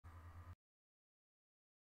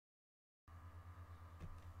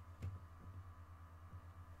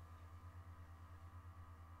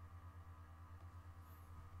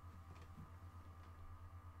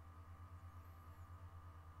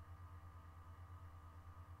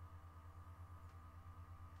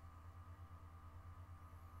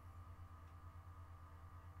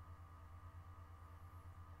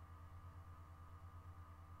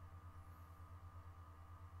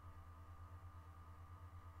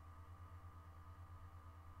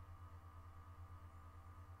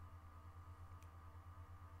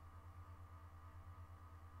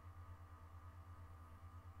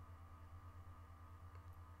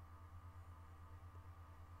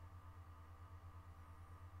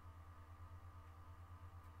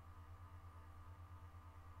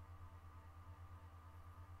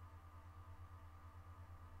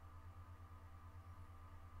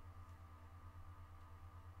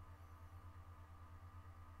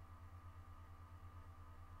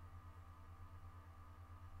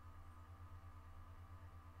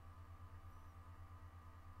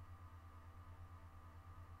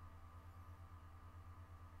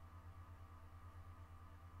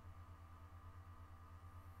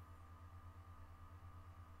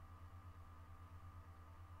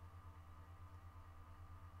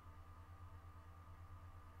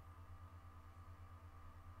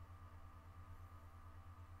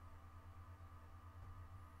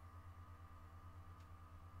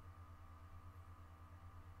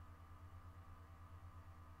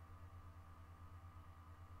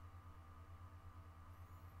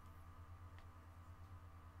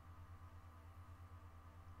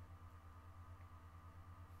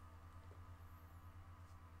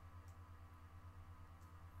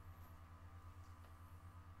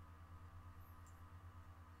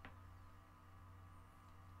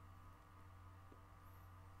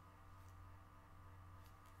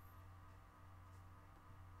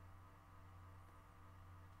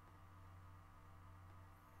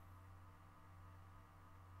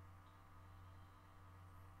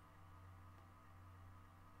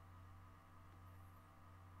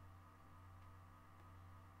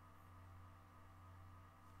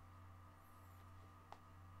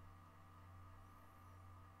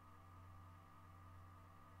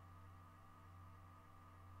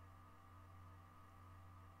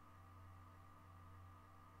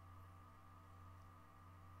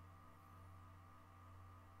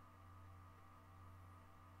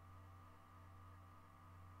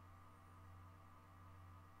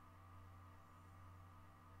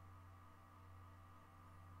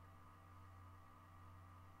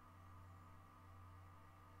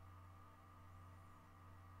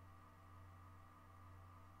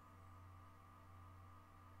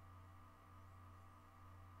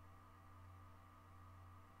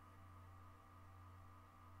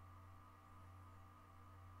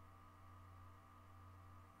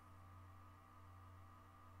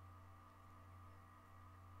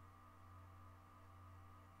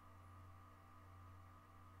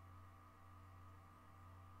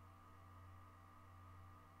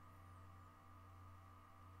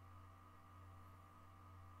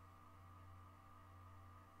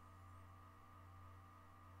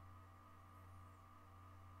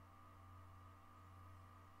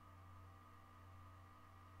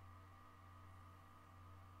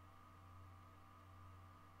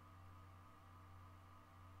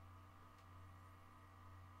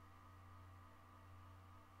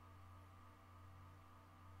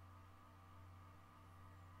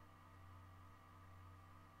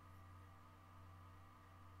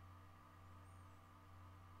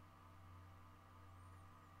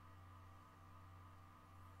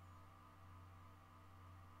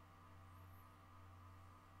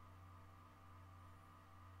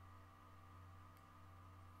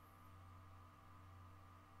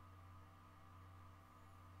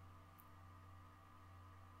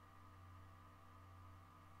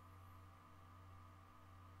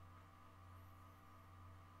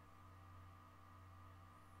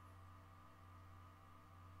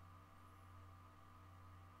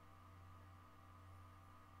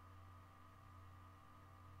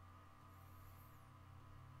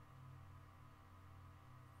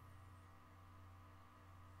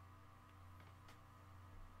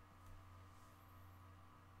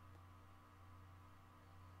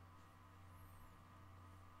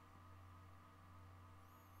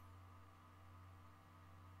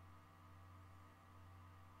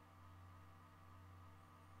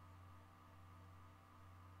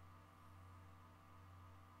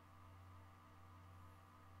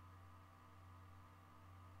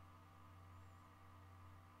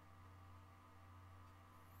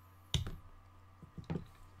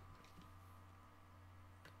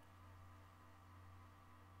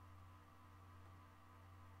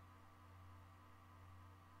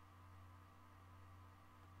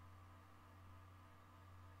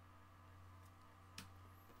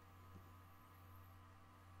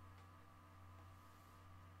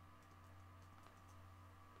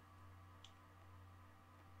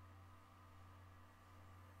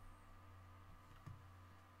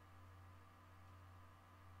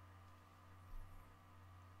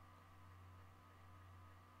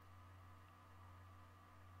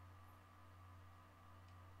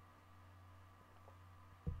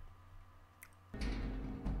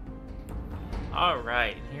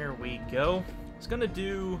Alright, here we go. It's gonna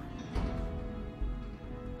do...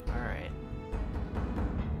 Alright.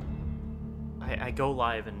 I go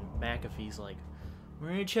live and McAfee's like, we're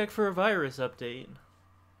gonna check for a virus update.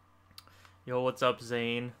 Yo, what's up,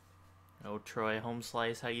 Zane? Oh, Troy, Home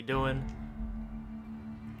Slice, how you doing?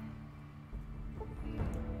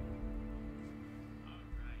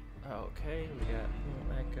 Okay, we got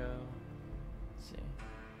Echo. Let's see.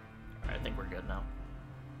 Alright, I think we're good now.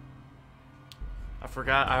 I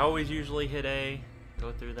forgot, I always usually hit A,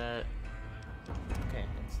 go through that. Okay,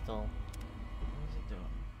 it's still, what is it doing?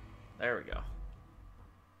 There we go.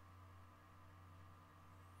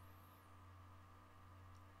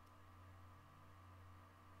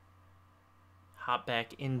 Hop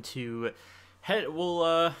back into,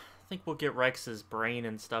 I think we'll get Rex's brain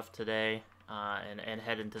and stuff today, and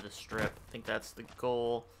head into the strip. I think that's the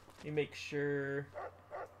goal. Let me make sure...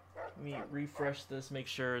 Let me refresh this, make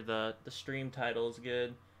sure the stream title is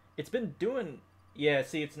good. It's been doing... Yeah,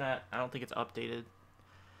 see, it's not... I don't think it's updated.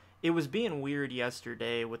 It was being weird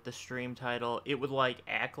yesterday with the stream title. It would, like,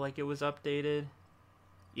 act like it was updated.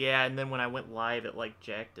 Yeah, and then when I went live, it, like,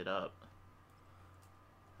 jacked it up.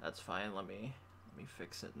 That's fine. Let me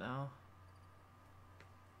fix it now.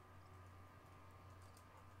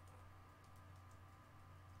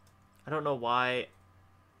 I don't know why...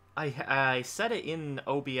 I set it in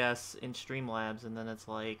OBS in Streamlabs, and then it's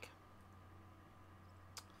like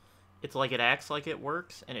it acts like it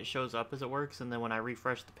works, and it shows up as it works, and then when I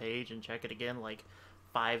refresh the page and check it again, like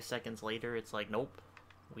 5 seconds later, it's like, nope,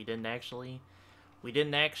 we didn't actually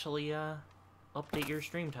update your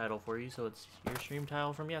stream title for you, so it's your stream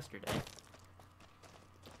title from yesterday.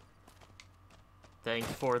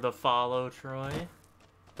 Thanks for the follow, Troy.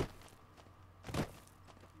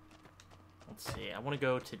 Let's see, I want to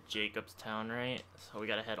go to Jacobstown, right? So we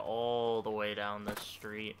gotta head all the way down this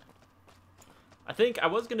street. I think I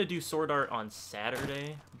was gonna do Sword Art on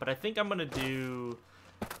Saturday, but I think I'm gonna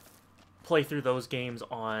play through those games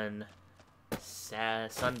on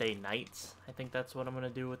Sunday nights. I think that's what I'm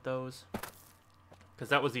gonna do with those. Because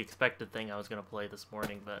that was the expected thing I was gonna play this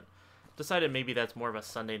morning, but decided maybe that's more of a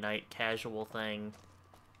Sunday night casual thing.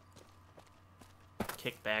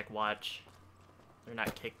 Kick back, watch. Or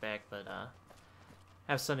not kick back, but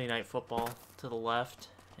have Sunday Night Football to the left,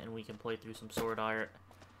 and we can play through some Sword Art.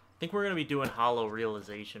 I think we're going to be doing Hollow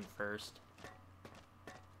Realization first.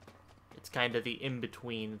 It's kind of the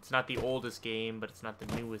in-between. It's not the oldest game, but it's not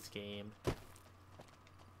the newest game.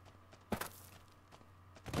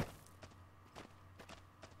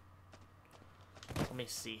 Let me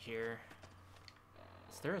see here.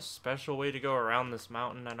 Is there a special way to go around this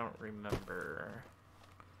mountain? I don't remember.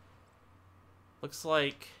 Looks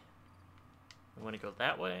like we want to go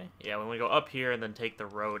that way. Yeah, we want to go up here and then take the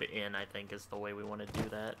road in, I think, is the way we want to do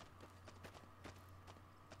that.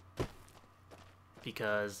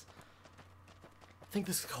 Because I think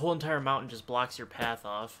this whole entire mountain just blocks your path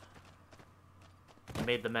off. I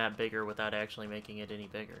made the map bigger without actually making it any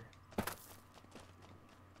bigger.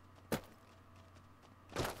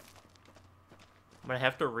 I'm going to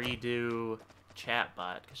have to redo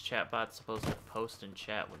Chatbot, because Chatbot's supposed to post in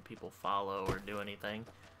chat when people follow or do anything.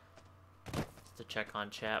 Just to check on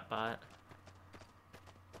Chatbot.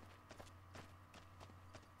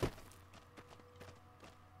 Got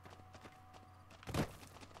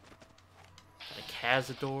a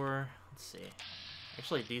Cazador. Let's see.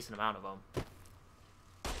 Actually a decent amount of them.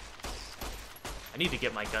 I need to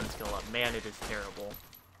get my gun skill up. Man, it is terrible.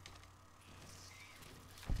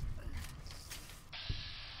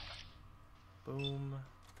 Boom.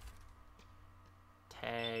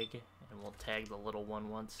 Tag. And we'll tag the little one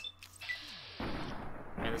once.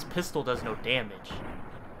 Man, this pistol does no damage.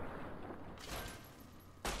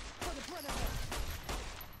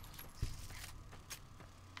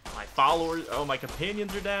 My followers... Oh, my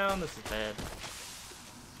companions are down. This is bad.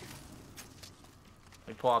 Let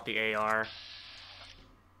me pull out the AR.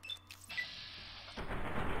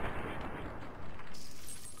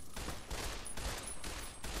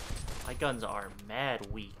 My guns are mad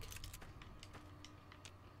weak.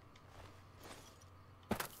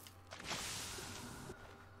 Is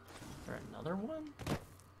there another one?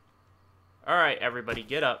 Alright, everybody,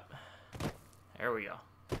 get up. There we go.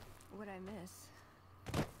 What'd I miss?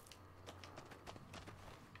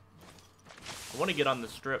 I want to get on the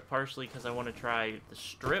strip, partially because I want to try the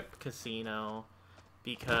strip casino.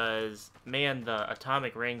 Because, man, the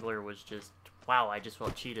Atomic Wrangler was just... Wow, I just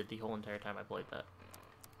felt cheated the whole entire time I played that.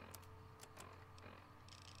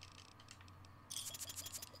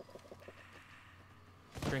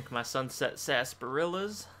 Drink my Sunset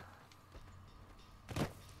Sarsaparillas.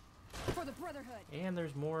 For the Brotherhood. And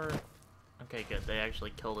there's more. Okay, good. They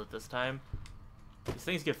actually killed it this time. These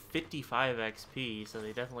things give 55 XP, so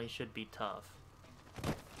they definitely should be tough.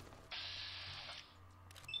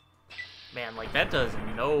 Man, like, that does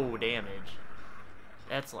no damage.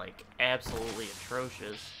 That's, like, absolutely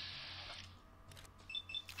atrocious.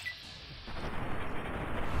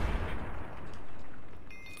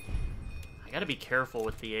 I gotta be careful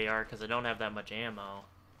with the AR, because I don't have that much ammo.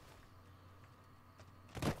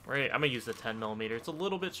 Right, I'm gonna use the 10mm. It's a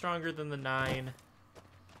little bit stronger than the 9.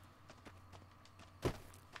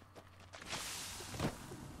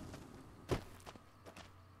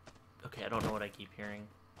 Okay, I don't know what I keep hearing.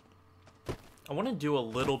 I want to do a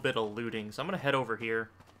little bit of looting, so I'm going to head over here.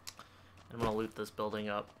 And I'm going to loot this building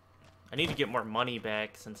up. I need to get more money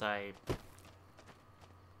back since I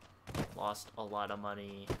lost a lot of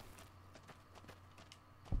money.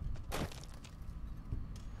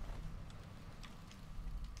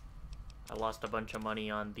 I lost a bunch of money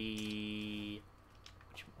on the...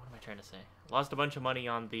 What am I trying to say? Lost a bunch of money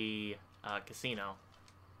on the casino.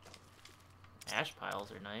 Ash piles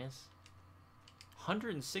are nice.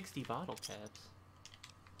 160 bottle caps.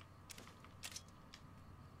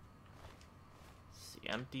 Let's see,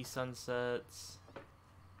 empty sunsets.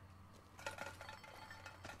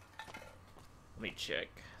 Let me check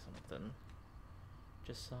something.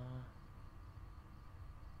 Just saw.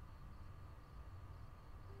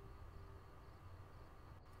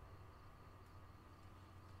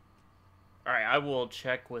 Alright, I will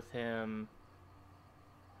check with him.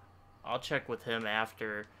 I'll check with him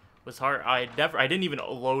after. It was hard. I didn't even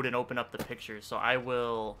load and open up the pictures, so I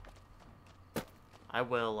will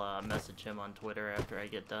message him on Twitter after I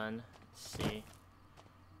get done. Let's see.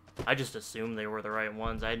 I just assumed they were the right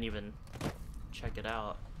ones. I didn't even check it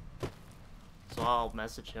out. So I'll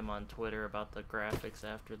message him on Twitter about the graphics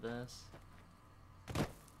after this.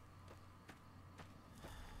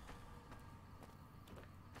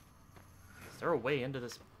 Is there a way into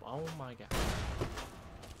this? Oh my god.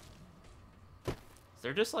 Is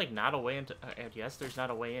there just like not a way into... yes, there's not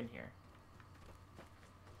a way in here.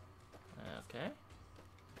 Okay.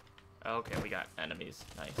 Okay, we got enemies.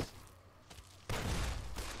 Nice.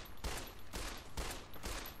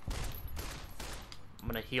 I'm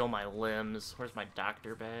gonna heal my limbs. Where's my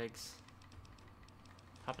doctor bags?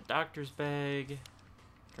 Pop a doctor's bag.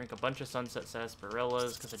 Drink a bunch of Sunset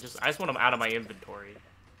Sarsaparillas because I just want them out of my inventory.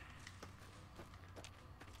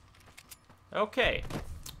 Okay.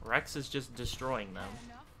 Rex is just destroying them.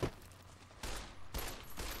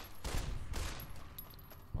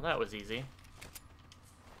 Well, that was easy.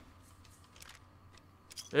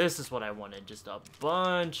 This is what I wanted, just a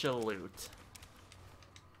bunch of loot.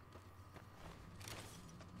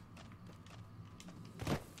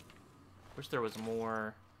 Wish there was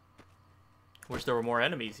more. Wish there were more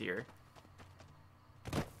enemies here.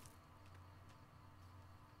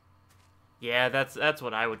 Yeah, that's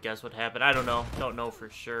what I would guess would happen. I don't know. Don't know for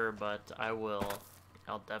sure, but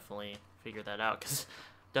I'll definitely figure that out, because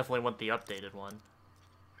definitely want the updated one.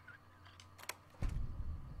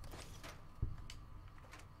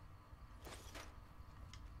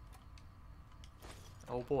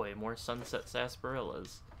 Oh boy, more Sunset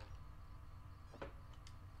Sarsaparillas.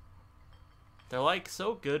 They're like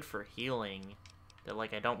so good for healing that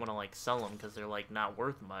like I don't want to like sell them because they're like not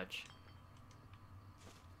worth much.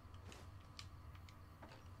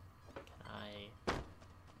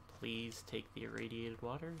 Please take the irradiated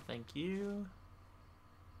water. Thank you.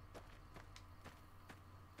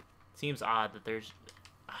 Seems odd that there's...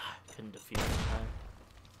 couldn't defuse in time.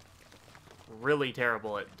 Really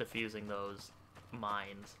terrible at defusing those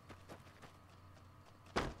mines.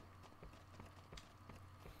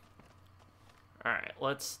 Alright,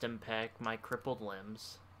 let's stim pack my crippled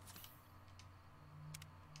limbs.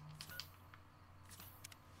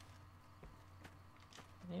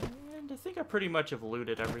 And I think I pretty much have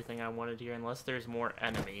looted everything I wanted here, unless there's more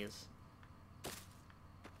enemies.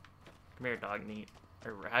 Come here, dog meat.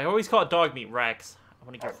 Or, I always call it dog meat, Rex. I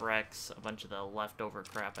want to give Rex a bunch of the leftover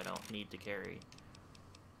crap I don't need to carry.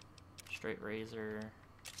 Straight razor.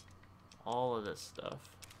 All of this stuff.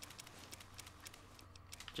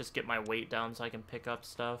 Just get my weight down so I can pick up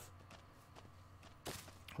stuff.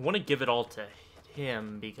 I want to give it all to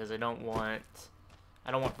him because I don't want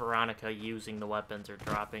Veronica using the weapons or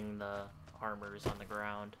dropping the armors on the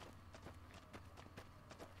ground.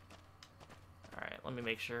 Alright, let me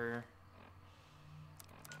make sure.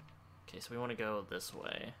 Okay, so we want to go this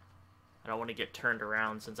way. I don't want to get turned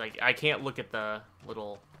around since I can't look at the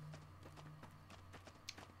little...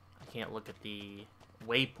 I can't look at the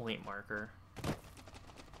waypoint marker.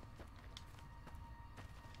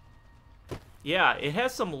 Yeah, it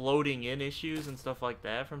has some loading in issues and stuff like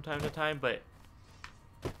that from time to time, but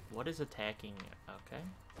what is attacking? Okay.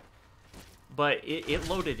 But it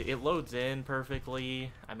loads in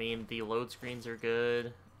perfectly. I mean, the load screens are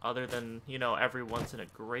good. Other than, you know, every once in a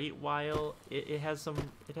great while, it has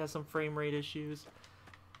some frame rate issues.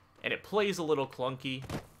 And it plays a little clunky.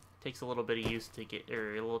 Takes a little bit of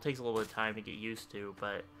takes a little bit of time to get used to,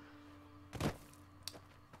 but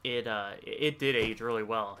it did age really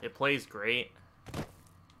well. It plays great.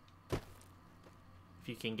 If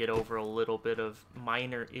you can get over a little bit of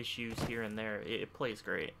minor issues here and there, it plays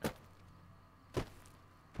great.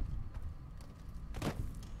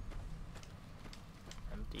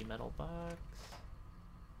 Empty metal box.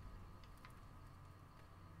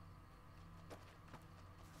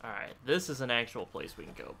 Alright, this is an actual place we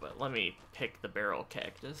can go, but let me pick the barrel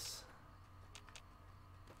cactus.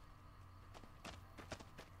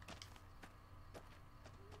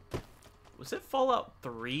 Was it Fallout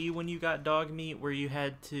 3 when you got dog meat where you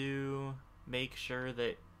had to make sure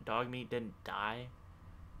that dog meat didn't die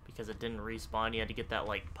because it didn't respawn? You had to get that,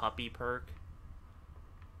 like, puppy perk.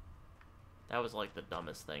 That was, like, the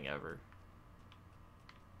dumbest thing ever.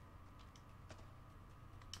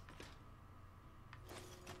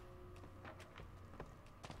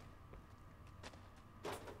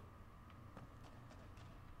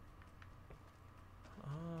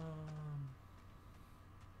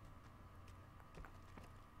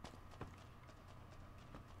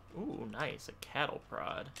 Ooh, nice. A cattle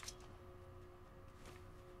prod.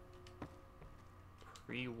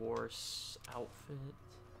 Pre-war outfit.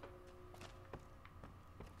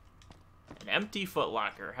 An empty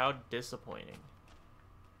footlocker. How disappointing.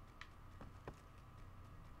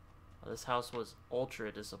 Well, this house was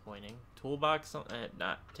ultra disappointing. Toolbox,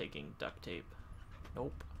 not taking duct tape.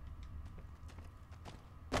 Nope.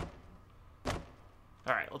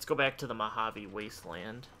 Alright, let's go back to the Mojave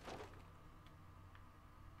Wasteland.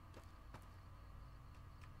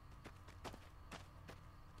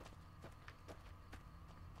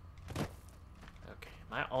 Okay,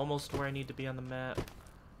 am I almost where I need to be on the map?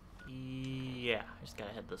 Yeah, I just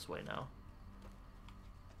gotta head this way now.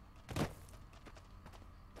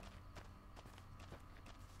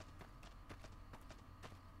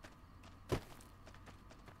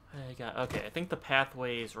 Okay, I think the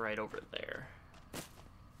pathway is right over there.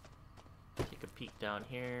 Take a peek down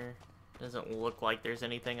here. Doesn't look like there's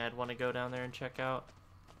anything I'd want to go down there and check out.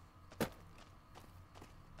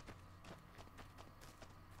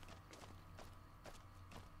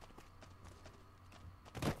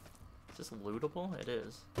 Is this lootable? It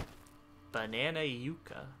is. Banana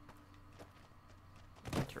yucca.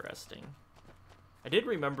 Interesting. I did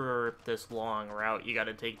remember this long route you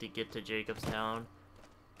gotta take to get to Jacobstown.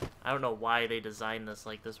 I don't know why they designed this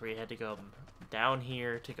like this, where you had to go down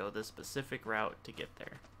here to go this specific route to get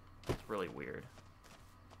there. It's really weird.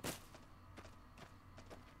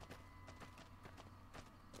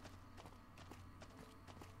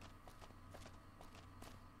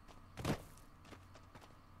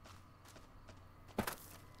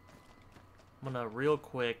 I'm gonna real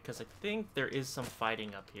quick, because I think there is some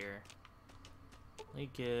fighting up here. Let me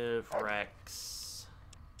give Rex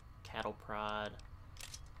cattle prod,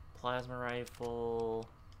 plasma rifle,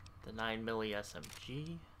 the 9mm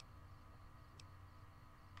SMG.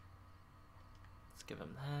 Let's give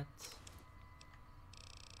him that.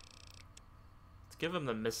 Let's give him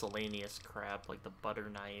the miscellaneous crap, like the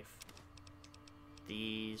butter knife,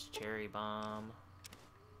 these, cherry bomb.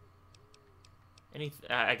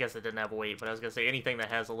 I guess it didn't have weight, but I was gonna say anything that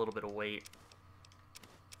has a little bit of weight.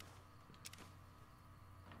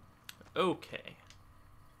 Okay.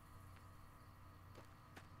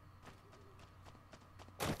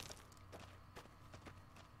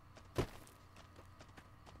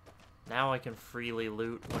 Now I can freely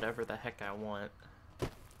loot whatever the heck I want.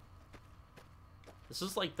 This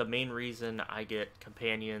is like the main reason I get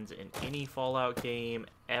companions in any Fallout game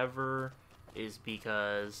ever, is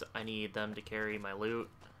because I need them to carry my loot.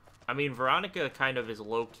 I mean, Veronica kind of is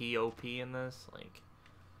low-key OP in this. Like,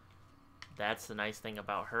 that's the nice thing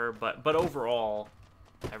about her. But overall,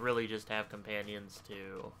 I really just have companions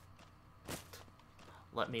to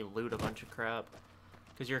let me loot a bunch of crap.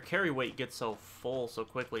 Because your carry weight gets so full so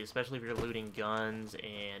quickly, especially if you're looting guns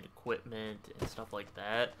and equipment and stuff like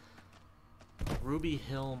that. Ruby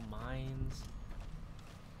Hill Mines.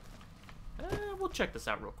 We'll check this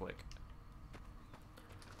out real quick.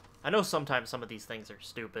 I know sometimes some of these things are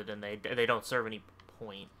stupid and they don't serve any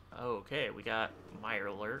point. Okay, we got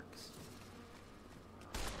Mire Lurks.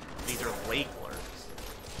 These are Lake Lurks.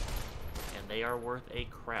 And they are worth a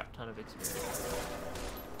crap ton of experience.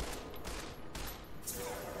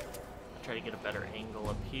 Try to get a better angle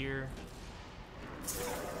up here.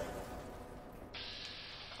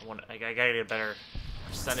 I gotta get better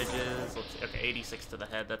percentages. Let's see. Okay, 86 to the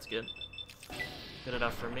head. That's good. Good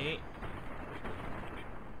enough for me.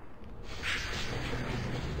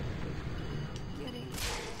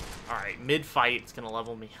 Alright, mid-fight, it's gonna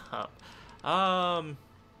level me up. I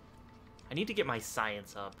need to get my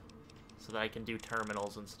science up so that I can do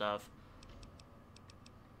terminals and stuff.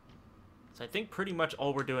 So I think pretty much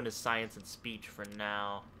all we're doing is science and speech for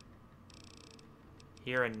now.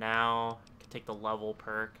 Here and now, can take the level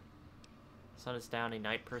perk. Sun is down, a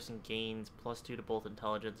night person gains +2 to both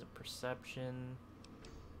intelligence and perception.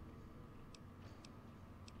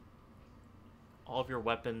 All of your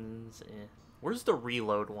weapons, Where's the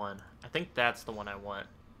reload one? I think that's the one I want.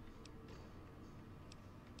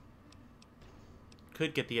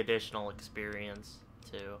 Could get the additional experience,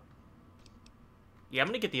 too. Yeah, I'm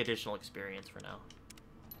gonna get the additional experience for now.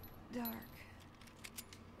 Dark.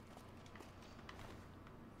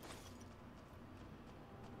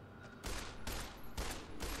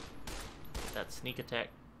 Get that sneak attack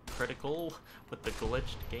critical with the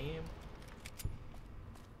glitched game.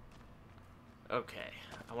 Okay,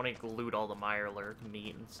 I want to loot all the Mirelurk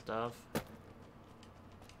meat and stuff.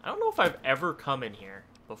 I don't know if I've ever come in here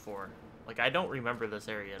before. Like, I don't remember this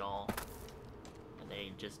area at all. And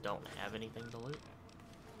they just don't have anything to loot.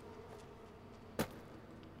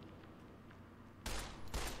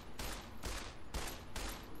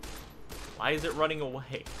 Why is it running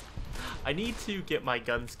away? I need to get my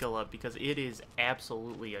gun skill up because it is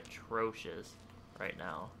absolutely atrocious right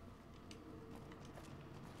now.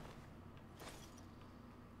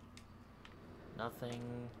 Nothing.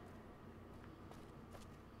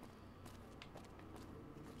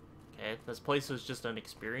 Okay, this place was just an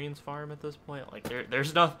experience farm at this point. Like there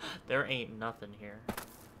ain't nothing here.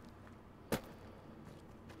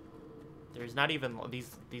 There's not even these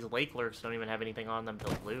lake lurks don't even have anything on them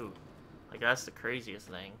to loot. Like that's the craziest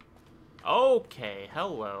thing. Okay,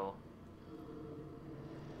 hello.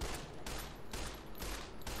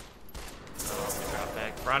 Oh, drop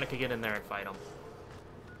back. Veronica, get in there and fight him.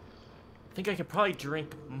 I think I could probably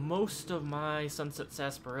drink most of my Sunset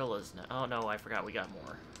Sarsaparillas now. Oh no, I forgot we got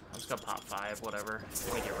more. I'm just gonna pop 5, whatever.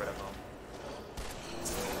 Let me get rid of them.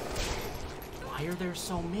 Why are there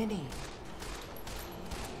so many?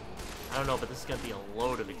 I don't know, but this is gonna be a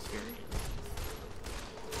load of experience.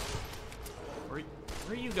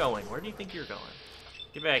 Where are you going? Where do you think you're going?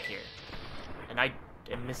 Get back here. And I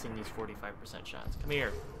am missing these 45% shots. Come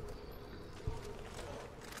here.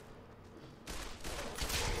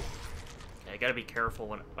 Okay, I gotta be careful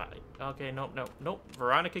when... Okay, nope.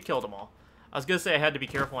 Veronica killed them all. I was gonna say I had to be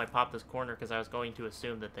careful when I popped this corner because I was going to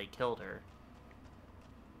assume that they killed her.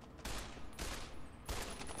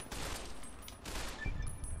 There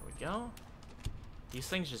we go. These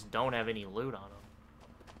things just don't have any loot on them.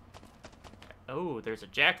 Oh, there's a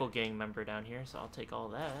Jackal Gang member down here, so I'll take all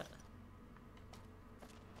that.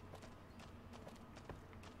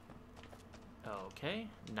 Okay,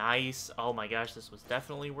 nice. Oh my gosh, this was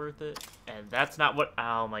definitely worth it. And that's not what...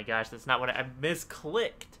 Oh my gosh, that's not what I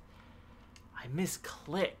misclicked. I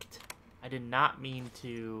misclicked. I did not mean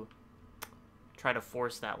to try to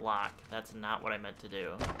force that lock. That's not what I meant to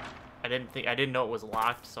do. I didn't know it was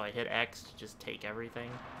locked, so I hit X to just take everything.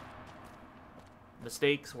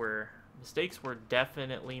 Mistakes were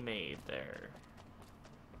definitely made there.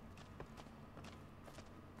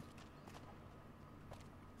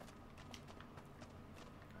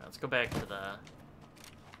 Let's go back to the...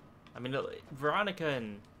 I mean, Veronica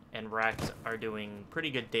and Rex are doing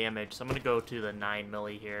pretty good damage, so I'm going to go to the 9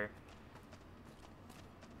 milli here.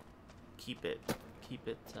 Keep it,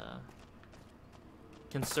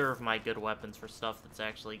 conserve my good weapons for stuff that's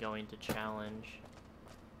actually going to challenge.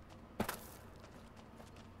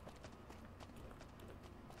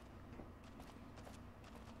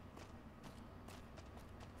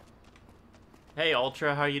 Hey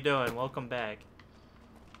Ultra, how you doing? Welcome back.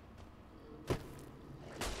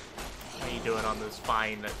 How you doing on this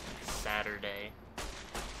fine Saturday?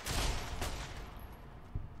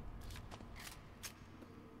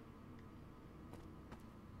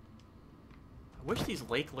 I wish these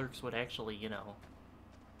lake lurks would actually, you know,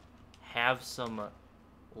 have some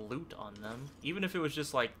loot on them. Even if it was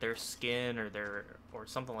just like their skin or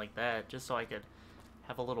something like that, just so I could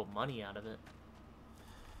have a little money out of it.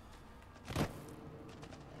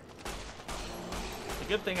 The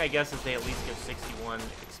good thing, I guess, is they at least give 61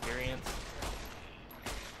 experience.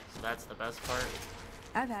 So that's the best part.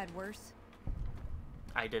 I've had worse.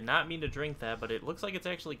 I did not mean to drink that, but it looks like it's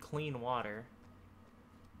actually clean water.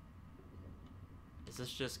 Is this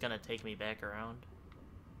just gonna take me back around?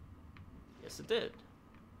 Yes, it did.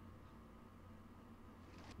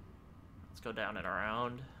 Let's go down and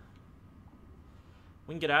around.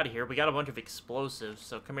 We can get out of here. We got a bunch of explosives,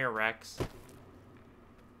 so come here, Rex.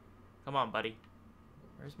 Come on, buddy.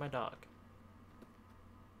 Where's my dog?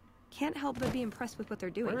 Can't help but be impressed with what they're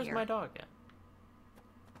doing Where's here. my dog at?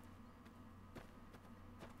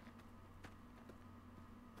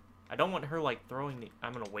 I don't want her, like, throwing the...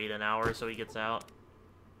 I'm gonna wait an hour so he gets out.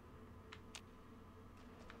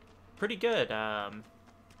 Pretty good.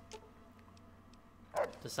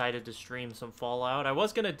 Decided to stream some Fallout. I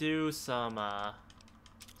was gonna do some,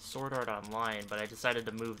 Sword Art Online, but I decided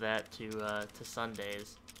to move that to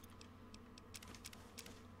Sundays.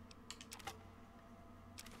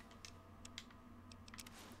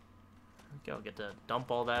 Okay, I'll get to dump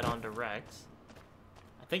all that onto Rex.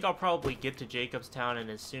 I think I'll probably get to Jacobstown, and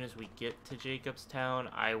as soon as we get to Jacobstown,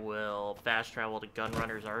 I will fast travel to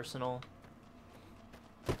Gunrunner's Arsenal.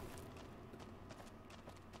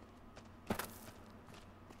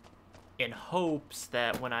 In hopes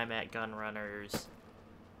that when I'm at Gunrunner's,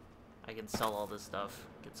 I can sell all this stuff,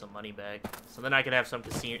 get some money back. So then I can have some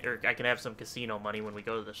casino money when we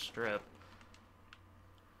go to the strip.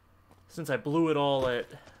 Since I blew it all at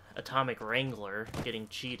Atomic Wrangler, getting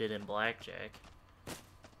cheated in blackjack.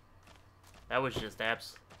 That was just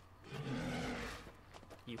abs.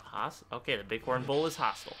 You hostile? Okay, the Bighorn Bull is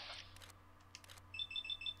hostile.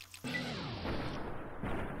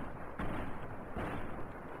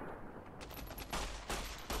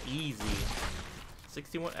 Easy.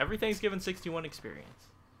 61. Everything's given 61 experience.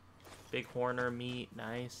 Big Horner meat,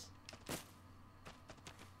 nice.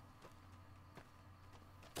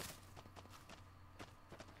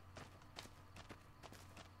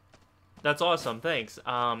 That's awesome, thanks.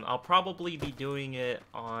 I'll probably be doing it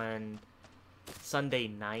on Sunday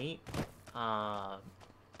night. I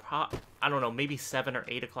don't know, maybe 7 or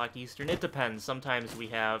 8 o'clock Eastern. It depends. Sometimes we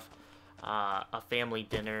have a family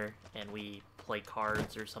dinner and we play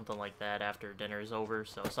cards or something like that after dinner is over.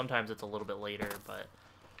 So sometimes it's a little bit later, but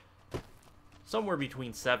somewhere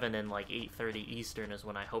between 7 and like 8:30 Eastern is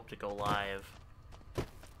when I hope to go live.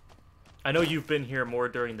 I know you've been here more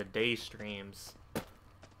during the day streams.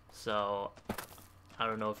 So, I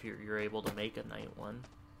don't know if you're able to make a night one.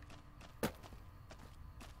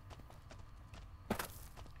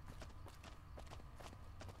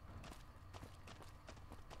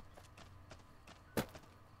 Let's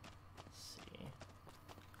see.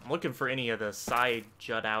 I'm looking for any of the side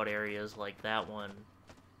jut out areas like that one.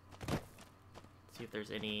 See if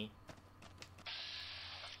there's any.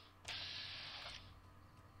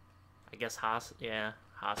 I guess yeah,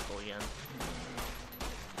 hostile again.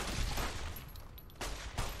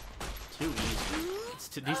 Too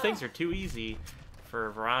easy. These things are too easy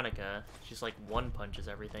for Veronica. She's like one punches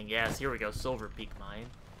everything. Yes, here we go. Silver Peak Mine.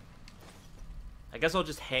 I guess I'll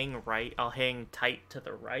just hang right. I'll hang tight to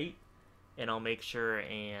the right, and I'll make sure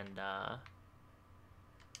and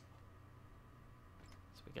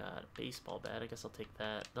so we got a baseball bat. I guess I'll take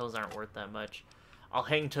that. Those aren't worth that much. I'll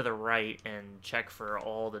hang to the right and check for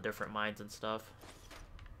all the different mines and stuff.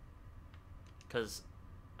 Because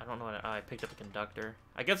I don't know what I picked up a conductor.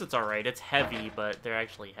 I guess it's alright. It's heavy, but they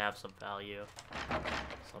actually have some value.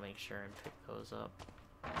 So I'll make sure and pick those up.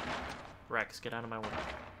 Rex, get out of my way.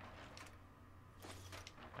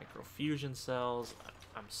 Microfusion cells.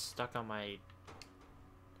 I'm stuck on the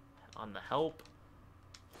help.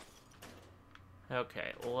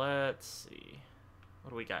 Okay, let's see. What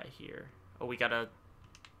do we got here? Oh, we got a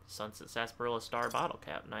Sunset Sarsaparilla Star bottle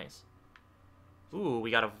cap. Nice. Ooh, we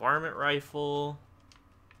got a varmint rifle.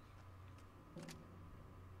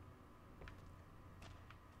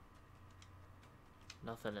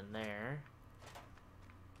 Nothing in there.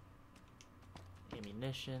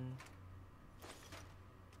 Ammunition.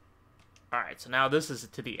 Alright, so now this is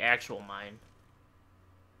to the actual mine.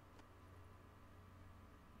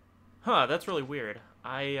 Huh, that's really weird.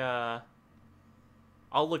 I'll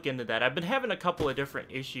look into that. I've been having a couple of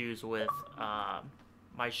different issues with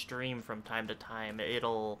my stream from time to time.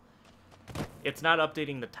 It's not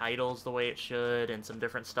updating the titles the way it should and some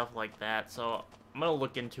different stuff like that, so I'm gonna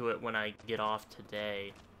look into it when I get off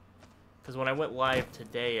today. Because when I went live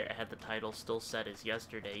today, it had the title still set as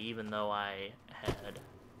yesterday, even though I had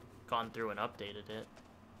gone through and updated it.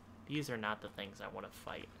 These are not the things I want to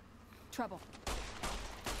fight. Trouble.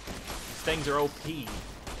 These things are OP.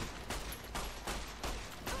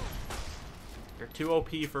 They're too OP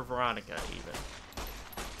for Veronica, even.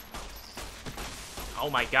 Oh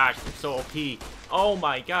my gosh, they're so OP. Oh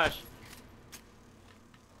my gosh.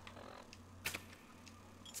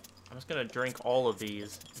 I'm just gonna drink all of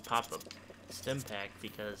these and pop a stim pack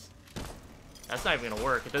because That's not even gonna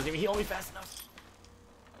work. It doesn't even heal me fast enough.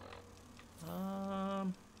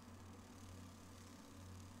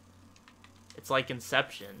 It's like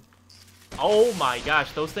Inception. Oh my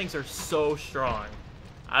gosh, those things are so strong.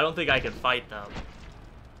 I don't think I can fight them.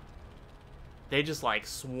 They just like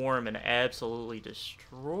swarm and absolutely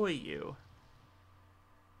destroy you.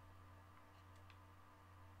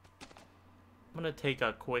 I'm gonna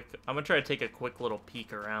try to take a quick little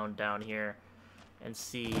peek around down here and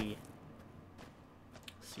see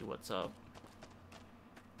what's up.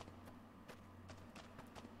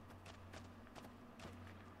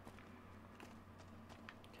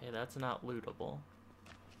 Okay, that's not lootable.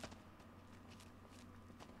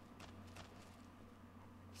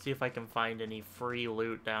 See if I can find any free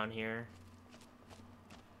loot down here.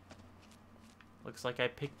 Looks like I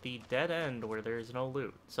picked the dead end where there's no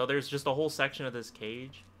loot. So there's just a whole section of this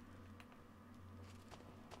cage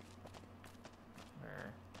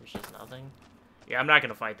where there's just nothing. Yeah, I'm not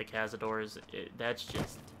gonna fight the Cazadors. That's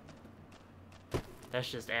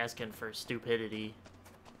just asking for stupidity.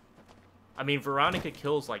 I mean, Veronica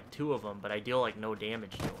kills like 2 of them, but I deal like no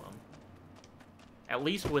damage to them. At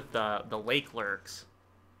least with the Lake Lurks,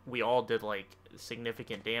 we all did like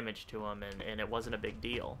significant damage to them, and it wasn't a big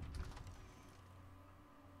deal.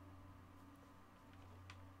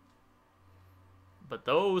 But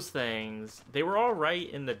those things, they were all right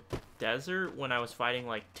in the desert when I was fighting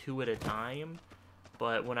like 2 at a time.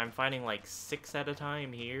 But when I'm fighting like 6 at a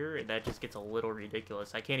time here, that just gets a little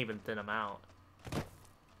ridiculous. I can't even thin them out.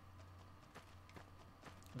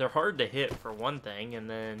 They're hard to hit for one thing, and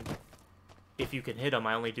then if you can hit them,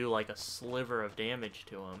 I only do like a sliver of damage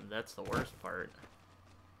to them. That's the worst part.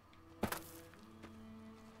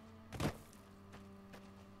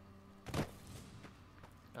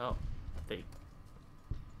 Oh,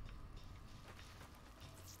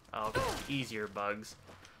 oh, okay. Easier bugs.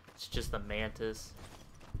 It's just the mantis.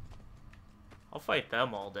 I'll fight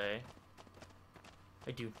them all day.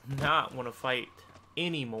 I do not want to fight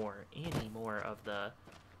any more of the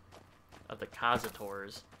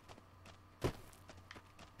Cazators.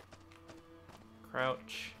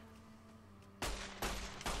 Crouch.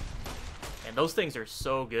 And those things are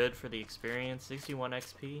so good for the experience. 61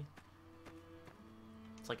 XP.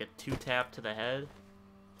 It's like a 2-tap to the head.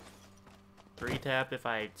 3-tap if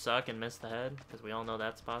I suck and miss the head, because we all know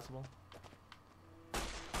that's possible.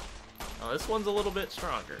 Oh, this one's a little bit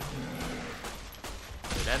stronger.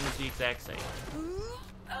 That is the exact same.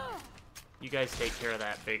 You guys take care of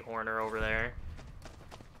that big horner over there.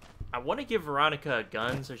 I want to give Veronica a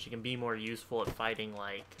gun so she can be more useful at fighting,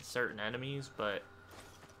 like, certain enemies, but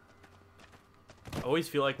I always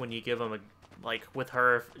feel like when you give them a, like, with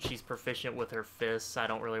her, if she's proficient with her fists, I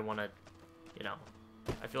don't really want to, you know,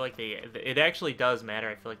 I feel like it actually does matter.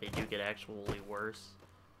 I feel like they do get actually worse.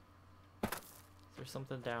 Is there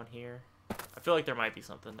something down here? I feel like there might be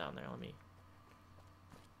something down there. Let me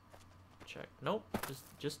check. Nope,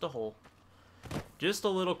 just a hole. Just a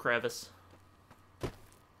little crevice.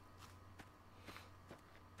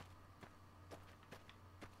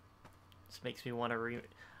 This makes me want to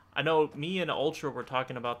I know me and Ultra were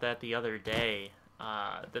talking about that the other day,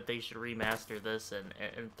 that they should remaster this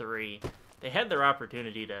in 3. They had their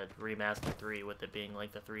opportunity to remaster 3 with it being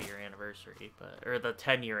like the 3-year anniversary, or the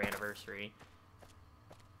 10-year anniversary.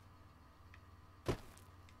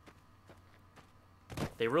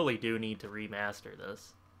 They really do need to remaster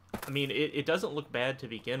this. I mean, it doesn't look bad to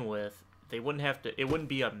begin with. They wouldn't have to. It wouldn't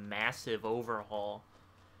be a massive overhaul.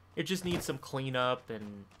 It just needs some cleanup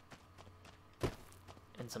and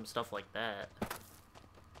some stuff like that.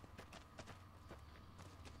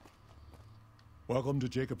 Welcome to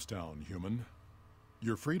Jacobstown, human.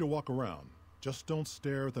 You're free to walk around. Just don't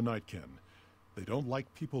stare at the Nightkin. They don't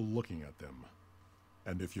like people looking at them.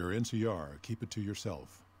 And if you're NCR, keep it to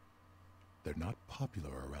yourself. They're not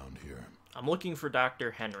popular around here. I'm looking for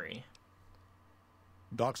Dr. Henry.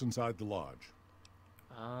 Doc's inside the lodge.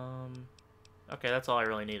 Okay, that's all I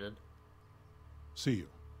really needed. See you.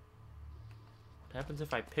 What happens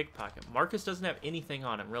if I pickpocket? Marcus doesn't have anything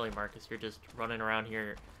on him, really, Marcus. You're just running around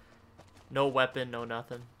here. No weapon, no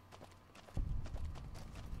nothing.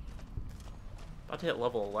 About to hit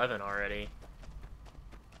level 11 already.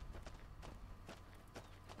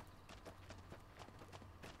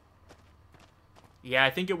 Yeah, I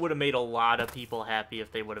think it would have made a lot of people happy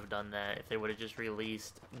if they would have done that. If they would have just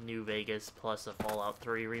released New Vegas plus a Fallout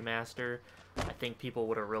 3 remaster. I think people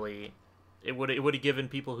would have really... It would have given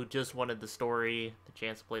people who just wanted the story the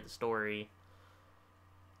chance to play the story.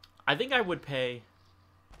 I think I would pay...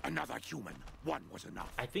 Another human. One was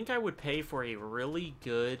enough. I think I would pay for a really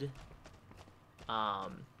good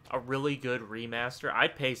a really good remaster.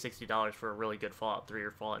 I'd pay $60 for a really good Fallout 3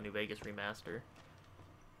 or Fallout New Vegas remaster.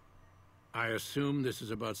 I assume this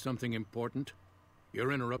is about something important?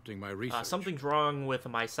 You're interrupting my research. Something's wrong with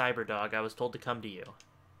my cyberdog. I was told to come to you.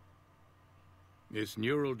 It's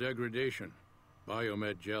neural degradation.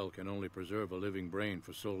 Biomed gel can only preserve a living brain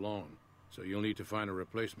for so long, so you'll need to find a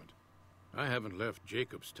replacement. I haven't left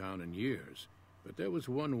Jacobstown in years, but there was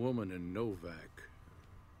one woman in Novak,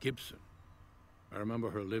 Gibson. I remember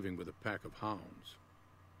her living with a pack of hounds.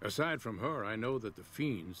 Aside from her, I know that the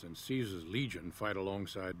Fiends and Caesar's Legion fight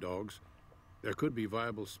alongside dogs. There could be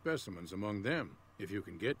viable specimens among them, if you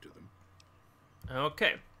can get to them.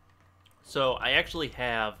 Okay. So, I actually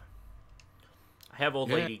have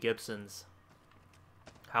Old Lady Gibson's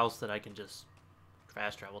house that I can just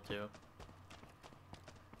fast travel to.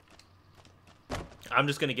 I'm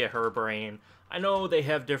just going to get her brain. I know they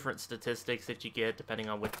have different statistics that you get depending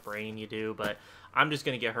on which brain you do, but I'm just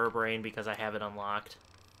going to get her brain because I have it unlocked.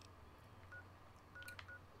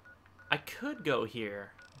 I could go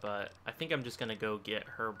here, but I think I'm just going to go get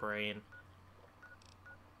her brain.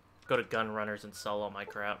 Go to Gun Runners and sell all my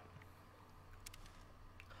crap.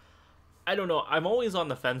 I don't know. I'm always on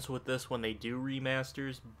the fence with this when they do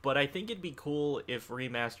remasters, but I think it'd be cool if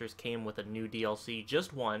remasters came with a new DLC,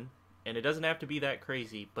 just one, and it doesn't have to be that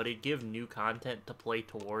crazy, but it'd give new content to play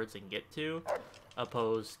towards and get to,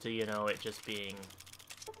 opposed to, you know, it just being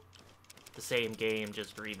the same game,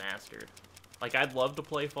 just remastered. Like, I'd love to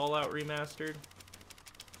play Fallout Remastered,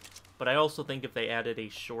 but I also think if they added a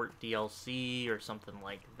short DLC or something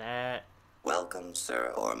like that... Welcome,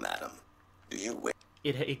 sir or madam. Do you wish...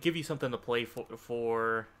 It'd give you something to play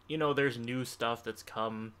for, you know, there's new stuff that's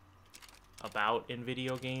come about in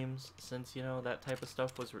video games since, you know, that type of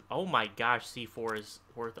stuff was... Oh my gosh, C4 is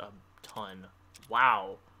worth a ton.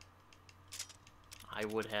 Wow. I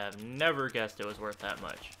would have never guessed it was worth that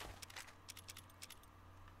much.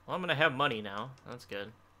 Well, I'm gonna have money now. That's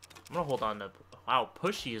good. I'm gonna hold on to... Wow,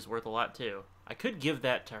 Pushy is worth a lot too. I could give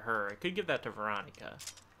that to her. I could give that to Veronica.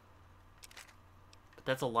 But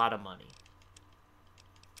that's a lot of money.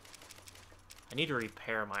 I need to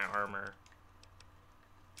repair my armor.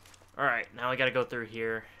 Alright, now I gotta go through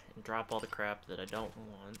here and drop all the crap that I don't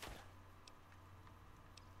want.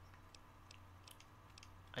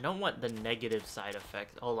 I don't want the negative side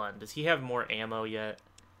effects. Hold on, does he have more ammo yet?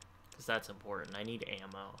 Because that's important. I need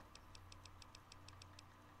ammo.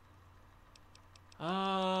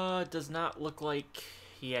 It does not look like...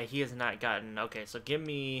 Yeah, he has not gotten... Okay, so give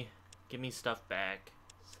me stuff back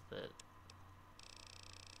so that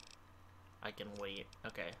I can wait.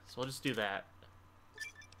 Okay, so we'll just do that.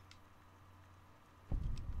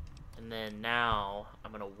 And then now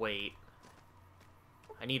I'm gonna wait.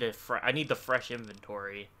 I need the fresh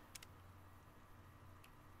inventory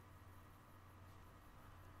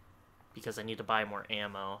because I need to buy more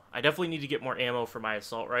ammo. I definitely need to get more ammo for my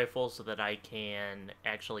assault rifle so that I can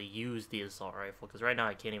actually use the assault rifle, because right now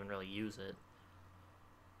I can't even really use it.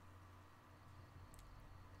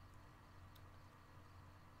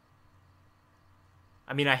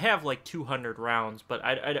 I mean, I have like 200 rounds, but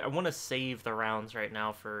I want to save the rounds right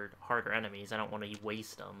now for harder enemies. I don't want to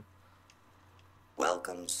waste them.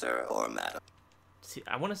 Welcome, sir or madam. See,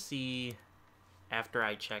 I want to see after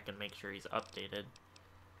I check and make sure he's updated.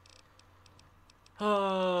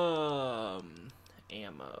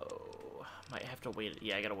 Ammo. Might have to wait.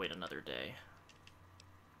 Yeah, I gotta wait another day.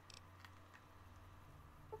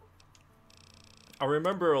 I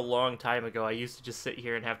remember a long time ago, I used to just sit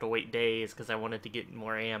here and have to wait days because I wanted to get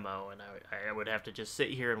more ammo, and I would have to just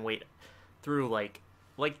sit here and wait through like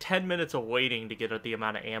 10 minutes of waiting to get the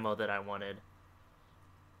amount of ammo that I wanted.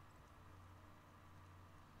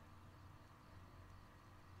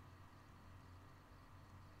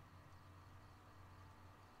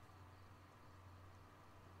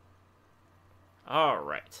 All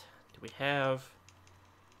right. Do we have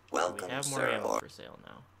Welcome, more sir, ammo for sale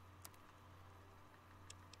now?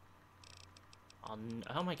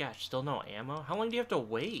 Oh my gosh, still no ammo? How long do you have to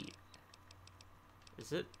wait?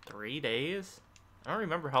 Is it 3 days? I don't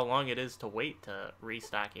remember how long it is to wait to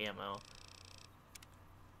restock ammo.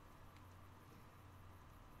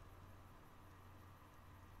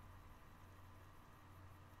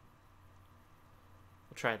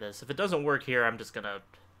 We'll try this. If it doesn't work here, I'm just gonna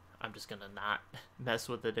not mess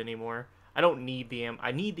with it anymore. I don't need the ammo.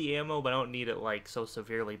 I need the ammo, but I don't need it like so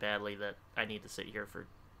severely badly that I need to sit here for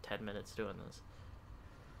 10 minutes doing this.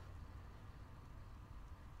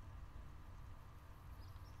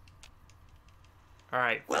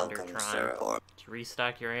 Alright, Welcome, sir, or... Did you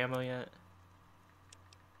restock your ammo yet?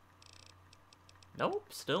 Nope,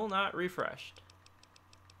 still not refreshed.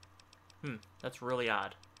 That's really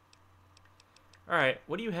odd. Alright,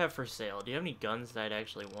 what do you have for sale? Do you have any guns that I'd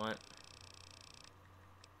actually want?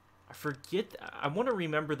 I forget. I want to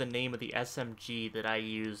remember the name of the SMG that I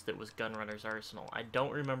used that was Gunrunner's Arsenal. I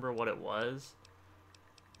don't remember what it was.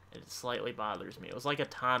 It slightly bothers me. It was like a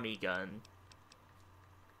Tommy gun.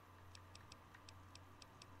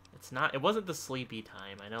 It's not. It wasn't the Sleepy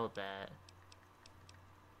Time. I know that.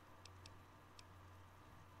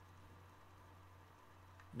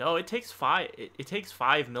 No, it takes 5. It takes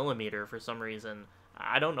 5mm for some reason.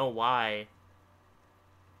 I don't know why.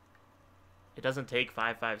 It doesn't take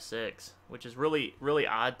 5.56, which is really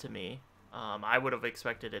odd to me. I would have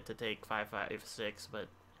expected it to take 5.56, but it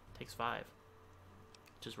takes 5,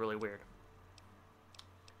 which is really weird.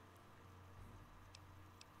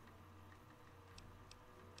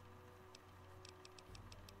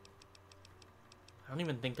 I don't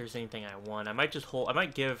even think there's anything I want. I might just hold. I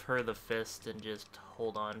might give her the fist and just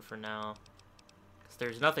hold on for now, because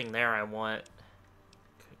there's nothing there I want.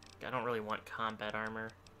 I don't really want combat armor.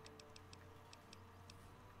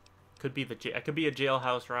 Could be I could be a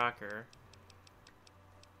jailhouse rocker.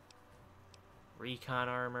 Recon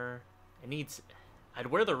armor. It needs. I'd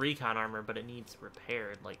wear the recon armor, but it needs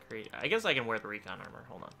repaired like crazy. I guess I can wear the recon armor.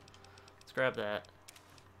 Hold on. Let's grab that.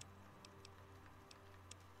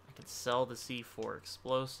 I can sell the C4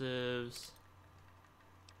 explosives.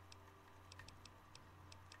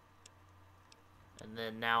 And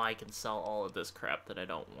then now I can sell all of this crap that I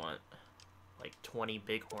don't want. Like 20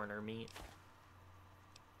 bighorner meat.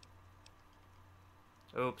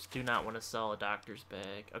 Oops, do not want to sell a doctor's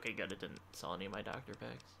bag. Okay, good, it didn't sell any of my doctor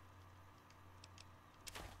bags.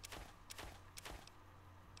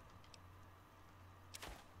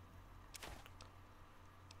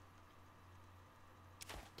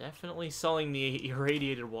 Definitely selling the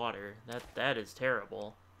irradiated water. That is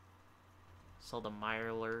terrible. Sell the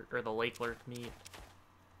Mirelurk or the Lake Lurk meat.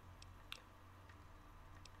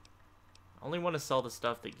 I only want to sell the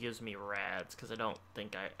stuff that gives me rads, because I don't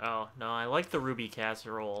think oh, no, I like the ruby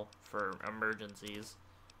casserole for emergencies.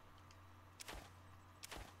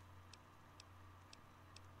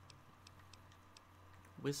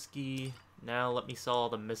 Whiskey. Now let me sell all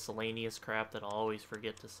the miscellaneous crap that I'll always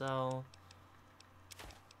forget to sell.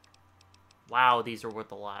 Wow, these are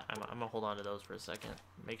worth a lot. I'm gonna hold on to those for a second.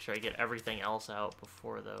 Make sure I get everything else out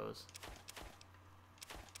before those.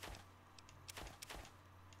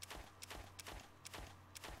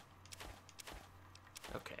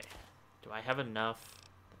 Okay. Do I have enough?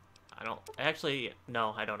 I don't... Actually,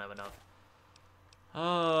 no, I don't have enough.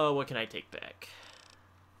 Oh, what can I take back?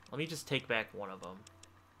 Let me just take back one of them.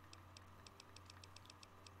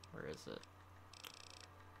 Where is it?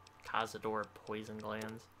 Cazador poison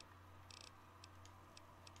glands.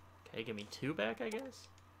 Okay, give me 2 back, I guess?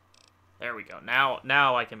 There we go.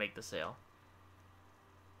 Now I can make the sale.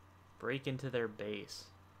 Break into their base.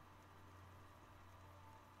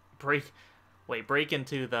 Wait, break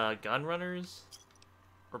into the gun runners?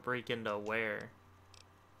 Or break into where?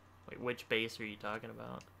 Wait, which base are you talking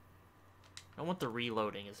about? I want the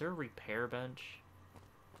reloading. Is there a repair bench?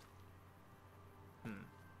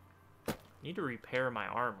 I need to repair my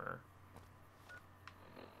armor.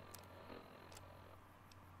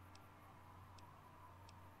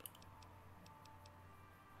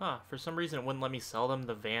 Huh, for some reason it wouldn't let me sell them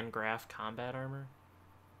the Van Graff combat armor.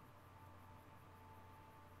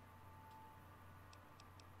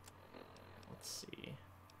 Let's see.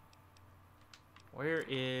 Where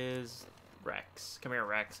is Rex? Come here,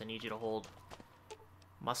 Rex. I need you to hold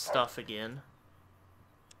my stuff again.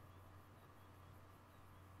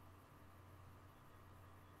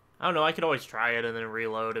 I don't know, I could always try it and then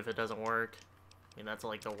reload if it doesn't work. I mean, that's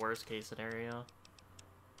like the worst case scenario.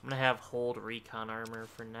 I'm gonna have hold recon armor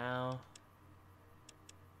for now.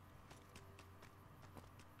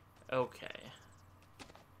 Okay.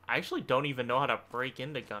 I actually don't even know how to break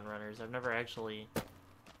into gun runners. I've never actually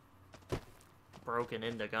broken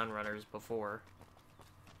into gun runners before.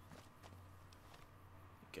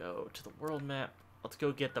 Go to the world map. Let's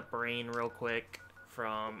go get the brain real quick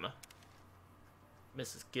from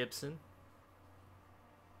Mrs. Gibson.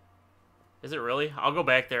 Is it really? I'll go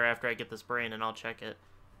back there after I get this brain and I'll check it.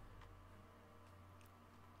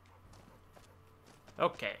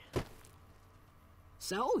 Okay.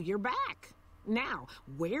 So, you're back. Now,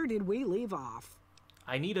 where did we leave off?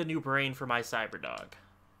 I need a new brain for my cyberdog.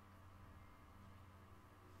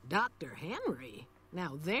 Dr. Henry?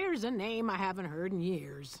 Now, there's a name I haven't heard in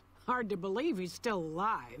years. Hard to believe he's still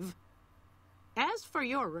alive. As for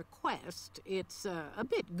your request, it's a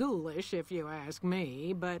bit ghoulish if you ask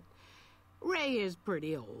me, but Ray is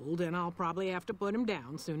pretty old, and I'll probably have to put him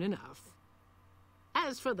down soon enough.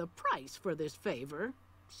 As for the price for this favor,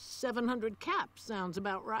 700 caps sounds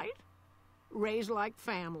about right. Raised like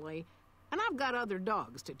family, and I've got other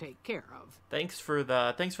dogs to take care of. Thanks for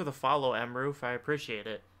the follow, Emroof. I appreciate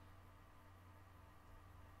it.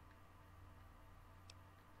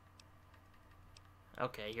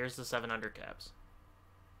 Okay, here's the 700 caps.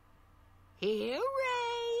 Hooray!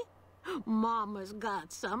 Mama's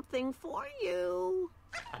got something for you.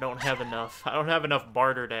 I don't have enough. I don't have enough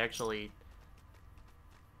barter to actually...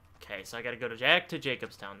 Okay, so I gotta go to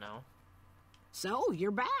Jacobstown now. So,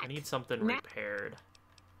 you're back. I need something repaired.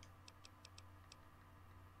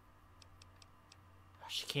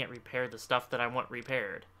 She can't repair the stuff that I want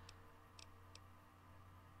repaired.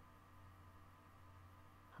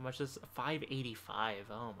 How much is 585?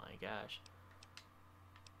 Oh my gosh.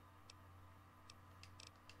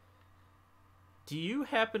 Do you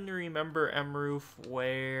happen to remember, Emroof,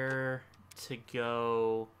 where to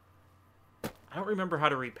go? I don't remember how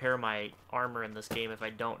to repair my armor in this game if I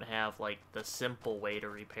don't have, like, the simple way to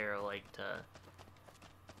repair, like,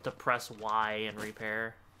 to press Y and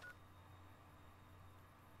repair.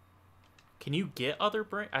 Can you get other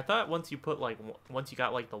brain? I thought once you got,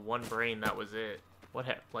 like, the one brain, that was it.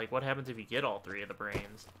 What happens if you get all three of the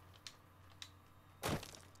brains?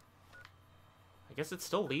 I guess it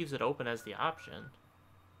still leaves it open as the option.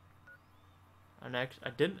 I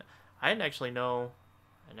didn't actually know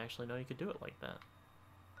you could do it like that.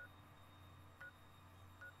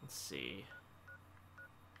 Let's see.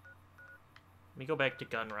 Let me go back to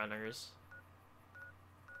gun runners.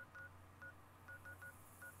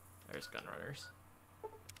 There's gun runners.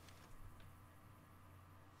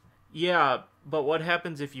 Yeah, but what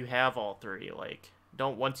happens if you have all three? Like,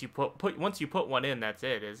 once you put one in, that's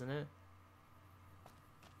it, isn't it?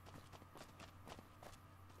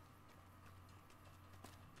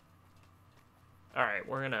 All right,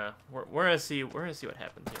 we're gonna see what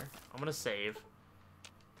happens here. I'm gonna save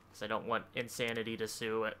because I don't want insanity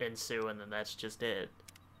to ensue, and then that's just it.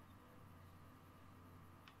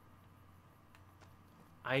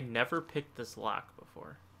 I never picked this lock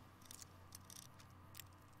before.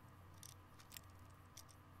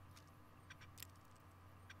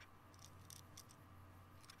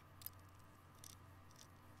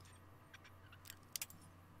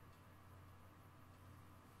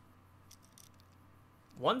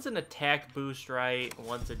 One's an attack boost, right?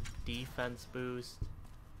 One's a defense boost.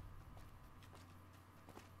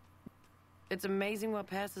 It's amazing what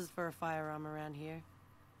passes for a firearm around here.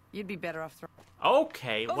 You'd be better off throwing...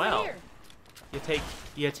 Okay, well,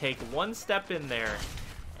 you take one step in there,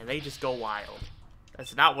 and they just go wild.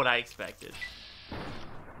 That's not what I expected.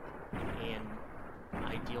 And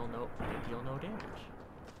I deal no damage.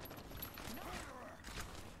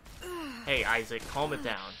 Hey, Isaac, calm it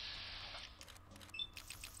down.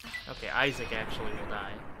 Okay, Isaac actually will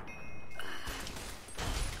die.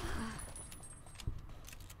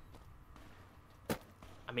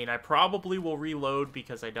 I mean, I probably will reload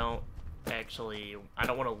because I don't want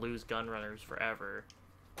to lose gun runners forever.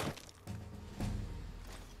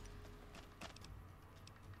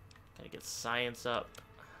 Gotta get science up.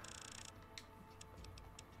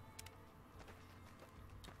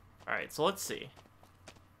 Alright, so let's see.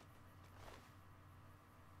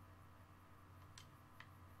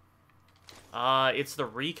 It's the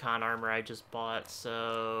recon armor I just bought,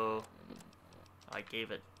 so I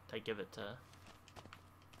give it to...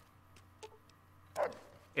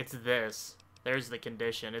 It's this. There's the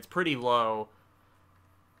condition. It's pretty low.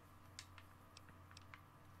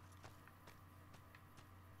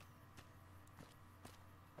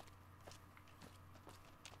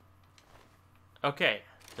 Okay.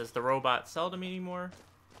 Does the robot sell to me anymore?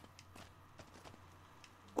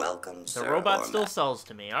 Welcome, sir. The robot still sells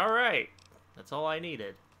to me. Alright. That's all I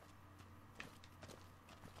needed.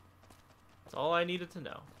 That's all I needed to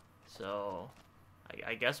know. So,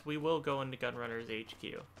 I guess we will go into Gunrunner's HQ.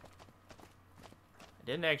 I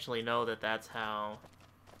didn't actually know that that's how...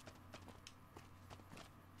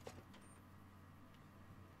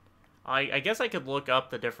 I guess I could look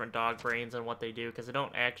up the different dog brains and what they do, because I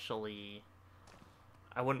don't actually...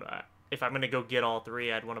 I wouldn't... If I'm going to go get all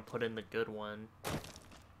three, I'd want to put in the good one.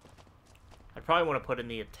 I'd probably want to put in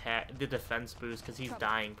the defense boost, because he's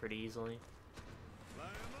dying pretty easily.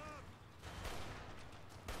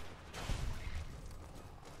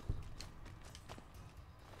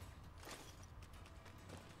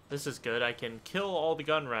 This is good. I can kill all the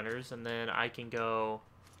gun runners, and then I can go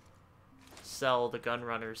sell the gun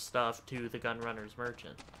runners stuff to the gun runners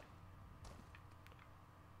merchant.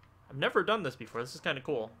 I've never done this before. This is kind of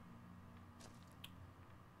cool.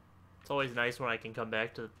 It's always nice when I can come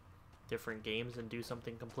back to different games and do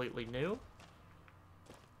something completely new.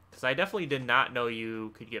 Because I definitely did not know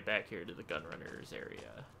you could get back here to the gunrunners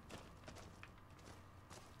area.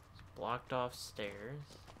 It's blocked off stairs.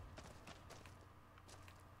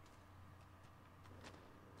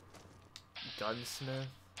 Gunsmith.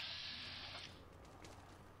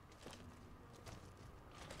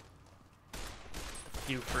 A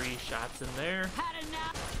few free shots in there. Had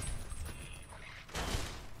enough.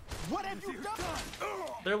 What have you done?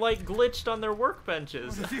 They're like glitched on their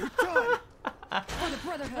workbenches. What have you done? For the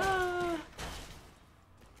Brotherhood.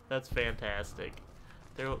 That's fantastic.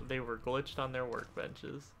 They were glitched on their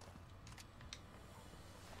workbenches.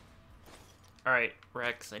 Alright,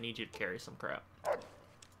 Rex, I need you to carry some crap.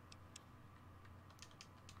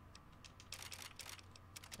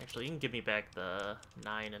 Actually, you can give me back the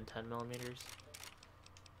 9 and 10 millimeters.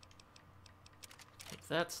 Take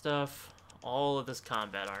that stuff. All of this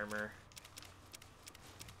combat armor.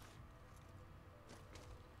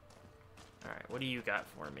 Alright, what do you got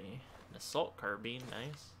for me? An assault carbine,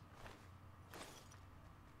 nice.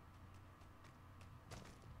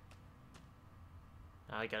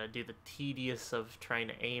 Now I gotta do the tedious of trying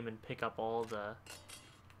to aim and pick up all the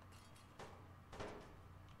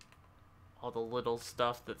little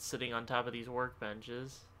stuff that's sitting on top of these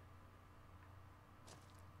workbenches.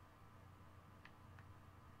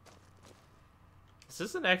 This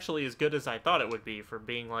isn't actually as good as I thought it would be for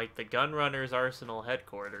being like the Gunrunners Arsenal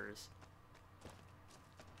headquarters.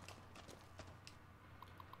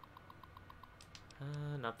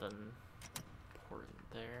 Nothing important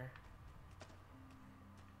there.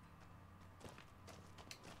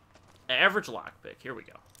 Average lockpick, here we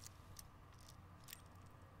go.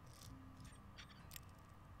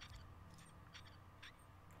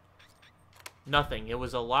 Nothing. It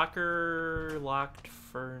was a locker locked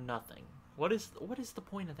for nothing. What is the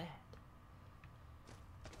point of that?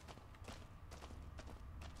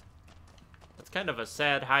 That's kind of a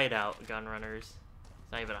sad hideout, Gunrunners.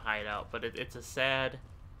 It's not even a hideout, but it's a sad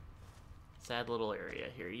little area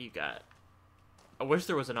here. You got... I wish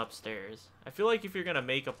there was an upstairs. I feel like if you're gonna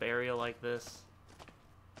make up area like this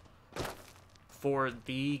for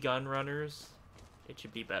the Gunrunners, it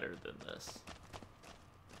should be better than this.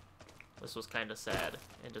 This was kind of sad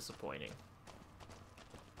and disappointing.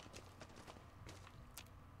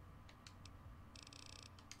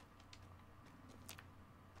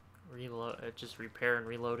 Reload, just repair and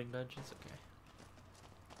reloading benches? Okay.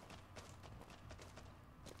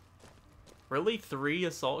 Really? 3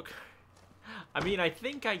 assault? I mean, I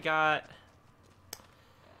think I got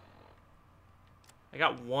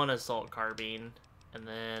 1 assault carbine, and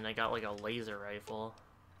then I got like a laser rifle.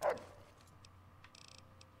 But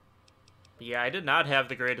yeah, I did not have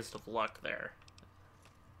the greatest of luck there.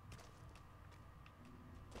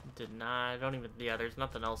 Did not, I don't even, yeah, there's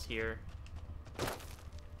nothing else here.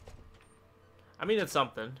 I mean, it's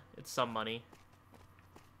something. It's some money.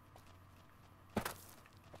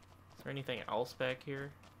 Is there anything else back here?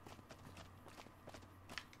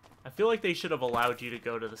 I feel like they should have allowed you to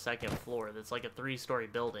go to the 2nd floor. That's like a 3-story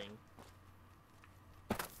building.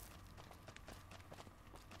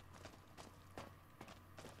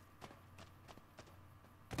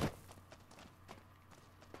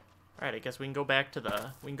 Alright, I guess we can go back to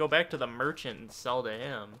the merchant and sell to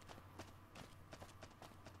him.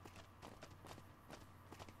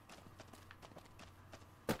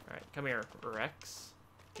 Alright, come here, Rex.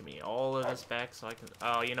 Give me all of this back so I can...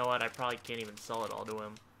 Oh, you know what? I probably can't even sell it all to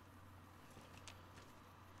him.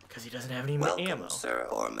 Because he doesn't have any ammo. Sir,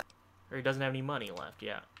 or he doesn't have any money left,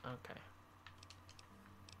 yeah. Okay.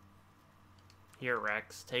 Here,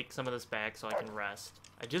 Rex. Take some of this back so I can rest.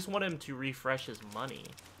 I just want him to refresh his money.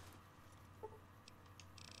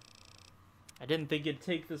 I didn't think it'd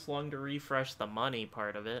take this long to refresh the money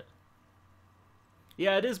part of it.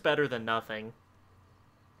 Yeah, it is better than nothing.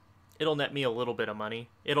 It'll net me a little bit of money.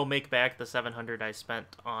 It'll make back the $700 I spent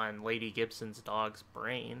on Lady Gibson's dog's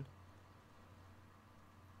brain.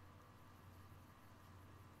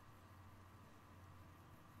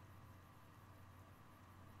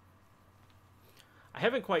 I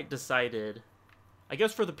haven't quite decided. I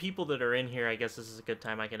guess for the people that are in here, I guess this is a good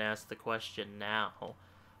time I can ask the question now,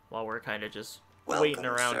 while we're kind of just waiting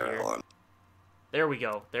around here. There we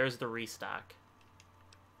go. There's the restock.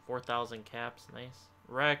 4,000 caps. Nice.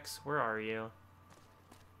 Rex, where are you?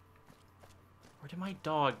 Where did my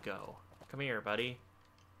dog go? Come here, buddy.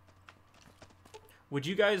 Would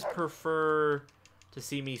you guys prefer to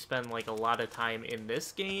see me spend like a lot of time in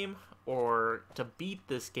this game, or to beat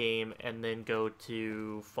this game and then go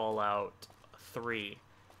to Fallout 3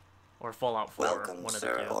 or Fallout 4? Welcome, one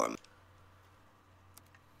sir, of the two.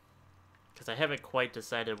 Because I haven't quite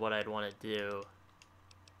decided what I'd want to do.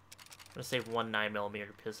 gonna save one 9mm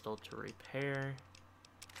pistol to repair.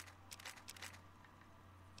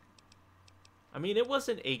 I mean, it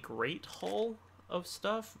wasn't a great haul of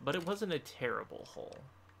stuff, but it wasn't a terrible haul.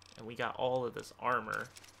 And we got all of this armor.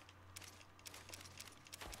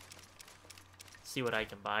 See what I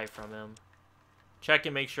can buy from him. Check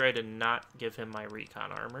and make sure I did not give him my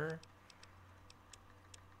recon armor.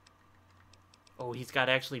 Oh, he's got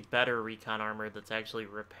actually better recon armor that's actually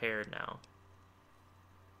repaired now.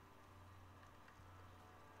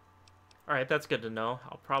 Alright, that's good to know.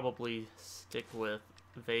 I'll probably stick with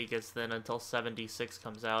Vegas then until 76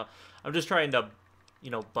 comes out. I'm just trying to,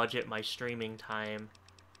 you know, budget my streaming time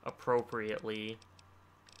appropriately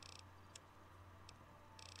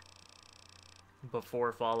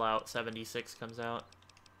before Fallout 76 comes out.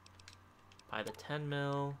 Buy the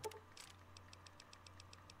 10mm.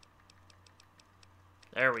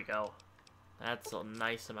 There we go. That's a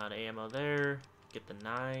nice amount of ammo there. Get the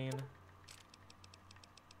 9.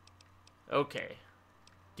 Okay.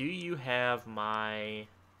 Do you have my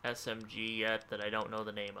SMG yet that I don't know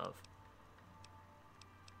the name of?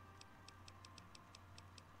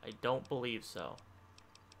 I don't believe so.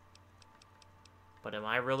 But am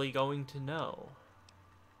I really going to know?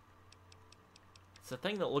 It's the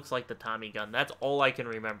thing that looks like the Tommy gun. That's all I can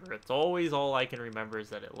remember. It's always all I can remember is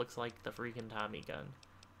that it looks like the freaking Tommy gun.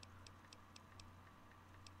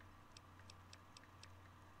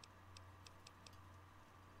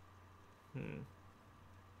 I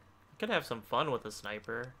could have some fun with a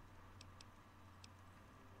sniper.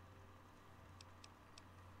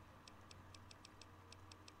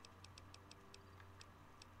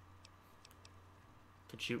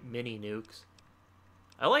 Could shoot mini nukes.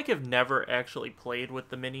 I've never actually played with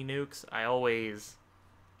the mini nukes. I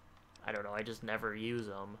don't know, I just never use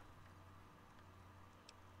them.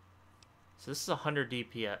 So this is 100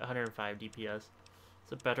 DPS, 105 DPS. Is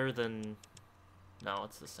it better than... No,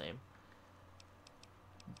 it's the same.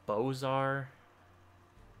 Bozar,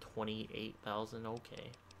 28,000,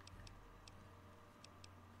 okay.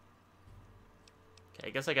 Okay, I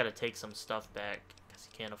guess I gotta take some stuff back, because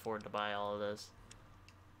you can't afford to buy all of this.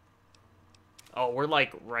 Oh, we're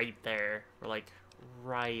like right there. We're like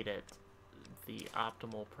right at the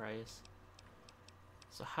optimal price.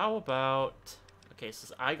 So how about... Okay,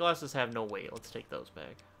 so eyeglasses have no weight. Let's take those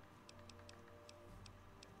back.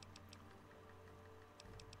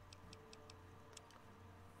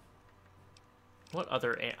 What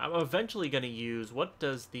other... I'm eventually going to use... What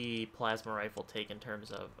does the plasma rifle take in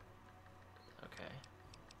terms of... Okay.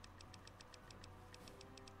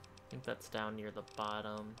 I think that's down near the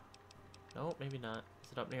bottom. No, maybe not.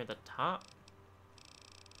 Is it up near the top?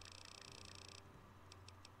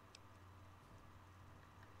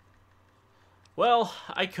 Well,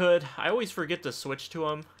 I could. I always forget to switch to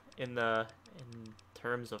them in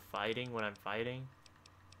terms of fighting when I'm fighting.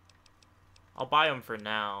 I'll buy them for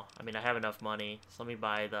now. I mean, I have enough money, so let me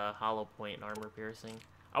buy the hollow point and armor piercing.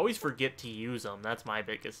 I always forget to use them. That's my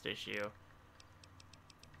biggest issue.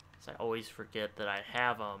 So I always forget that I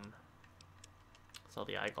have them. Sell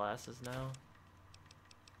the eyeglasses now.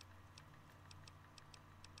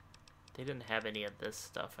 They didn't have any of this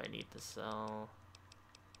stuff I need to sell.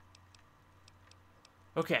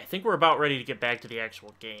 Okay, I think we're about ready to get back to the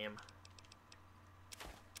actual game.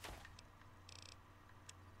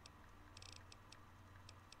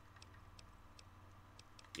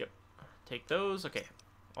 Yep. Take those. Okay.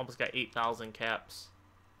 Almost got 8,000 caps.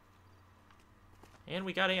 And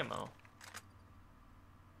we got ammo.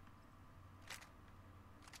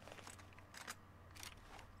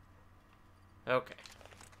 Okay.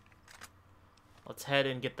 Let's head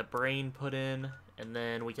and get the brain put in, and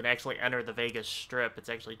then we can actually enter the Vegas Strip. It's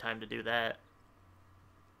actually time to do that.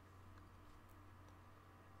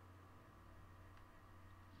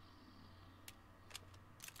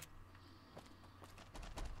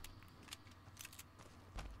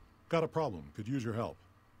 Got a problem. Could use your help.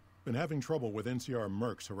 Been having trouble with NCR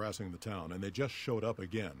mercs harassing the town, and they just showed up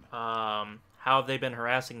again. How have they been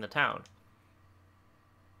harassing the town?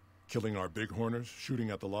 Killing our bighorners,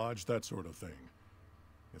 shooting at the lodge, that sort of thing.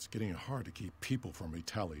 It's getting hard to keep people from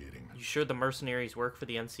retaliating. You sure the mercenaries work for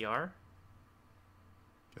the NCR?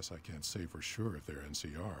 Guess I can't say for sure if they're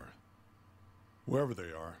NCR. Whoever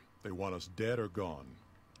they are, they want us dead or gone.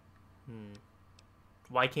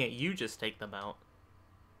 Why can't you just take them out?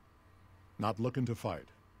 Not looking to fight.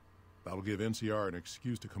 That'll give NCR an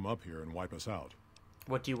excuse to come up here and wipe us out.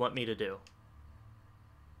 What do you want me to do?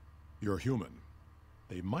 You're human.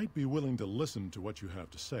 They might be willing to listen to what you have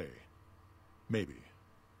to say. Maybe.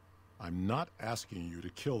 I'm not asking you to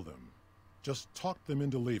kill them. Just talk them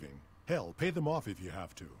into leaving. Hell, pay them off if you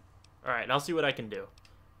have to. Alright, I'll see what I can do.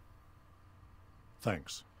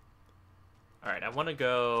 Thanks. Alright, I want to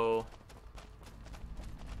go...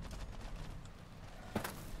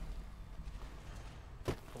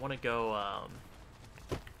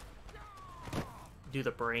 do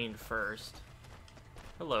the brain first.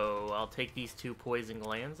 Hello, I'll take these 2 poison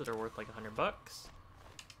glands that are worth like $100.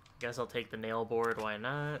 Guess I'll take the nail board, why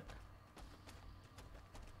not?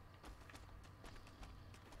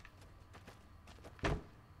 Let's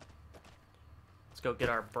go get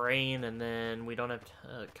our brain, and then we don't have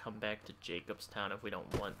to come back to Jacobstown if we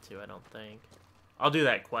don't want to, I don't think. I'll do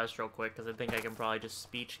that quest real quick, because I think I can probably just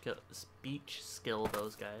speech skill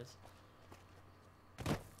those guys.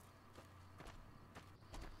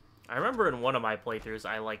 I remember in one of my playthroughs,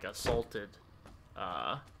 I, like, assaulted,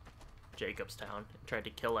 Jacobstown and tried to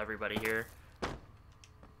kill everybody here.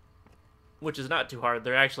 Which is not too hard.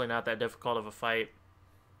 They're actually not that difficult of a fight.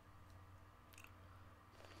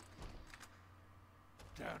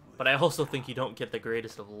 But I also think you don't get the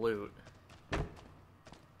greatest of loot.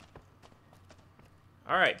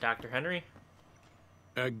 Alright, Dr. Henry.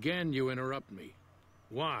 Again, you interrupt me.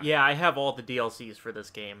 Why? Yeah, I have all the DLCs for this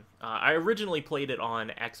game. I originally played it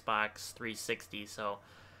on Xbox 360, so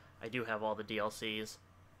I do have all the DLCs.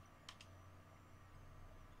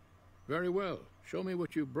 Very well. Show me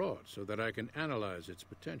what you brought so that I can analyze its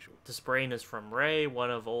potential. This brain is from Ray,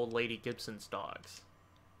 one of old Lady Gibson's dogs.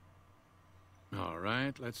 All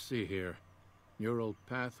right, let's see here. Neural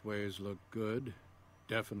pathways look good.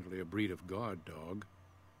 Definitely a breed of guard dog.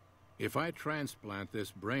 If I transplant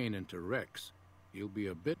this brain into Rex, he'll be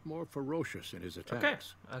a bit more ferocious in his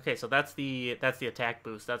attacks. Okay, so that's the attack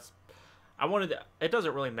boost. It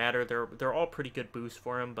doesn't really matter. They're all pretty good boosts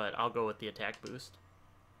for him, but I'll go with the attack boost.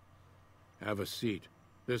 Have a seat.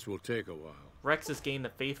 This will take a while. Rex has gained the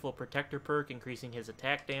Faithful Protector perk, increasing his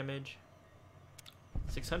attack damage.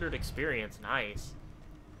 600 experience, nice.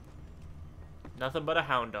 Nothing but a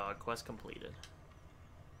hound dog. Quest completed.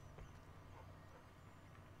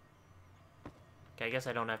 Okay, I guess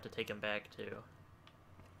I don't have to take him back too.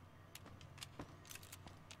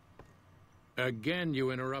 Again,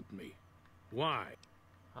 you interrupt me. Why?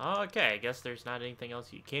 Okay, I guess there's not anything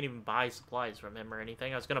else. You can't even buy supplies from him or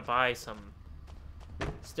anything. I was gonna buy some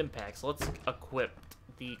stim packs. Let's equip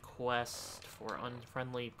the quest for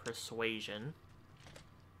Unfriendly Persuasion.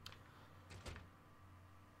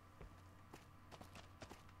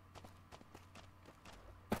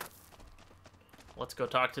 Let's go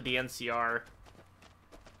talk to the NCR.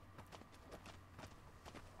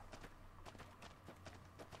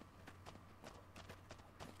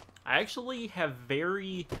 I actually have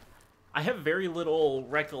very little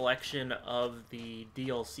recollection of the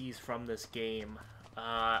DLCs from this game.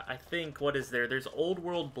 I think, what is there? There's Old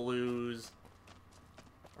World Blues.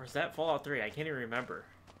 Or is that Fallout 3? I can't even remember.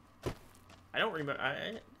 I don't remember.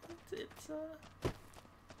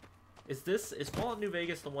 Is Fallout New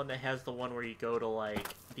Vegas the one that has the one where you go to, like,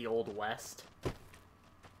 the Old West?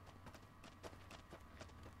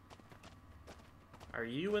 Are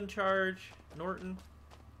you in charge, Norton?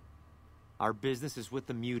 Our business is with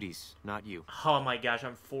the muties, not you. Oh my gosh,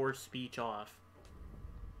 I'm 4 speech off.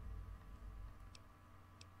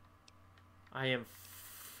 I am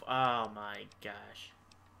oh my gosh.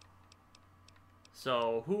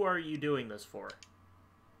 So, who are you doing this for?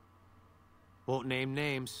 Won't name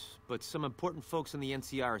names, but some important folks in the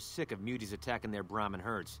NCR are sick of muties attacking their Brahmin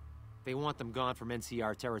herds. They want them gone from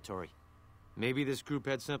NCR territory. Maybe this group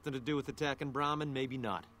had something to do with attacking Brahmin, maybe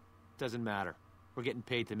not. Doesn't matter. We're getting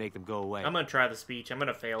paid to make them go away. I'm gonna try the speech. I'm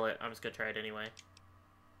gonna fail it. I'm just gonna try it anyway.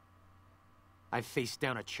 I faced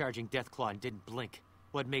down a charging Deathclaw and didn't blink.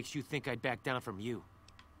 What makes you think I'd back down from you?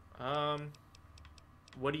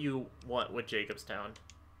 What do you want with Jacobstown?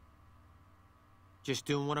 Just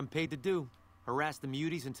doing what I'm paid to do. Harass the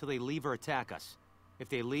muties until they leave or attack us. If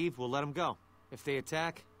they leave, we'll let them go. If they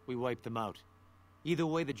attack, we wipe them out. Either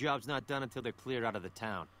way, the job's not done until they're cleared out of the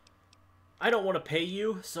town. I don't want to pay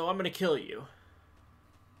you, so I'm gonna kill you.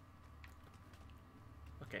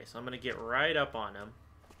 Okay, so I'm gonna get right up on him.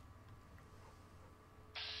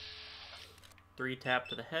 3 tap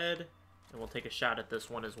to the head, and we'll take a shot at this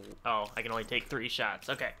one as well. Oh, I can only take 3 shots.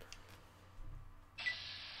 Okay.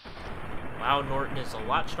 Wow, Norton is a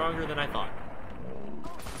lot stronger than I thought.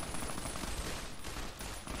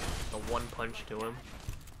 The 1 punch to him.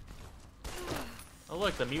 Oh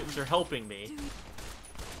look, the mutants are helping me.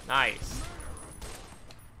 Nice.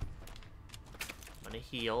 I'm gonna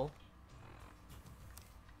heal.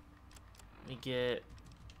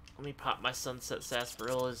 Let me pop my Sunset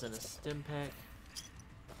Sarsaparillas in a stim pack.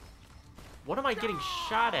 What am I getting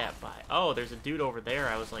shot at by? Oh, there's a dude over there.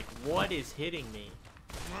 I was like, what is hitting me?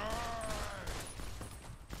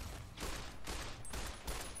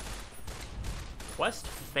 Quest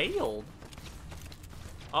failed.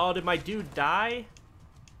 Oh, did my dude die?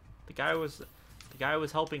 The guy I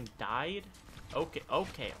was helping died? Okay,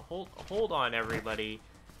 okay. Hold on, everybody.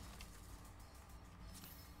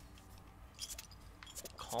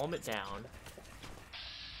 Calm it down.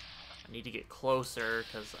 I need to get closer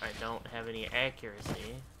because I don't have any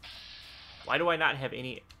accuracy. Why do I not have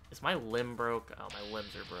any? Is my limb broke? Oh, my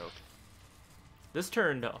limbs are broke. This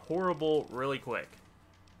turned horrible really quick.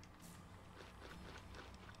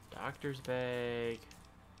 Doctor's bag.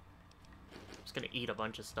 I'm just gonna eat a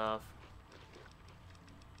bunch of stuff.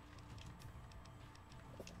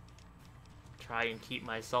 Try and keep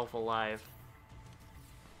myself alive.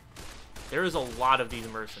 There is a lot of these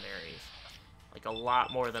mercenaries. Like, a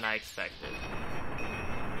lot more than I expected.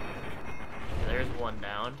 There's one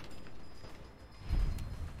down.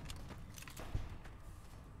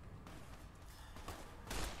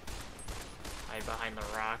 Hide behind the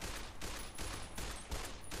rock.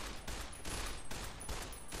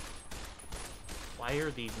 Why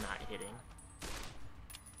are these not hitting?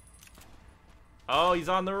 Oh, he's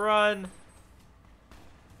on the run!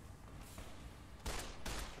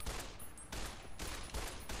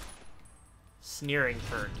 Sneering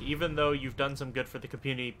perk. Even though you've done some good for the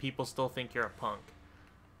community, people still think you're a punk.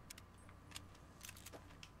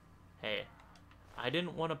 Hey, I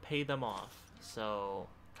didn't want to pay them off, so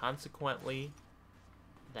consequently,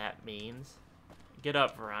 that means... Get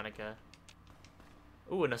up, Veronica.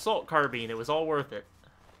 Ooh, an assault carbine. It was all worth it.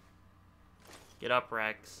 Get up,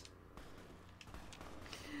 Rex.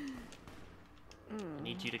 I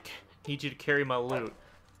need you to carry my loot.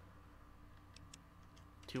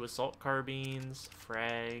 2 assault carbines,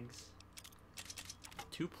 frags,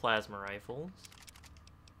 2 plasma rifles.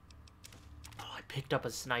 Oh, I picked up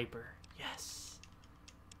a sniper. Yes.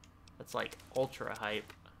 That's like ultra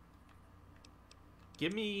hype.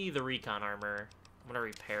 Give me the recon armor. I'm gonna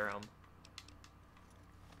repair them.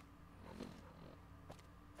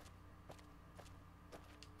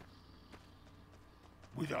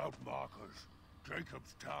 Without markers,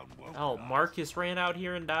 Jacob's town won't Oh, last. Marcus ran out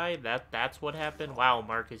here and died? That's what happened? Wow,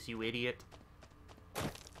 Marcus, you idiot.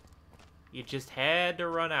 You just had to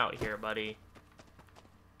run out here, buddy.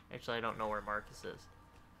 Actually, I don't know where Marcus is.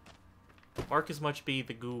 Marcus must be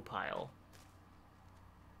the goo pile.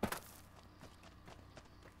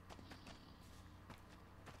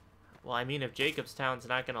 Well, I mean, if Jacob's town's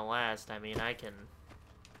not gonna last, I mean, I can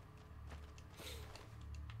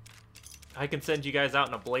send you guys out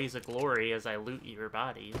in a blaze of glory as I loot your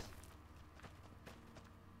bodies.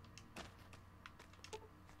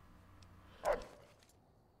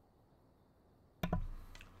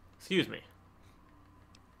 Excuse me.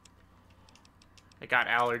 I got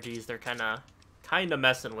allergies. They're kind of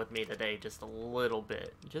messing with me today, just a little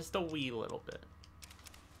bit, just a wee little bit.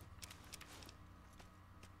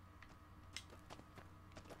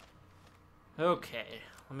 Okay,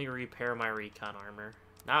 let me repair my recon armor.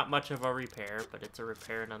 Not much of a repair, but it's a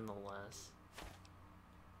repair nonetheless.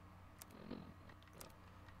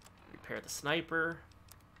 Repair the sniper.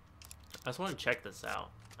 I just want to check this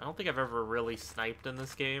out. I don't think I've ever really sniped in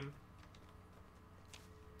this game.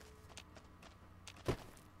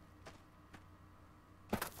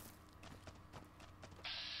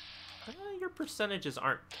 Your percentages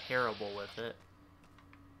aren't terrible with it.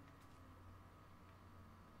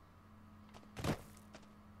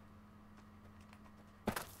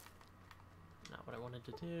 Not what I wanted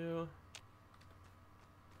to do.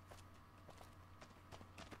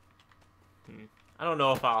 I don't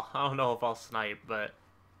know if I'll snipe, but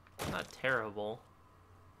it's not terrible.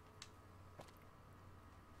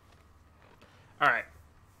 All right,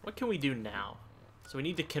 what can we do now? So we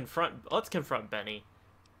need to confront. Let's confront Benny.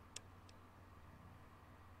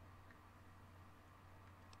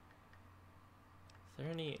 Is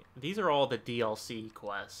there any? These are all the DLC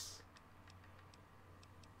quests.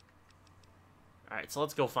 All right, so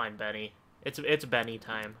let's go find Benny. It's Benny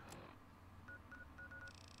time.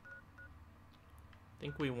 I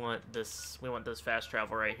think we want this. We want this fast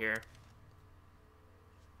travel right here.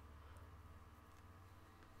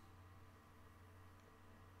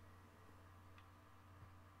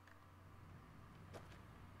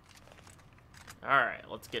 All right,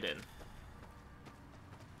 let's get in.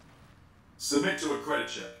 Submit to a credit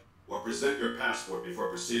check or present your passport before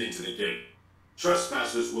proceeding to the gate.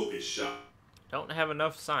 Trespassers will be shot. Don't have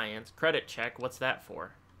enough science. Credit check. What's that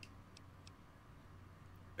for?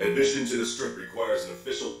 Admission to the strip requires an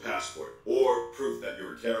official passport or proof that you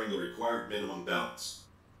are carrying the required minimum balance.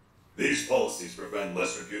 These policies prevent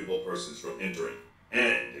less reputable persons from entering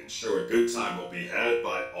and ensure a good time will be had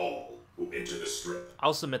by all who enter the strip.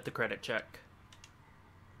 I'll submit the credit check.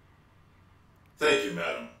 Thank you,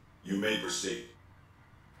 madam. You may proceed.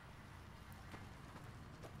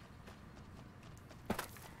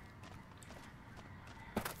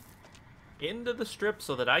 Into the strip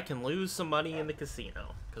so that I can lose some money in the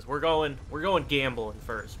casino. Because we're going gambling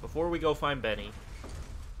first. Before we go find Benny,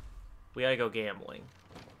 we gotta go gambling.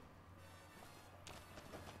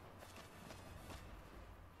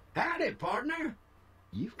 Howdy, partner.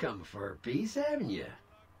 You've come for a piece, haven't you?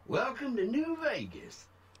 Welcome to New Vegas.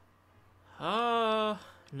 No.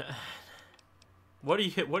 What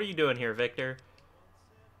are you doing here, Victor?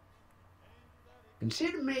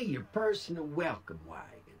 Consider me your personal welcome wagon.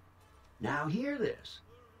 Now hear this.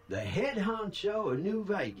 The head honcho of New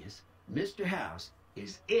Vegas, Mr. House,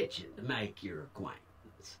 is itching to make your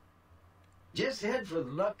acquaintance. Just head for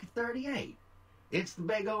the Lucky 38. It's the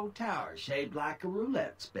big old tower shaped like a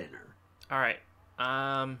roulette spinner. Alright.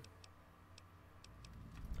 I'll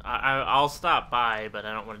stop by, but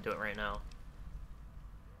I don't want to do it right now.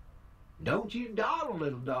 Don't you dawdle,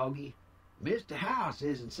 little doggy. Mr. House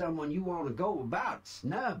isn't someone you want to go about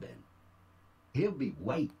snubbing. He'll be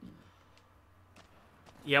waiting.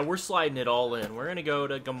 Yeah, we're sliding it all in. We're gonna go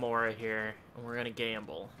to Gamora here, and we're gonna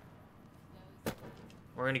gamble.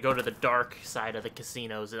 We're gonna go to the dark side of the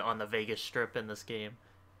casinos on the Vegas Strip in this game.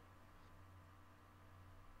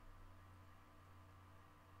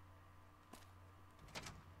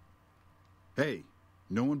 Hey,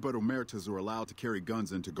 no one but Omertas are allowed to carry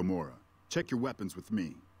guns into Gamora. Check your weapons with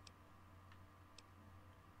me.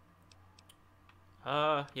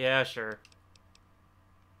 Yeah, sure.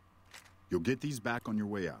 You'll get these back on your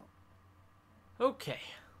way out. Okay.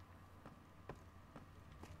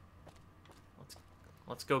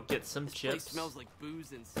 Let's go get some chips. Place smells like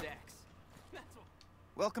booze and sex.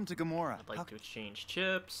 Welcome to Gamora. I'd like to exchange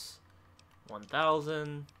chips.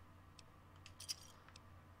 1,000.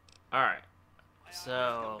 Alright.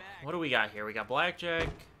 So, what do we got here? We got blackjack.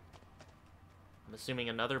 I'm assuming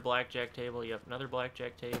another blackjack table. You have another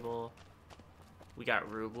blackjack table. We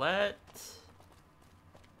got roulette.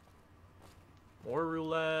 More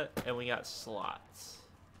roulette. And we got slots.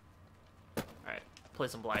 Alright, play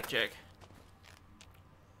some blackjack.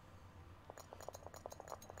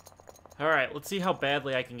 Alright, let's see how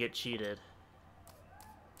badly I can get cheated.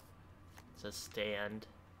 It says stand.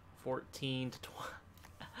 14 to 20.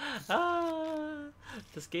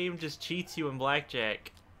 This game just cheats you in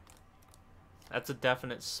blackjack. That's a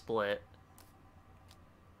definite split.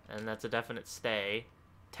 And that's a definite stay.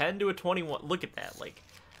 10 to a 21. Look at that. Like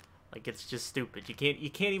it's just stupid. You can't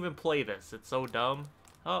even play this. It's so dumb.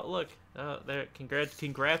 Oh, look. There.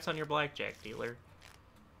 Congrats on your blackjack, dealer.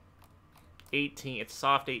 18. It's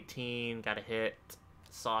soft 18. Got a hit.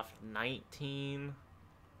 Soft 19.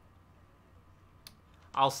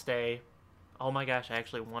 I'll stay. Oh my gosh, I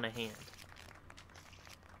actually won a hand.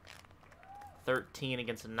 13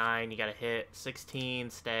 against a 9. You got a hit.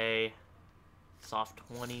 16. Stay. Soft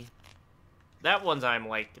 20. That one's I'm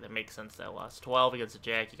like, that makes sense that I lost. 12 against a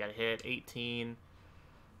jack. You got a hit. 18.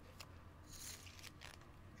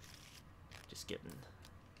 Just getting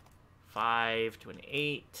 5 to an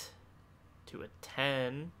 8. To a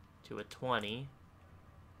 10, to a 20.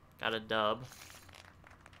 Got a dub.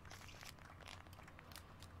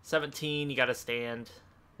 17, you gotta stand.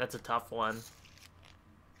 That's a tough one.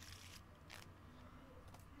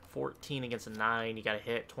 14 against a 9, you gotta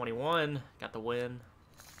hit. 21, got the win.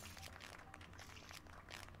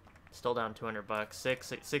 Still down 200 bucks.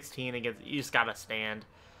 16 against, you just gotta stand.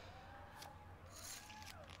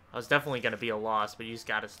 I was definitely gonna be a loss, but you just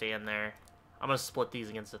gotta stand there. I'm gonna split these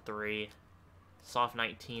against a 3. Soft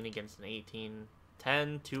 19 against an 18.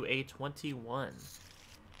 10 to a 21.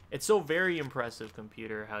 It's so very impressive,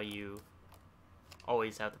 computer, how you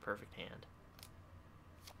always have the perfect hand.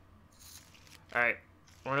 Alright,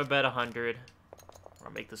 we're gonna bet 100. We're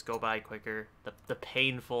gonna make this go by quicker. The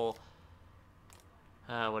painful,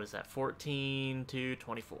 what is that? 14 to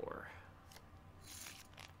 24.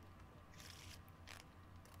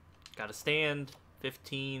 Got a stand.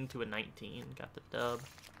 15 to a 19. Got the dub.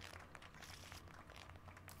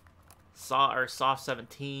 Soft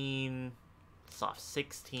 17, soft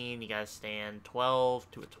 16, you guys stand. 12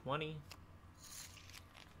 to a 20.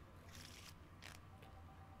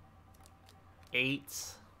 8.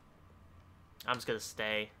 I'm just gonna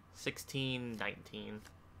stay. 16, 19.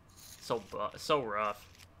 So rough.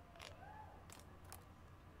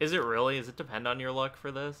 Is it really? Does it depend on your luck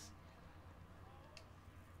for this?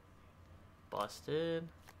 Busted.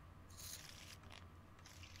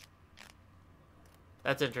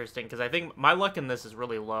 That's interesting, because I think my luck in this is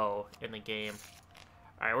really low in the game.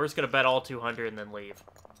 Alright, we're just going to bet all 200 and then leave.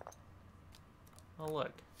 Oh,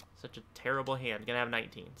 look. Such a terrible hand. Gonna have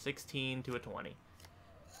 19. 16 to a 20.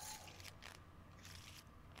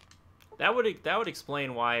 That would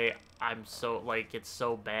explain why I'm so, like, it's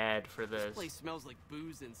so bad for this. This place smells like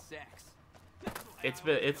booze and sex.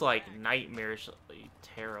 It's like nightmarishly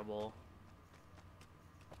terrible.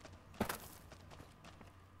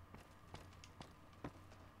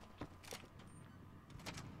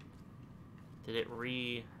 Did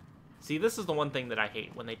it See, this is the one thing that I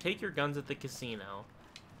hate. When they take your guns at the casino,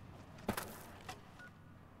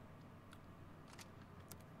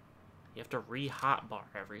 you have to re-hotbar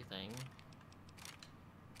everything.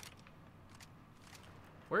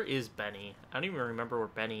 Where is Benny? I don't even remember where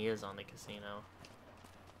Benny is on the casino.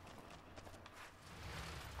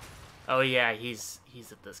 Oh yeah, he's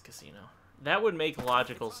at this casino. That would make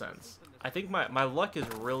logical sense. I think my luck is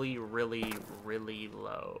really, really, really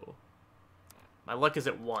low. My luck is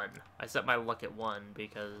at 1. I set my luck at 1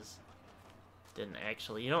 because didn't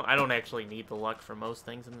actually, I don't actually need the luck for most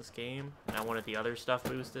things in this game, and I wanted the other stuff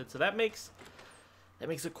boosted. So that makes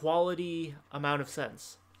a quality amount of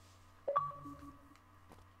sense.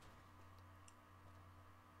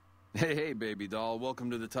 Hey, baby doll. Welcome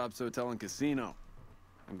to the Tops Hotel and Casino.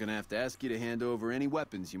 I'm gonna have to ask you to hand over any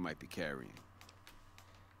weapons you might be carrying.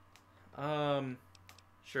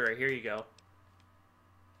 Sure, here you go.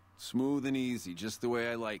 Smooth and easy, just the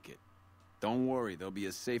way I like it. Don't worry, they'll be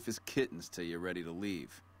as safe as kittens till you're ready to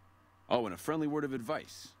leave. Oh, and a friendly word of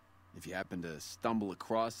advice. If you happen to stumble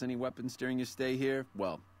across any weapons during your stay here,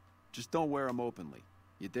 well, just don't wear them openly.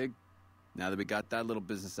 You dig? Now that we got that little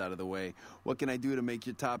business out of the way, what can I do to make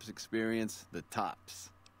your Tops experience the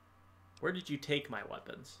tops? Where did you take my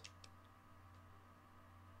weapons?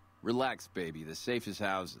 Relax, baby. The safest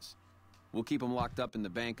houses. We'll keep them locked up in the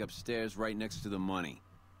bank upstairs right next to the money.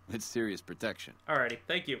 It's serious protection. Alrighty,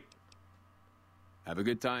 thank you. Have a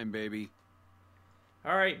good time, baby.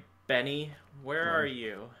 Alright, Benny, where are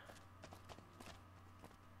you?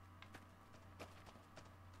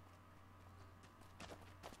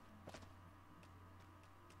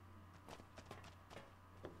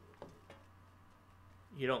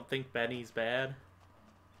 You don't think Benny's bad?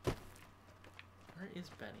 Where is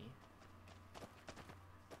Benny?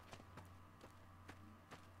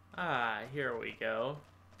 Ah, here we go.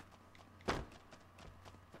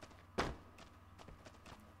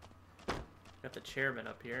 Got the chairman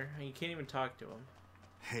up here. You can't even talk to him.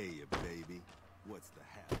 Hey, baby. What's the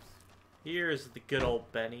haps? Here's the good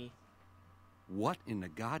old Benny. What in the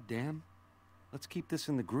goddamn? Let's keep this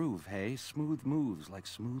in the groove, hey? Smooth moves like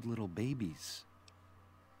smooth little babies.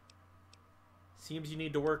 Seems you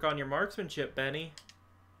need to work on your marksmanship, Benny.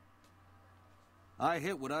 I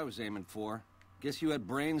hit what I was aiming for. Guess you had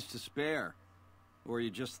brains to spare. Or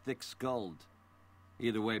you just thick-skulled.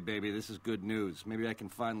 Either way, baby, this is good news. Maybe I can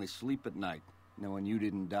finally sleep at night, knowing you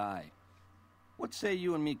didn't die. What say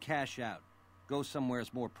you and me cash out? Go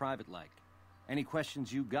somewheres more private-like. Any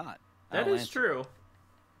questions you got? That is true.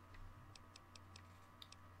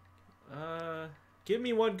 Give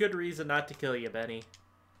me one good reason not to kill you, Benny.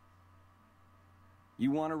 You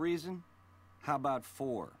want a reason? How about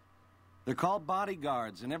 4? They're called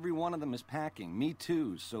bodyguards, and every one of them is packing. Me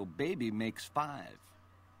too, so baby makes 5.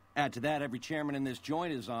 Add to that, every chairman in this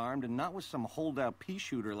joint is armed, and not with some holdout pea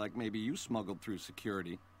shooter like maybe you smuggled through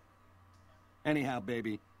security. Anyhow,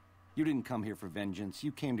 baby, you didn't come here for vengeance.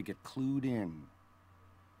 You came to get clued in.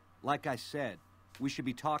 Like I said, we should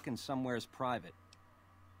be talking somewheres private.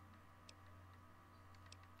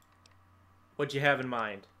 What'd you have in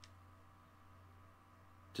mind?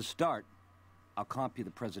 To start, I'll comp you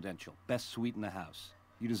the presidential. Best suite in the house.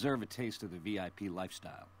 You deserve a taste of the VIP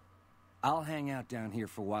lifestyle. I'll hang out down here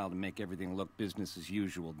for a while to make everything look business as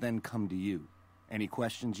usual, then come to you. Any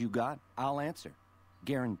questions you got, I'll answer.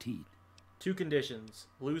 Guaranteed. 2 conditions.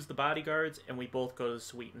 Lose the bodyguards, and we both go to the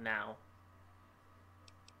suite now.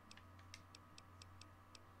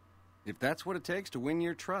 If that's what it takes to win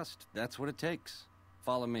your trust, that's what it takes.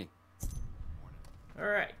 Follow me.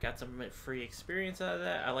 Alright, got some free experience out of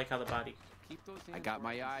that. I like how the body... I got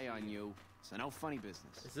my eye on you, so no funny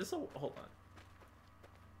business. Is this a... Hold on.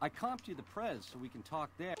 I comped you the prez so we can talk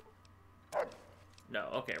there. No,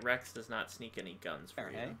 okay, Rex does not sneak any guns for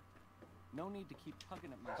you. Hey? No need to keep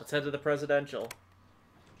tugging at my... Let's head to the presidential.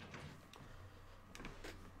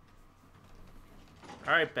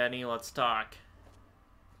 Alright, Benny, let's talk.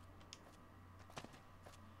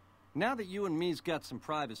 Now that you and me's got some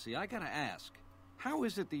privacy, I gotta ask. How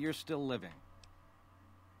is it that you're still living?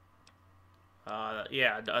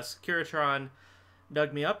 Yeah, a Securitron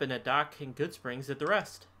dug me up, and a Doc in Good Springs did the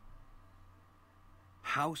rest.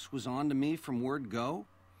 House was on to me from word go?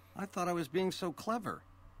 I thought I was being so clever.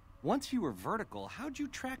 Once you were vertical, how'd you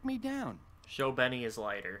track me down? Show Benny his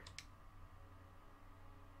lighter.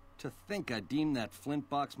 To think I deemed that flint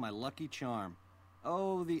box my lucky charm.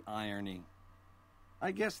 Oh, the irony.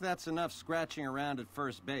 I guess that's enough scratching around at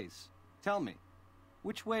first base. Tell me,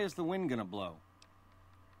 which way is the wind gonna blow?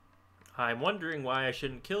 I'm wondering why I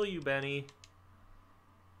shouldn't kill you, Benny.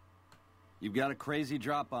 You've got a crazy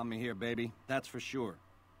drop on me here, baby. That's for sure.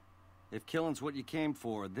 If killing's what you came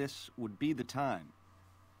for, this would be the time.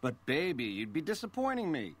 But baby, you'd be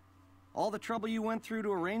disappointing me. All the trouble you went through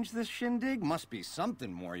to arrange this shindig must be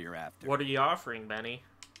something more you're after. What are you offering, Benny?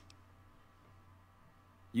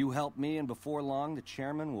 You help me, and before long, the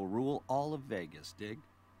chairman will rule all of Vegas, dig?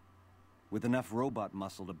 With enough robot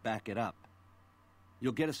muscle to back it up.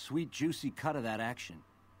 You'll get a sweet, juicy cut of that action.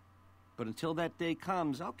 But until that day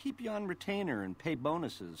comes, I'll keep you on retainer and pay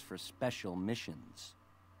bonuses for special missions.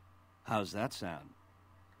 How's that sound?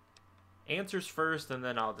 Answers first, and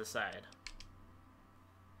then I'll decide.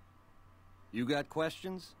 You got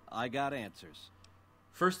questions? I got answers.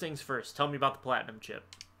 First things first, tell me about the platinum chip.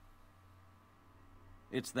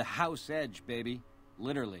 It's the House Edge, baby.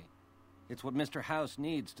 Literally. It's what Mr. House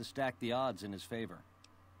needs to stack the odds in his favor.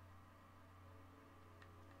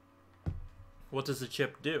 What does the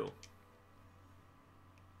chip do?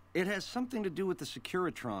 It has something to do with the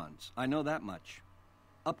Securitrons. I know that much.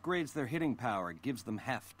 Upgrades their hitting power, gives them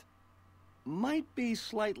heft. Might be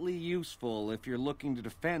slightly useful if you're looking to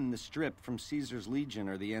defend the Strip from Caesar's Legion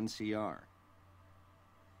or the NCR.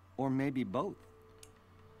 Or maybe both.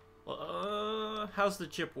 How's the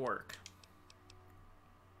chip work?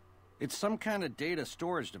 It's some kind of data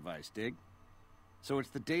storage device, dig? So it's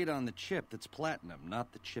the data on the chip that's platinum,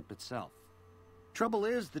 not the chip itself. Trouble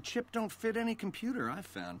is, the chip don't fit any computer I've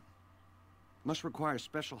found. Must require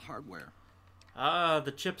special hardware.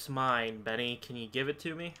 The chip's mine, Benny. Can you give it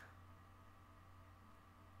to me?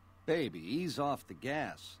 Baby, ease off the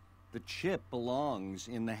gas. The chip belongs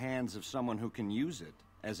in the hands of someone who can use it,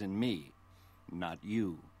 as in me, not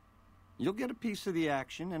you. You'll get a piece of the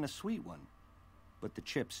action, and a sweet one. But the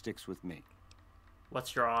chip sticks with me.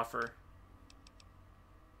 What's your offer?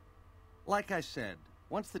 Like I said,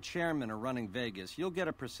 once the chairmen are running Vegas, you'll get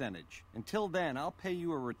a percentage. Until then, I'll pay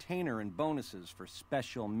you a retainer and bonuses for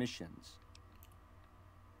special missions.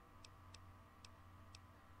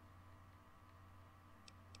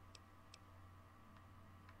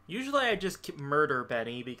 Usually I just murder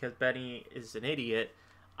Benny because Benny is an idiot.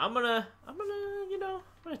 I'm gonna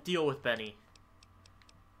deal with Benny.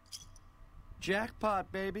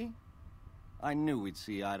 Jackpot, baby. I knew we'd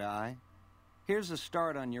see eye to eye. Here's a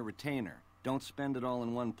start on your retainer. Don't spend it all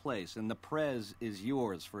in one place, and the prez is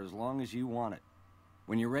yours for as long as you want it.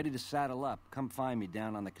 When you're ready to saddle up, come find me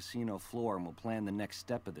down on the casino floor and we'll plan the next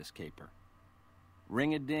step of this caper.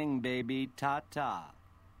 Ring-a-ding, baby. Ta-ta.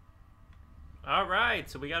 All right,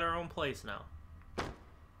 so we got our own place now.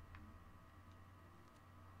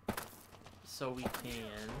 So we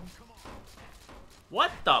can...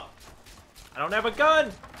 What the... I don't have a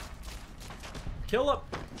gun! Kill him!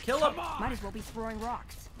 Kill him! Might as well be throwing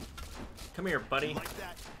rocks. Come here, buddy. Like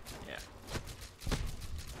that? Yeah.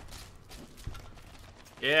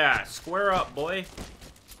 Yeah, square up, boy.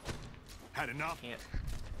 Had enough? Can't.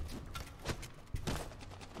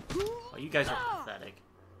 Oh, you guys are pathetic.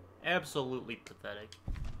 Absolutely pathetic.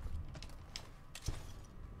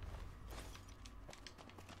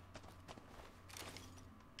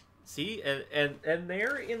 See, and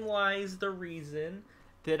therein lies the reason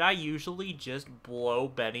that I usually just blow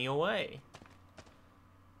Benny away.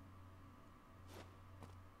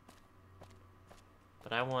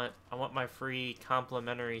 But I want my free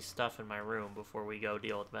complimentary stuff in my room before we go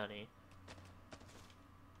deal with Benny.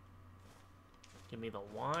 Give me the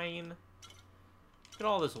wine. Look at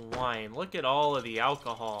all this wine. Look at all of the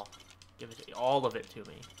alcohol. Give it all of it to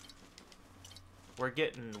me. We're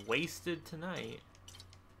getting wasted tonight.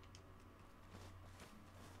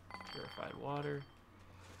 Purified water.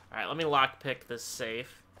 Alright, let me lockpick this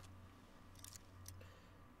safe.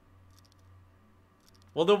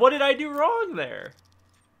 Well, then what did I do wrong there?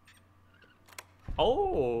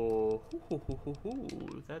 Oh,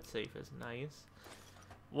 that safe is nice.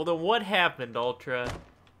 Well, then what happened, Ultra?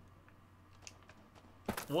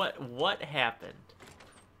 What happened?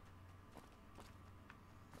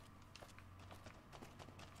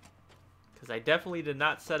 Because I definitely did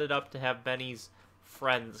not set it up to have Benny's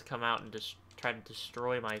friends come out and just try to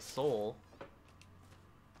destroy my soul.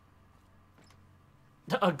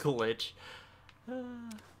 A glitch.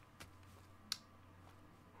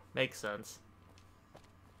 Makes sense.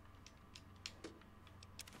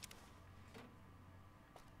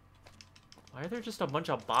 Why are there just a bunch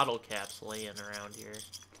of bottle caps laying around here?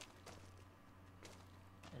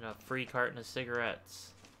 And a free carton of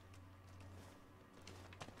cigarettes.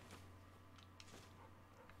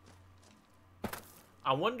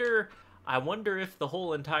 I wonder if the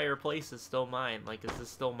whole entire place is still mine. Like, is this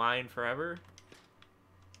still mine forever?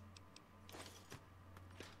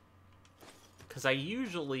 Because I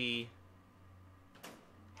usually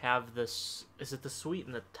have this... Is it the suite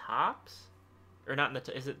in the tops? Or not in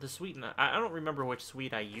the... Is it the suite in the... I don't remember which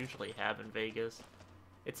suite I usually have in Vegas.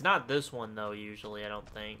 It's not this one, though, usually, I don't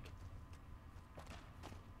think.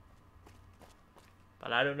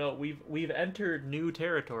 But I don't know. We've entered new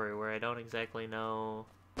territory where I don't exactly know.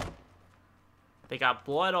 They got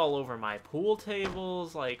blood all over my pool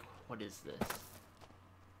tables. Like, what is this?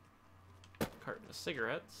 Carton of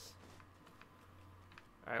cigarettes.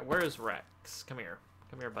 Alright, where is Rex? Come here.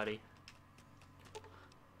 Come here, buddy.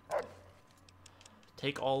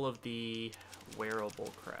 Take all of the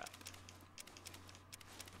wearable crap.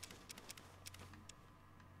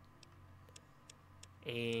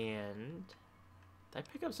 And... did I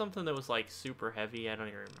pick up something that was, like, super heavy? I don't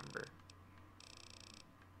even remember.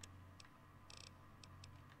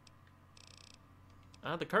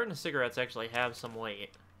 The carton of cigarettes actually have some weight.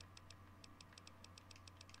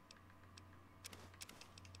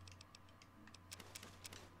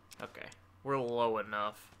 Okay, we're low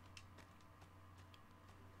enough.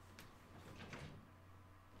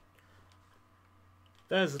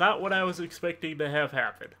 That is not what I was expecting to have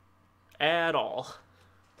happen. At all.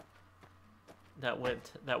 That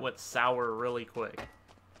went sour really quick.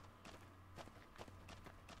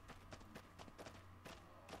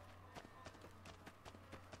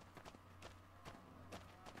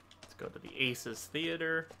 Let's go to the Aces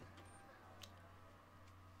Theater.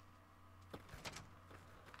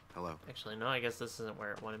 Hello. Actually, no, I guess this isn't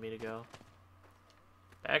where it wanted me to go.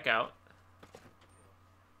 Back out.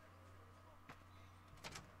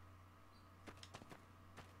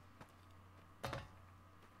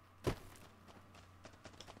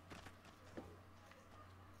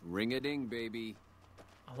 Ring-a-ding, baby.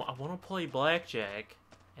 I want to play blackjack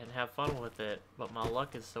and have fun with it, but my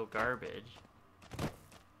luck is so garbage.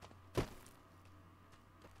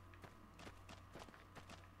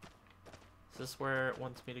 Is this where it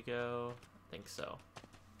wants me to go? I think so.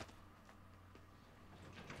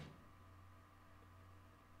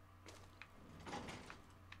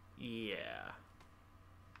 Yeah.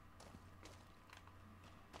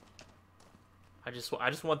 I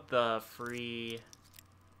just want the free...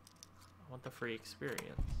 I want the free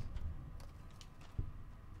experience.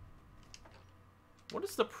 What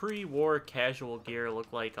does the pre-war casual gear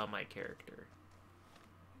look like on my character?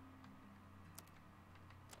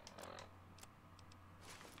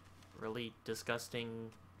 Really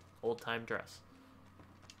disgusting old-time dress.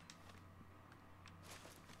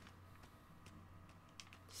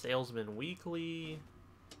 Salesman Weekly.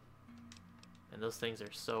 And those things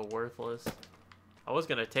are so worthless. I was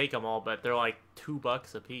gonna take them all, but they're like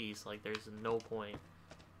 $2 a piece. Like, there's no point.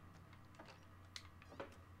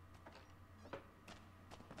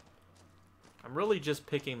 I'm really just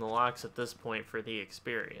picking the locks at this point for the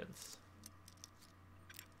experience.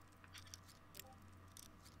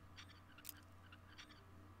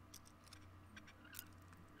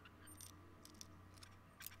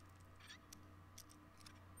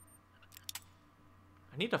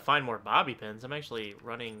 I need to find more bobby pins. I'm actually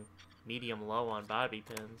running medium low on bobby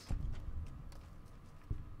pins.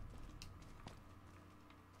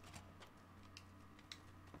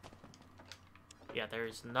 Yeah,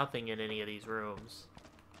 there's nothing in any of these rooms.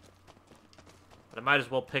 But I might as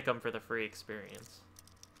well pick them for the free experience.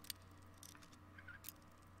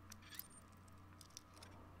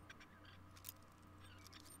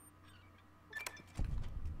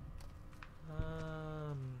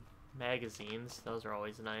 Magazines, those are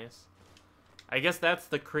always nice. I guess that's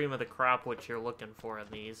the cream of the crop, what you're looking for in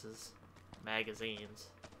these is magazines.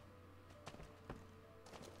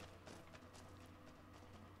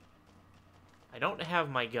 I don't have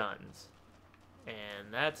my guns,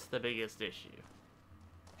 and that's the biggest issue.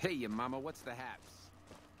 Hey, ya mama, what's the haps?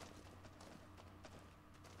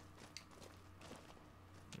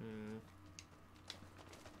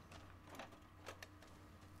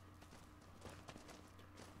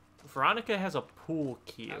 Veronica has a pool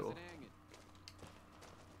cue.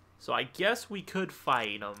 So I guess we could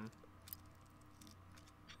fight him.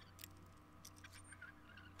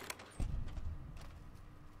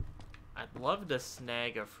 I'd love to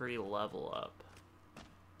snag a free level up.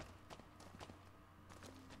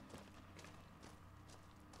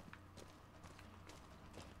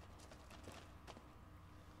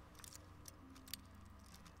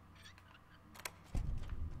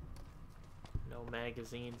 No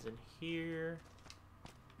magazines in here.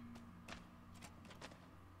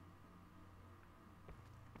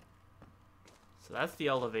 So that's the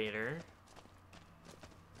elevator.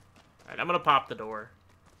 Alright, I'm gonna pop the door.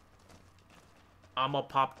 I'ma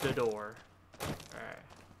pop the door. Alright.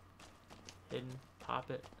 Hidden,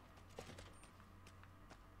 pop it.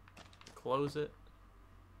 Close it.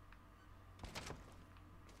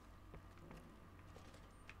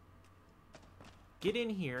 Get in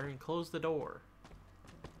here and close the door.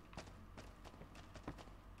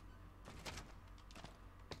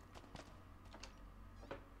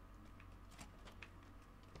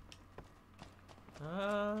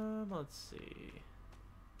 Let's see.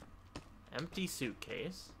 Empty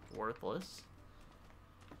suitcase. Worthless.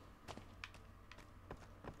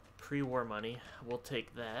 Pre-war money. We'll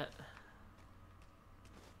take that.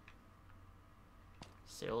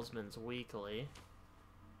 Salesman's Weekly.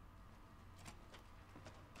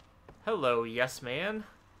 Hello, yes man.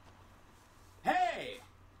 Hey!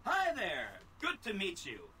 Hi there! Good to meet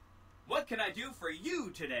you. What can I do for you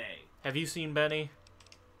today? Have you seen Benny?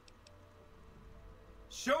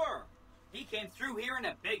 Sure. He came through here in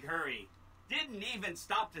a big hurry. Didn't even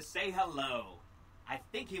stop to say hello. I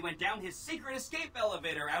think he went down his secret escape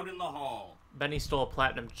elevator out in the hall. Benny stole a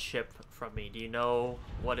platinum chip from me. Do you know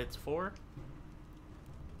what it's for?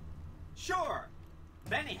 Sure.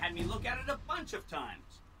 Benny had me look at it a bunch of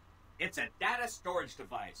times. It's a data storage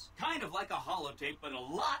device, kind of like a holotape, but a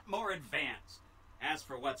lot more advanced. As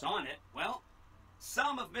for what's on it, well,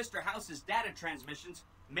 some of Mr. House's data transmissions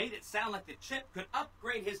made it sound like the chip could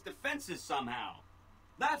upgrade his defenses somehow.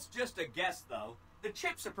 That's just a guess, though. The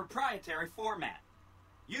chip's a proprietary format.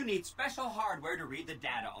 You need special hardware to read the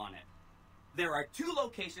data on it. There are 2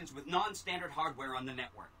 locations with non-standard hardware on the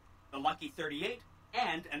network. The Lucky 38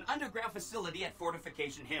 and an underground facility at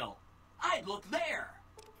Fortification Hill. I'd look there.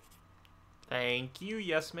 Thank you,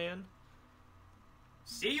 yes man.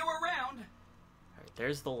 See you around. Alright,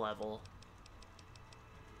 there's the level.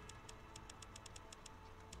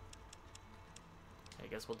 I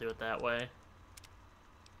guess we'll do it that way.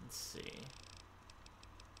 Let's see.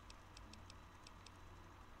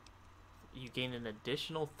 You gain an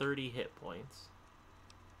additional 30 hit points.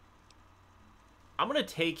 I'm gonna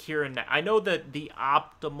take here and now. I know that the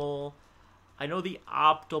optimal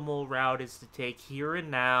route is to take here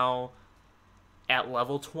and now at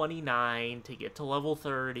level 29 to get to level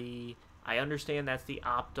 30. I understand that's the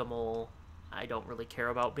optimal. I don't really care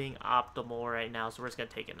about being optimal right now, so we're just gonna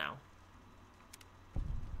take it now.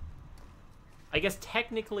 I guess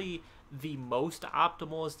technically the most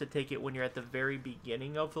optimal is to take it when you're at the very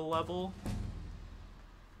beginning of the level.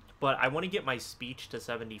 But I want to get my speech to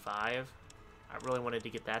 75. I really wanted to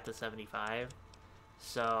get that to 75.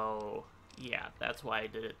 So, yeah, that's why I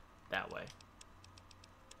did it that way.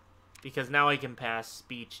 Because now I can pass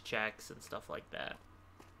speech checks and stuff like that.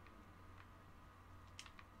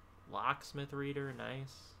 Locksmith reader,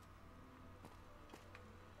 nice.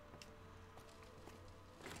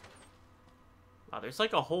 Wow, there's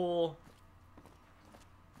like a whole...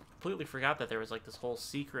 Completely forgot that there was like this whole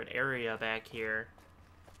secret area back here.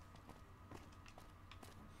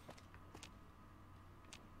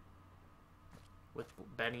 With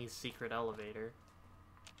Benny's secret elevator.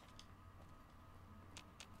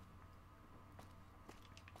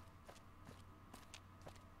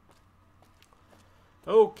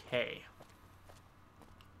 Okay.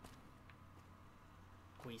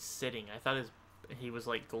 Oh, he's sitting. I thought he was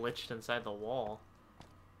like glitched inside the wall.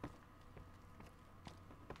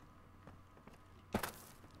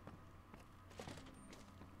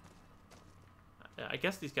 I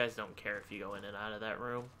guess these guys don't care if you go in and out of that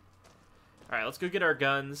room. Alright, let's go get our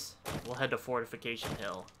guns. We'll head to Fortification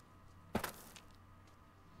Hill.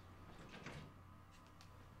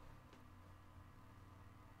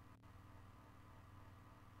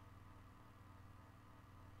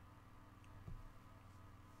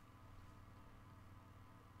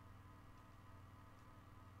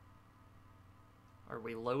 Are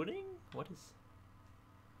we loading? What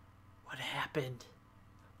happened?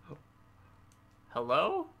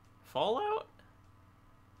 Hello? Fallout?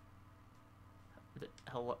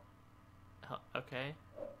 Hello? Okay.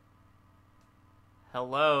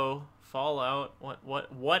 Hello? Fallout?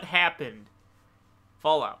 What happened?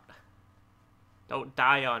 Fallout. Don't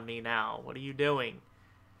die on me now. What are you doing?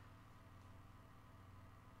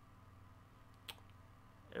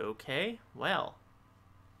 Okay, well.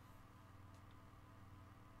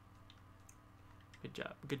 Good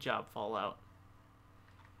job. Good job, Fallout.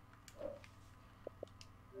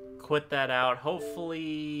 Quit that out.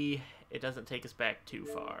 Hopefully it doesn't take us back too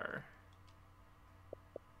far.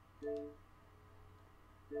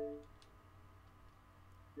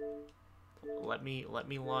 Let me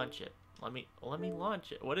launch it. Let me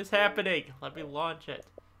launch it. What is happening? Let me launch it.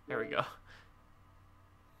 There we go.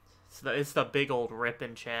 It's the big old rip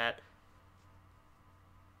in chat.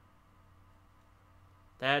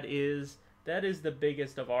 That is the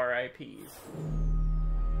biggest of RIPs.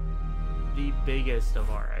 The biggest of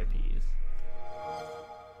RIPs.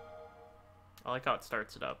 I like how it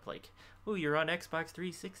starts it up like, ooh, you're on Xbox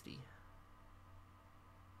 360.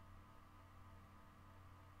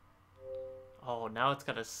 Oh, now it's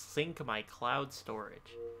gotta sync my cloud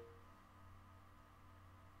storage.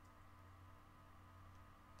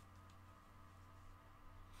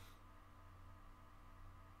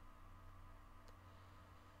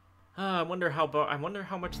 I wonder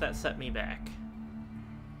how much that set me back.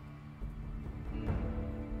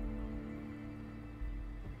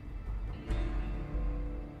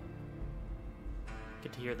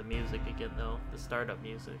 Get to hear the music again though, the startup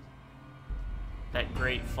music. That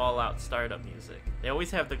great Fallout startup music. They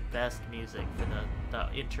always have the best music for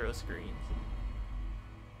the intro screens.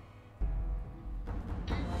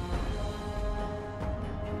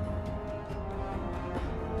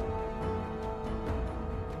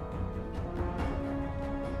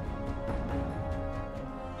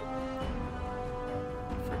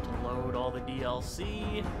 For it to load all the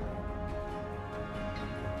DLC.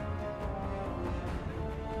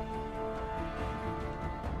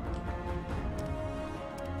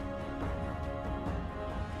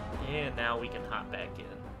 And now we can hop back in.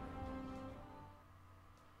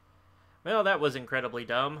 Well, that was incredibly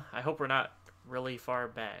dumb. I hope we're not really far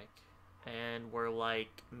back. And we're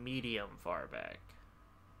like medium far back.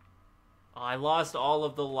 Oh, I lost all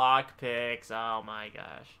of the lockpicks. Oh my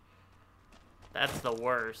gosh. That's the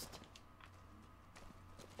worst.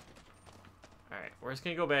 Alright, we're just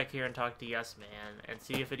gonna go back here and talk to Yes Man and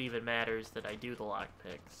see if it even matters that I do the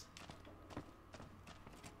lockpicks.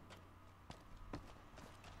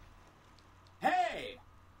 Hey!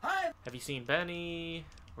 Hi! Have you seen Benny?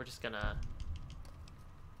 We're just gonna...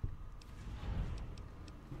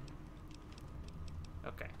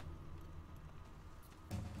 Okay.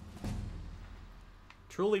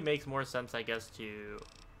 Truly makes more sense, I guess, to...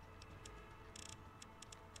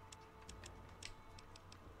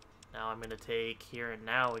 Now I'm gonna take Here and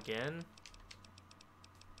Now again.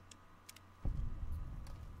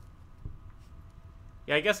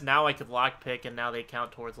 Yeah, I guess now I could lockpick and now they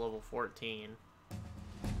count towards level 14.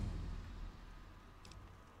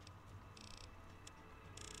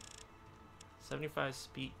 $75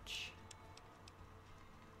 speech.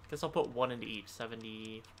 Guess I'll put one into each.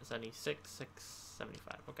 70, 76, 6,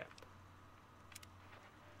 75. Okay.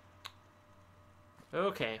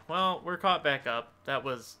 Okay, well, we're caught back up. That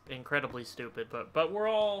was incredibly stupid, but we're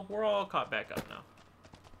all caught back up now.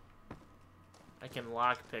 I can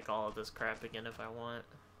lockpick all of this crap again if I want.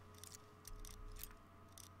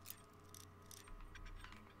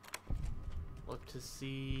 Look to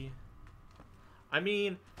see. I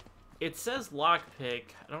mean, it says lockpick.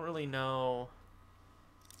 I don't really know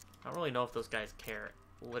if those guys care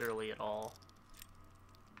literally at all.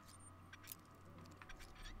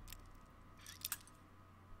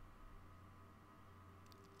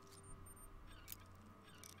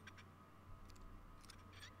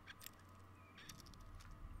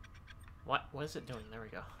 What is it doing? There we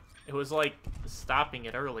go. It was like stopping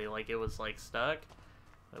it early, like it was like stuck,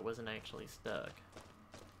 but it wasn't actually stuck.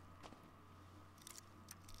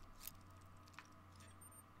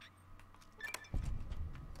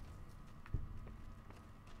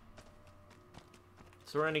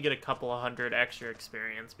 So we're gonna get a couple of hundred extra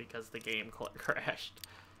experience because the game crashed.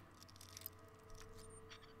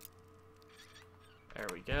 There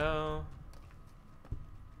we go.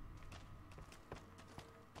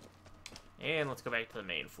 And let's go back to the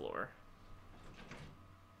main floor.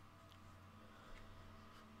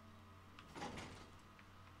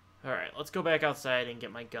 Alright, let's go back outside and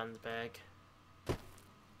get my guns back.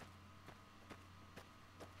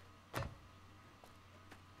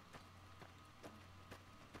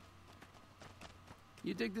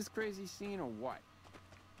 You dig this crazy scene or what?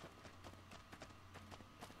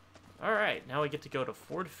 Alright, now we get to go to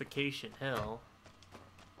Fortification Hill.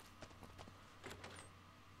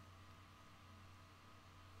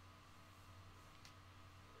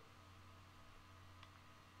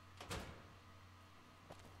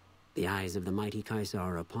 The eyes of the mighty Kaisar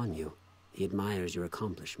are upon you. He admires your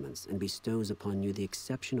accomplishments and bestows upon you the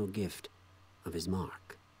exceptional gift of his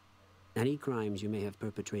mark. Any crimes you may have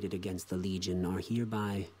perpetrated against the Legion are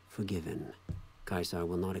hereby forgiven. Kaisar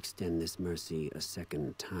will not extend this mercy a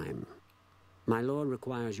second time. My lord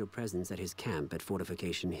requires your presence at his camp at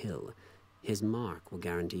Fortification Hill. His mark will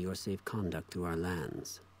guarantee your safe conduct through our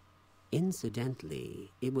lands.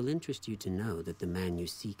 Incidentally, it will interest you to know that the man you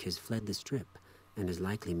seek has fled the Strip and is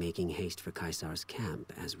likely making haste for Caesar's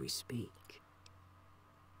camp as we speak.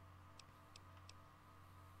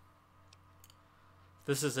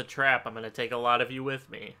 This is a trap. I'm going to take a lot of you with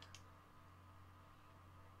me.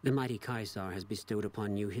 The mighty Caesar has bestowed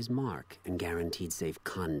upon you his mark and guaranteed safe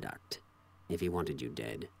conduct. If he wanted you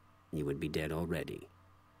dead, you would be dead already.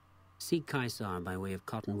 Seek Caesar by way of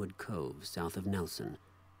Cottonwood Cove, south of Nelson.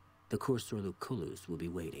 The Cursor Lucullus will be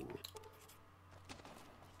waiting.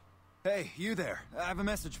 Hey, you there. I have a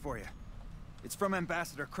message for you. It's from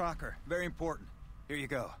Ambassador Crocker. Very important. Here you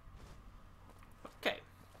go. Okay.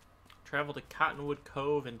 Travel to Cottonwood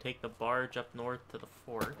Cove and take the barge up north to the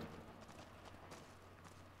fort.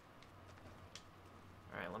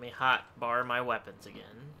 Alright, let me hotbar my weapons again.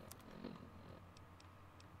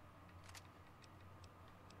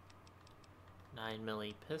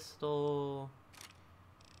 .9mm pistol.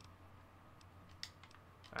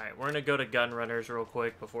 Alright, we're gonna go to gun runners real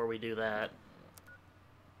quick before we do that.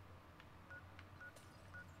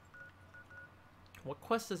 What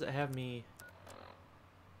quest does it have me?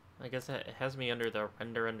 I guess it has me under the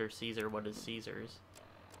render under Caesar. What is Caesar's?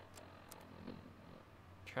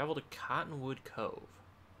 Travel to Cottonwood Cove.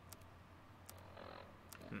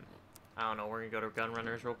 I don't know, we're gonna go to gun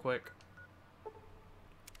runners real quick.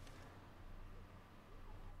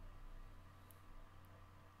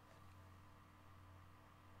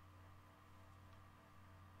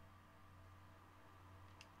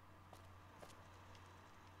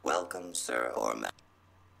 Welcome, sir or ma'am.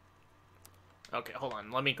 Okay, hold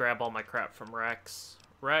on. Let me grab all my crap from Rex.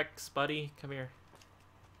 Rex, buddy, come here.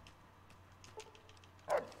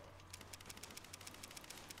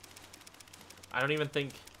 I don't even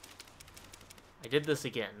think... I did this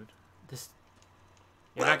again.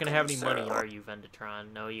 You're not gonna have any money, are you,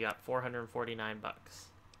 Vendatron? No, you got 449 bucks.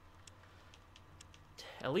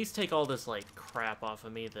 At least take all this, like, crap off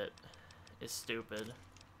of me that is stupid.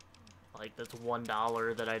 Like, that's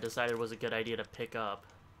 $1 that I decided was a good idea to pick up.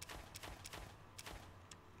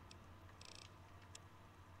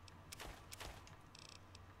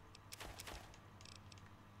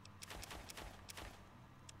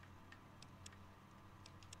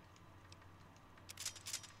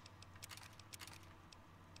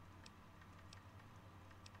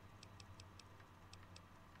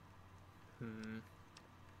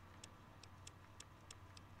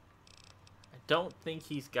 Don't think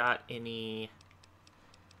he's got any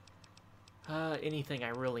anything I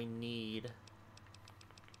really need.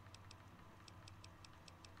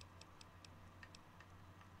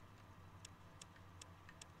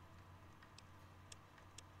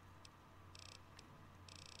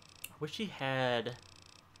 I wish he had...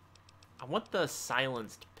 I want the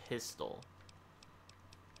silenced pistol,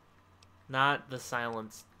 not the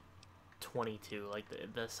silenced 22, like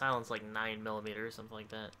the silenced like 9mm or something like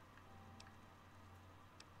that.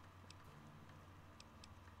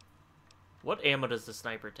 What ammo does the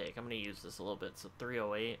sniper take? I'm going to use this a little bit. So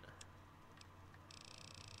 308.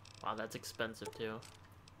 Wow, that's expensive too.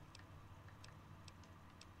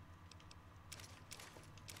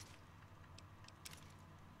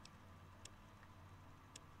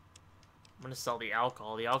 I'm going to sell the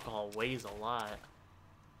alcohol. The alcohol weighs a lot.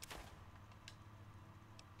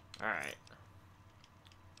 Alright.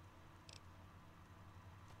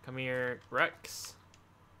 Come here, Rex.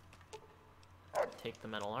 Take the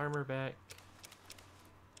metal armor back.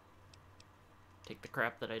 Take the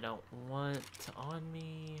crap that I don't want on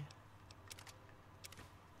me.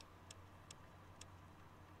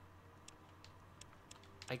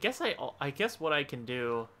 I guess what I can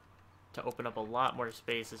do to open up a lot more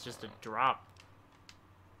space is just to drop.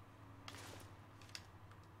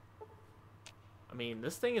 I mean,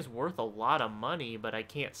 this thing is worth a lot of money, but I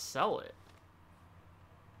can't sell it.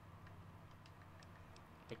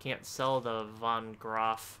 I can't sell the Von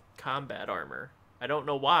Graf combat armor. I don't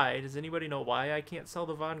know why. Does anybody know why I can't sell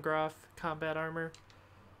the Von Graf combat armor?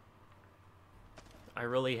 I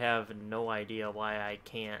really have no idea why I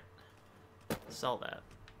can't sell that.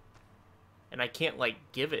 And I can't, like,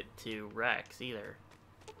 give it to Rex either.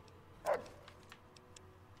 Let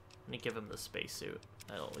me give him the spacesuit.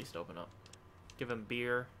 That'll at least open up. Give him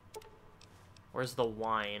beer. Where's the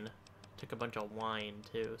wine? Took a bunch of wine,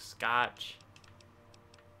 too. Scotch.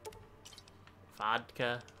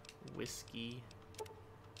 Vodka. Whiskey.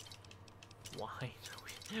 Wine.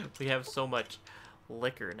 We have so much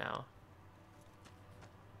liquor now.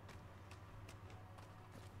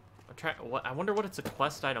 I wonder what it's a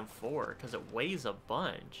quest item for, because it weighs a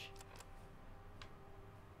bunch.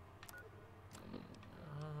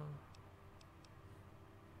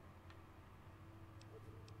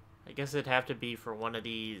 I guess it'd have to be for one of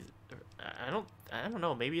these. I don't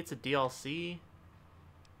know. Maybe it's a DLC.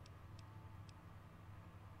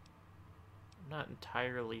 not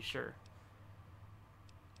entirely sure.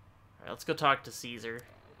 Alright, let's go talk to Caesar.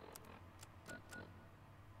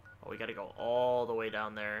 Oh, we gotta go all the way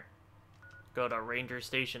down there. Go to Ranger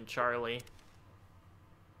Station Charlie.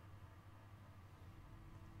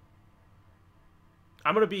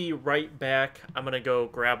 I'm gonna be right back. I'm gonna go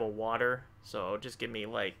grab a water. So just give me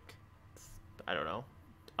like, I don't know,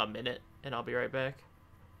 a minute and I'll be right back.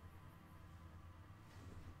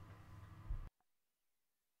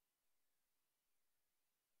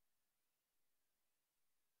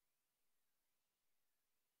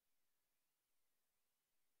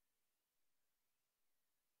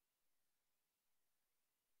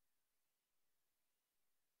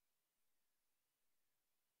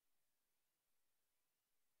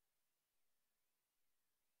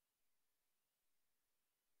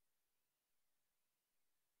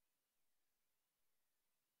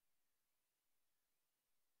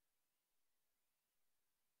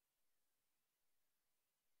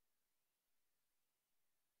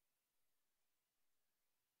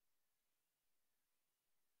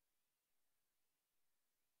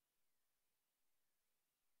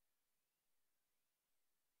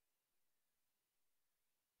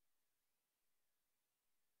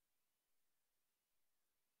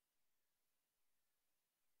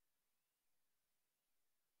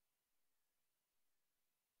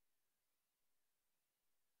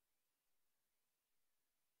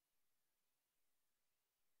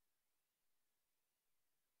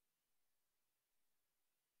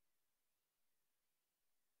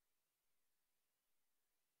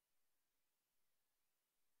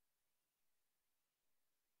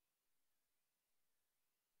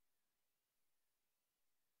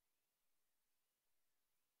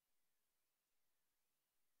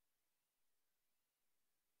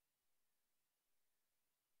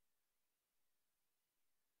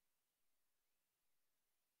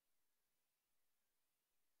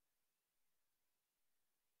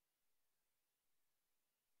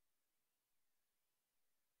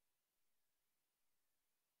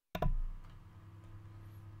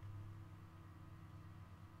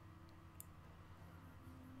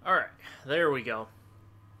 Alright, there we go.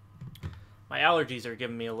 My allergies are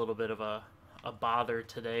giving me a little bit of a bother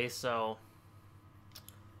today, so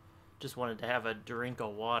just wanted to have a drink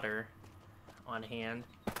of water on hand.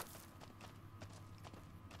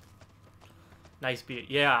 Nice beat.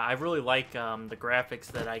 Yeah, I really like the graphics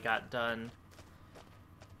that I got done.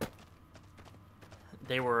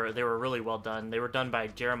 They were really well done. They were done by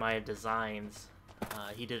Jeremiah Designs.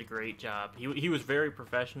 He did a great job. He was very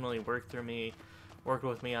professional. He worked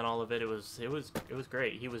with me on all of it. It was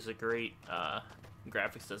great. He was a great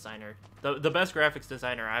graphics designer. The best graphics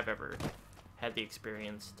designer I've ever had the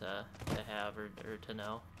experience to have or to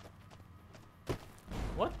know.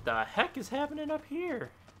 What the heck is happening up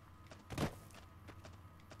here?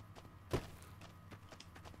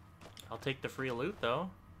 I'll take the free loot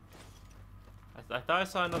though. I thought I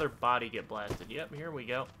saw another body get blasted. Yep, here we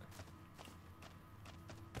go.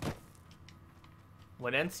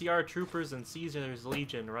 When NCR troopers and Caesar's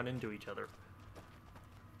Legion run into each other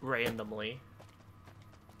randomly.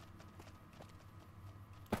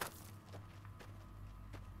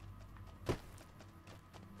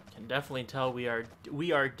 Can definitely tell we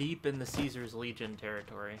are deep in the Caesar's Legion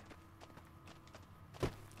territory.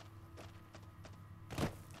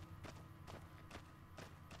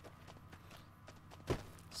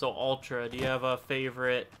 So Ultra, do you have a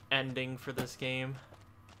favorite ending for this game?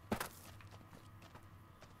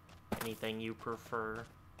 Anything you prefer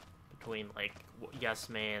between like Yes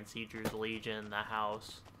Man, Caesar's Legion, The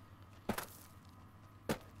House?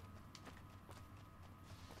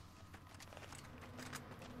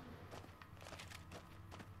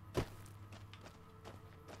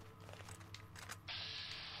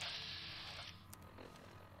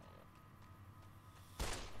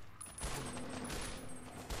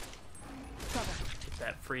 Get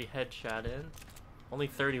that free headshot in. Only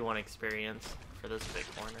 31 experience for this big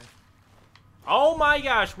corner. Oh my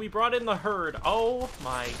gosh, we brought in the herd. Oh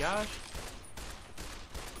my gosh.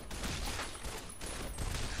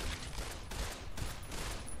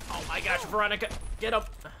 Oh my gosh, Veronica, get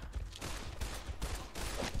up.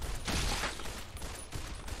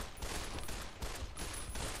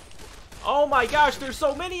 Oh my gosh, there's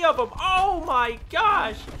so many of them. Oh my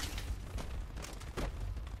gosh.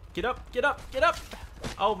 Get up, get up, get up.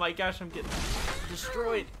 Oh my gosh, I'm getting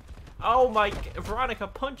destroyed. Oh my, Veronica,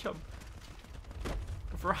 punch him.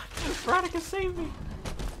 Veronica, save me!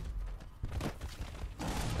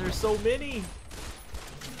 There's so many!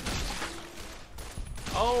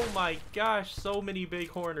 Oh my gosh, so many big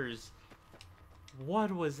horners.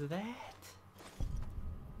 What was that?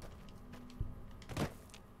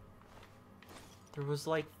 There was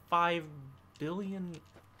like 5 billion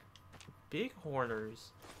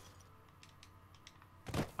bighorners.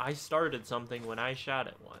 I started something when I shot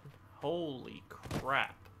at one. Holy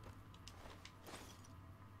crap.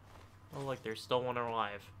 Oh, look, there's still one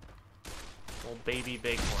alive. Little baby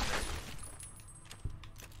bighorner.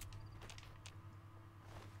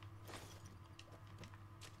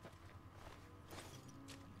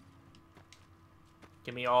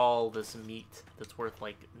 Give me all this meat that's worth,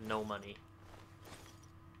 like, no money.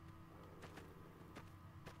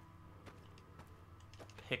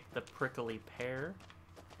 Pick the prickly pear.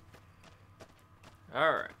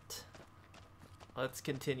 Alright. Let's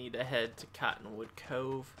continue to head to Cottonwood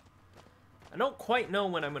Cove. I don't quite know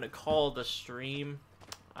when I'm going to call the stream.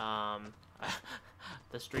 The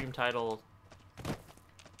stream title...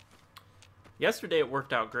 Yesterday it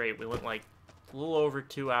worked out great. We went, like, a little over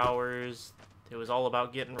 2 hours. It was all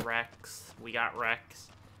about getting wrecks. We got wrecks.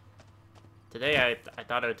 Today I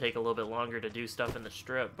thought it would take a little bit longer to do stuff in the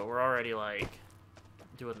strip, but we're already like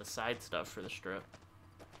doing the side stuff for the strip.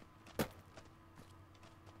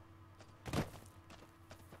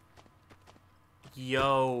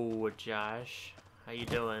 Yo, Josh. How you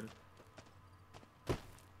doing?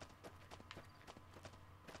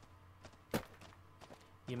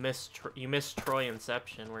 You missed Troy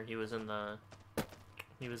Inception where he was in the...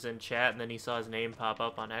 He was in chat, and then he saw his name pop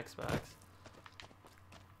up on Xbox.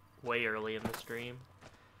 Way early in the stream.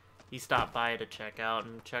 He stopped by to check out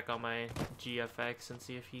and check on my GFX and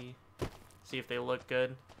see if they look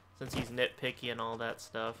good. Since he's nitpicky and all that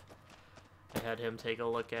stuff, I had him take a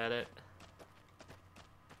look at it.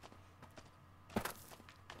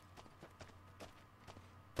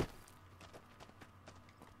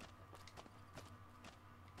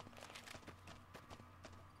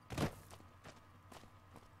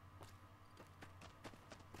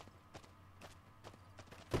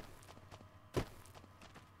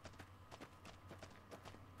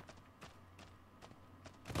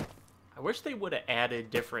 I wish they would have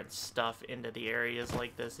added different stuff into the areas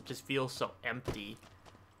like this. It just feels so empty.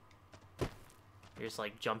 You're just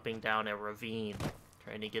like jumping down a ravine,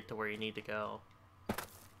 trying to get to where you need to go.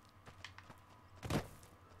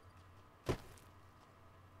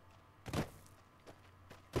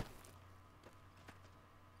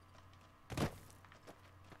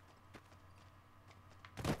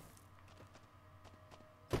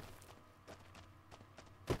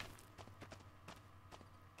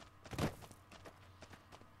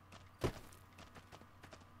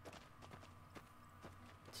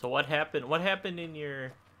 So what happened? What happened in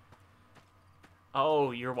your... Oh,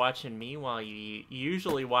 you're watching me while you eat. You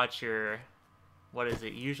usually watch your... What is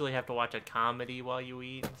it? You usually have to watch a comedy while you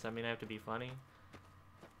eat. Does that mean I have to be funny?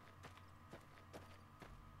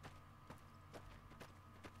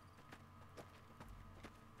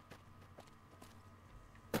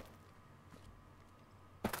 I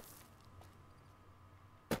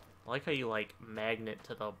like how you, like, magnet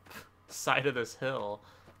to the side of this hill.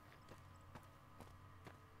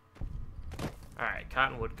 Alright,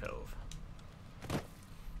 Cottonwood Cove.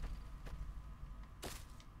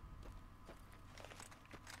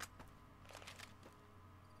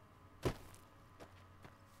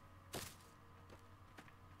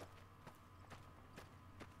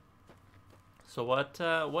 So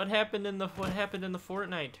what happened in the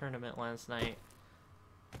Fortnite tournament last night?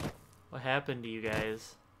 What happened to you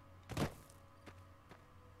guys?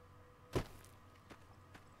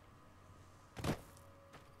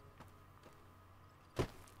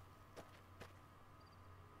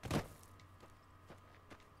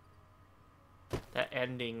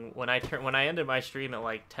 Ending when I ended my stream at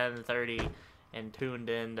like 10:30 and tuned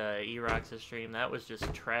in to Erox's stream, that was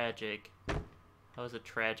just tragic. That was a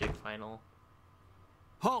tragic final.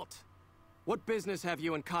 Halt! What business have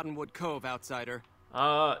you in Cottonwood Cove, outsider?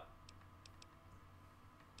 I'm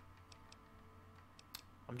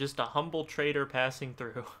just a humble trader passing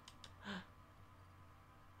through.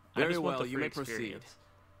 Very well, you may proceed.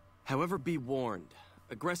 However, be warned.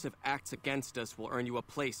 Aggressive acts against us will earn you a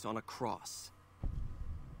place on a cross.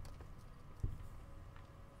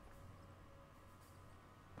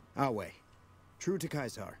 Awe. True to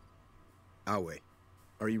Kaisar. Awe,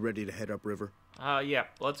 are you ready to head upriver? Yeah,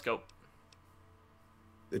 let's go.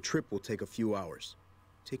 The trip will take a few hours.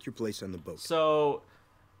 Take your place on the boat. So,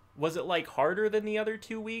 was it like harder than the other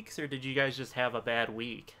 2 weeks, or did you guys just have a bad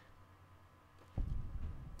week?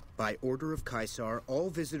 By order of Kaisar, all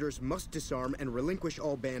visitors must disarm and relinquish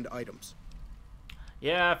all banned items.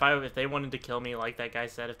 Yeah, if they wanted to kill me, like that guy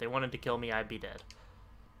said, if they wanted to kill me, I'd be dead.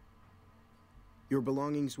 Your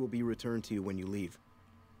belongings will be returned to you when you leave.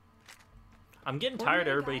 I'm getting tired of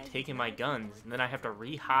everybody taking my guns, and then I have to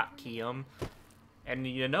re-hotkey them. And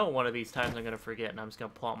you know one of these times I'm going to forget and I'm just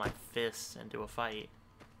going to pull out my fists and do a fight.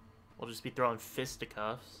 We'll just be throwing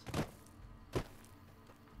fisticuffs.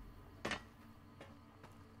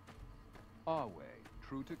 Our way,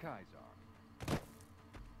 true to Kaiser.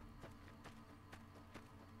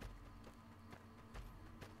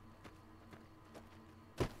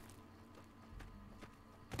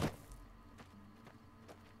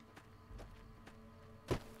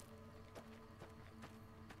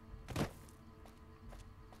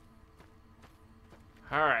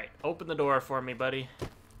 Alright, open the door for me, buddy.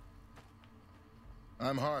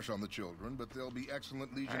 I'm harsh on the children, but they'll be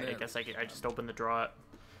excellent legionnaires. Alright, I guess I just opened the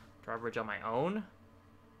drawbridge on my own.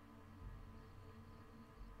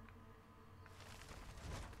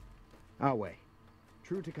 Our way.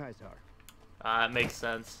 True to Kaiser. It makes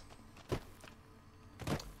sense.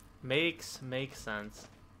 Makes sense.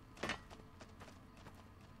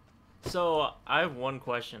 So, I have one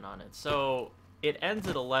question on it. So, it ends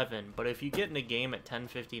at 11, but if you get in a game at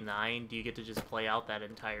 10:59, do you get to just play out that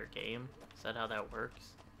entire game? Is that how that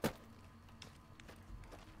works?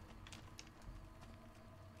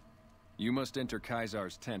 You must enter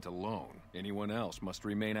Kaiser's tent alone. Anyone else must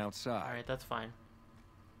remain outside. Alright, that's fine.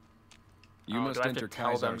 You must do I have enter to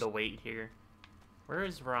tell them Kaiser's... to wait here? Where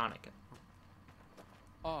is Veronica?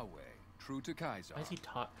 Our way, true to Kaiser. Why is he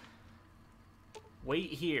talk? Wait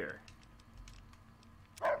here.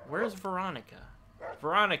 Where's Veronica?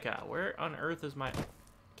 Veronica, where on earth is my...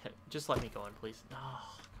 Just let me go in, please.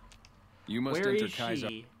 Oh, you must where enter is Kaiser.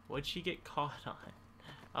 she? What'd she get caught on?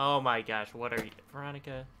 Oh my gosh, what are you...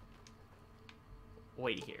 Veronica?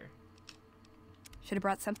 Wait here. Should have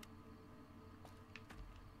brought some.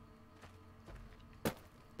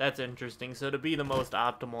 That's interesting. So to be the most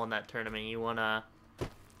optimal in that tournament, you wanna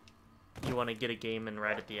get a game in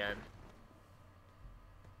right at the end.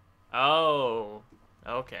 Oh,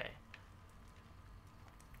 okay.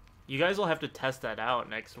 You guys will have to test that out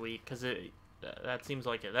next week, because that seems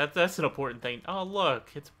like it. That's an important thing. Oh, look,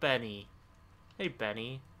 it's Benny. Hey,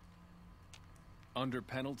 Benny. Under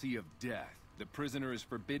penalty of death, the prisoner is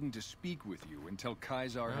forbidden to speak with you until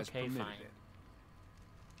Kaiser has permitted it.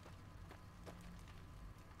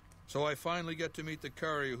 So I finally get to meet the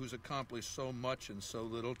courier who's accomplished so much in so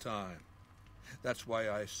little time. That's why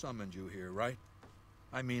I summoned you here, right?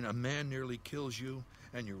 I mean, a man nearly kills you,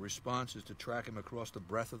 and your response is to track him across the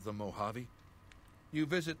breadth of the Mojave? You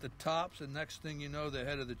visit the tops, and next thing you know, the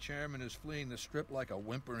head of the chairman is fleeing the strip like a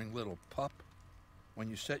whimpering little pup. When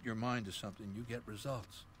you set your mind to something, you get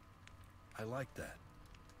results. I like that.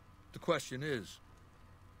 The question is,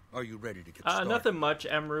 are you ready to get started? Nothing much,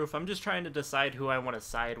 M-Roof. I'm just trying to decide who I want to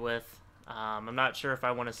side with. I'm not sure if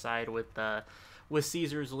I want to side with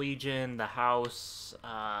Caesar's Legion, the House,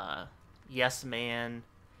 Yes Man.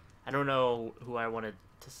 I don't know who I wanted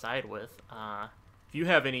to side with. If you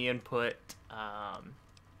have any input,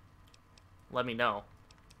 let me know.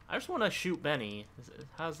 I just want to shoot Benny.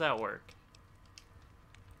 How's that work?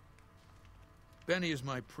 Benny is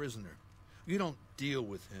my prisoner. You don't deal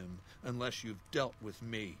with him unless you've dealt with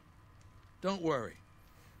me. Don't worry.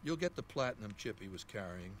 You'll get the platinum chip he was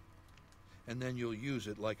carrying, and then you'll use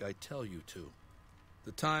it like I tell you to.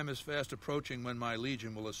 The time is fast approaching when my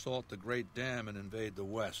legion will assault the Great Dam and invade the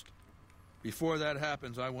West. Before that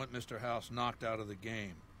happens, I want Mr. House knocked out of the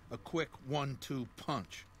game. A quick 1-2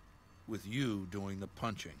 punch, with you doing the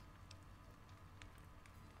punching.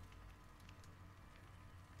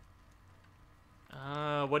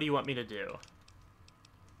 What do you want me to do?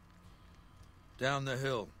 Down the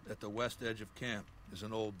hill, at the west edge of camp, is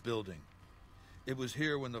an old building. It was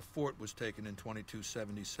here when the fort was taken in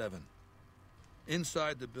 2277.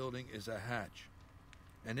 Inside the building is a hatch.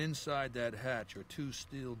 And inside that hatch are 2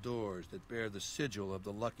 steel doors that bear the sigil of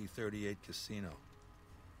the Lucky 38 Casino.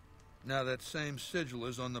 Now that same sigil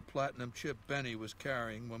is on the platinum chip Benny was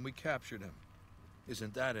carrying when we captured him.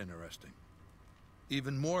 Isn't that interesting?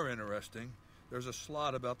 Even more interesting, there's a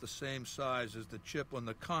slot about the same size as the chip on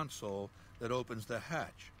the console that opens the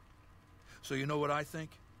hatch. So you know what I think?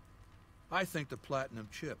 I think the platinum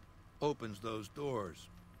chip opens those doors.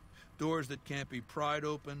 Doors that can't be pried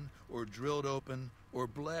open, or drilled open, or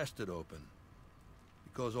blasted open.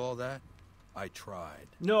 Because all that, I tried.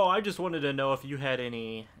 No, I just wanted to know if you had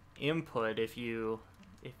any input, if you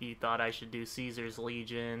thought I should do Caesar's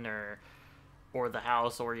Legion, or the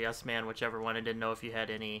House, or Yes Man, whichever one. I didn't know if you had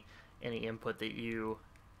any input that you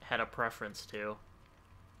had a preference to.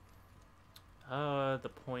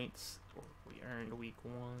 The points we earned week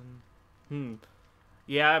 1.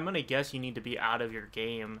 Yeah, I'm gonna guess you need to be out of your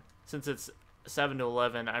game. Since it's 7 to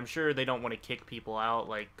 11, I'm sure they don't want to kick people out,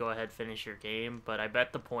 like, go ahead, finish your game, but I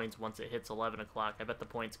bet the points, once it hits 11 o'clock, I bet the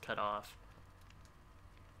points cut off.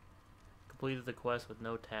 completed the quest with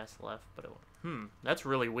no tasks left, but that's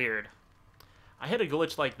really weird. I had a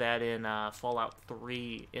glitch like that in Fallout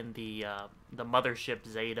 3 in the Mothership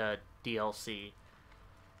Zeta DLC.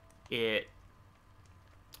 It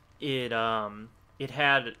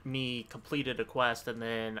had me completed a quest, and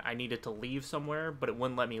then I needed to leave somewhere, but it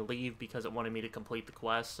wouldn't let me leave because it wanted me to complete the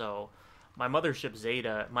quest. So my Mothership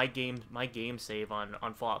Zeta, my game save on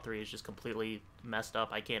Fallout 3 is just completely messed up.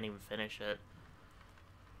 I can't even finish it.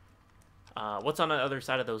 What's on the other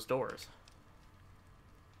side of those doors?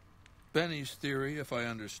 Benny's theory, if I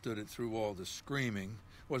understood it through all the screaming,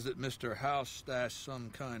 was that Mr. House stashed some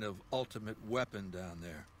kind of ultimate weapon down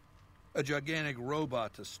there. A gigantic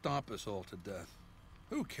robot to stomp us all to death.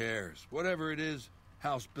 Who cares? Whatever it is,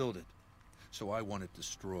 House built it. So I want it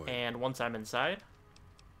destroyed. And once I'm inside?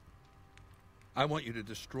 I want you to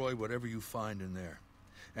destroy whatever you find in there.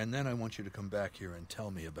 And then I want you to come back here and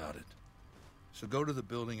tell me about it. So go to the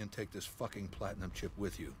building and take this fucking platinum chip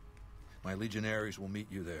with you. My legionaries will meet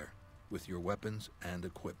you there, with your weapons and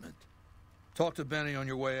equipment. Talk to Benny on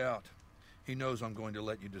your way out. He knows I'm going to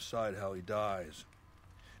let you decide how he dies.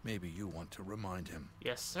 Maybe you want to remind him.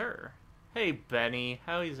 Yes, sir. Hey, Benny.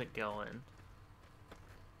 How is it going?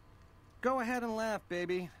 Go ahead and laugh,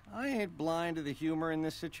 baby. I ain't blind to the humor in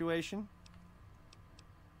this situation.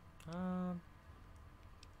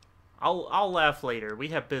 I'll laugh later. We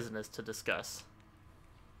have business to discuss.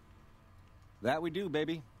 That we do,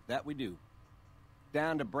 baby. That we do.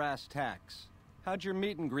 Down to brass tacks. How'd your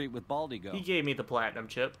meet and greet with Baldy go? He gave me the platinum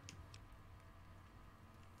chip.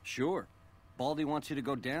 Sure. Baldy wants you to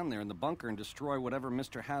go down there in the bunker and destroy whatever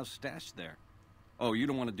Mr. House stashed there. Oh, you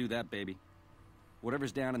don't want to do that, baby.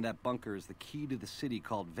 Whatever's down in that bunker is the key to the city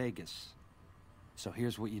called Vegas. So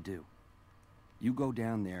here's what you do. You go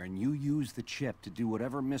down there and you use the chip to do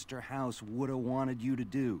whatever Mr. House would have wanted you to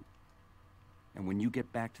do. And when you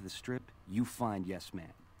get back to the Strip, you find Yes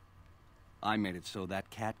Man. I made it so that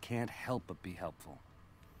cat can't help but be helpful.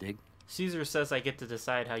 Dig? Caesar says I get to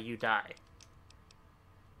decide how you die.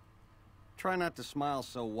 Try not to smile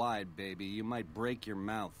so wide, baby. You might break your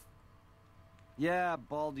mouth. Yeah,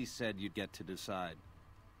 Baldy said you'd get to decide.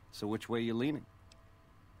 So which way you leaning?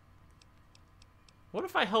 What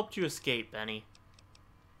if I helped you escape, Benny?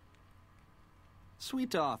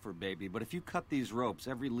 Sweet offer, baby, but if you cut these ropes,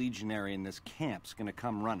 every legionary in this camp's gonna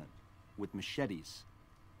come running. With machetes.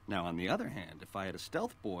 Now, on the other hand, if I had a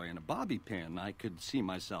stealth boy and a bobby pin, I could see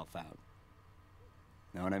myself out.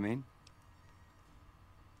 Know what I mean?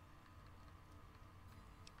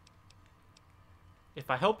 If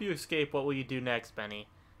I help you escape, what will you do next, Benny?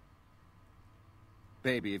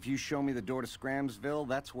 Baby, if you show me the door to Scramsville,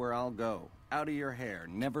 that's where I'll go. Out of your hair,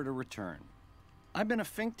 never to return. I've been a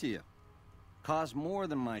fink to you. Caused more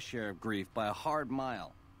than my share of grief by a hard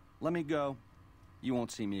mile. Let me go. You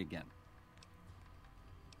won't see me again.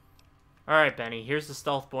 Alright, Benny, here's the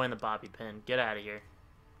stealth boy and the bobby pin. Get out of here.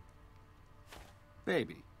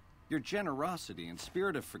 Baby, your generosity and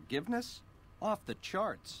spirit of forgiveness? Off the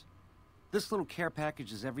charts. This little care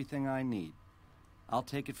package is everything I need. I'll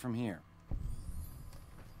take it from here.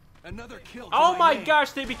 Another kill. Oh my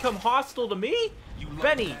gosh, they become hostile to me?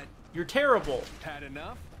 Benny, you're terrible. Had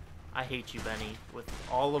enough? I hate you, Benny, with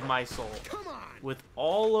all of my soul. Come on. With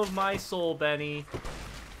all of my soul, Benny.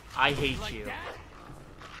 I hate you.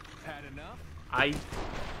 Had enough?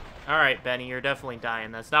 Alright, Benny, you're definitely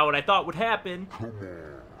dying. That's not what I thought would happen. Come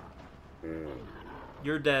on.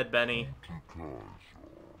 You're dead, Benny.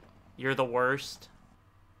 You're the worst.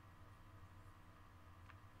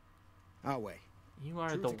 I'll wait. You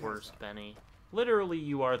are the worst, Benny. Literally,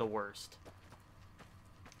 you are the worst.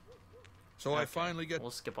 So okay. I finally get...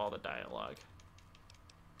 We'll skip all the dialogue.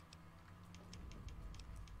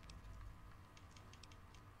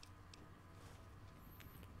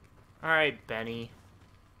 Alright, Benny.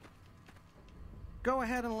 Go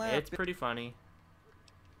ahead and laugh. It's pretty funny.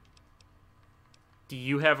 Do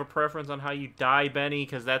you have a preference on how you die, Benny?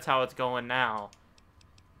 Because that's how it's going now.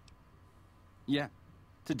 Yeah.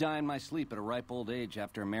 To die in my sleep at a ripe old age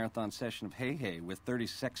after a marathon session of hey-hey with 30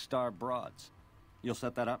 sex-starved broads. You'll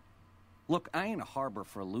set that up? Look, I ain't a harbor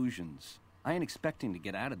for illusions. I ain't expecting to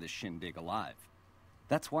get out of this shindig alive.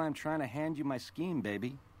 That's why I'm trying to hand you my scheme,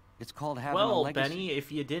 baby. It's called having a legacy. Well, Benny,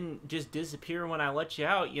 if you didn't just disappear when I let you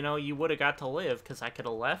out, you know, you would have got to live, because I could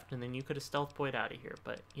have left, and then you could have stealth boyed out of here.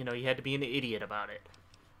 But, you know, you had to be an idiot about it.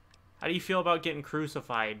 How do you feel about getting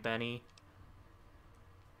crucified, Benny?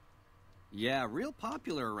 Yeah, real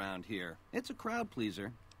popular around here. It's a crowd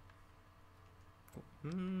pleaser.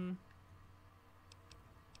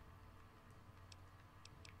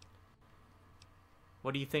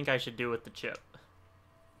 What do you think I should do with the chip?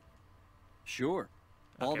 Sure.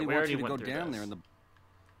 Baldy we wants already you to went go through down this. there in the...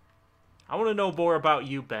 I want to know more about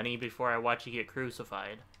you, Benny, before I watch you get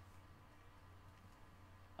crucified.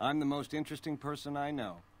 I'm the most interesting person I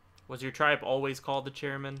know. Was your tribe always called the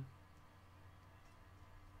Chairman?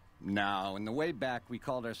 No, in the way back, we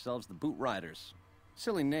called ourselves the Boot Riders.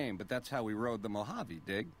 Silly name, but that's how we rode the Mojave,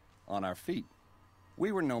 dig? On our feet.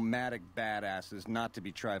 We were nomadic badasses not to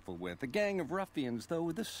be trifled with. A gang of ruffians, though,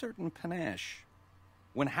 with a certain panache.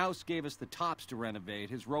 When House gave us the tops to renovate,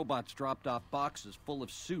 his robots dropped off boxes full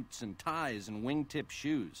of suits and ties and wingtip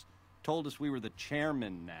shoes. Told us we were the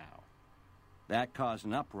chairman now. That caused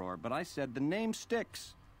an uproar, but I said the name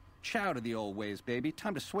sticks. Chow to the old ways, baby.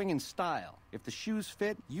 Time to swing in style. If the shoes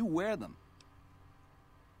fit, you wear them.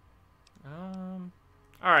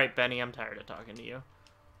 Alright, Benny, I'm tired of talking to you.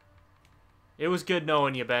 It was good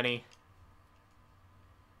knowing you, Benny.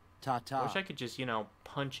 Ta-ta. I wish I could just, you know,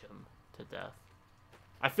 punch him to death.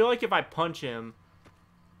 I feel like if I punch him...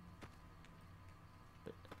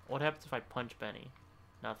 What happens if I punch Benny?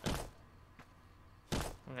 Nothing.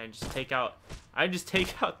 I just take out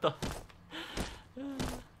the...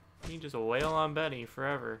 You just wail on Benny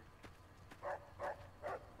forever.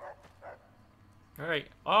 Alright.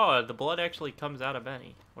 Oh, the blood actually comes out of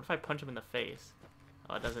Benny. What if I punch him in the face?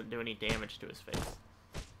 Oh, it doesn't do any damage to his face.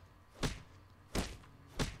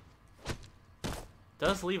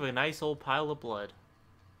 Does leave a nice old pile of blood.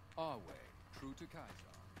 Our way, true to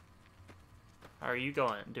Kaiser. How are you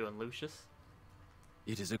doing, Lucius?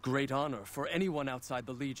 It is a great honor for anyone outside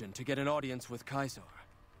the Legion to get an audience with Kaiser.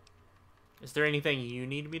 Is there anything you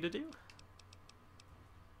need me to do?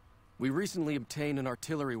 We recently obtained an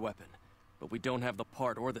artillery weapon, but we don't have the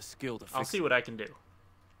part or the skill to fix it. I'll see what I can do.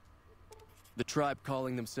 The tribe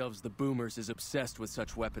calling themselves the Boomers is obsessed with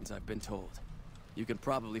such weapons, I've been told. You can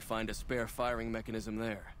probably find a spare firing mechanism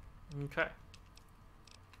there. Okay.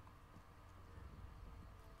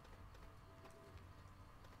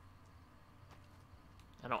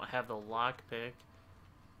 I don't have the lockpick.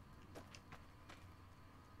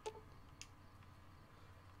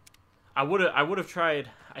 I would have tried.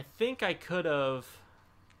 I think I could have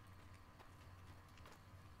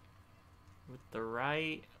with the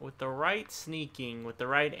right sneaking, with the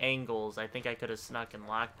right angles. I think I could have snuck and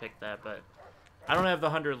lockpicked that, but I don't have the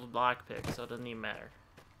 100 lockpick, so it doesn't even matter.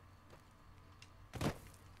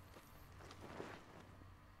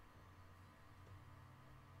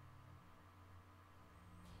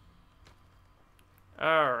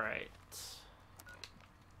 All right.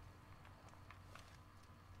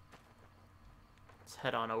 Let's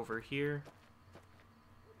head on over here.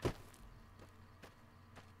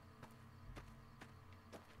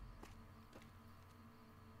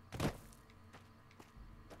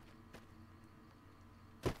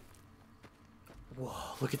 Whoa,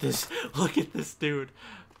 look at this. Look at this dude.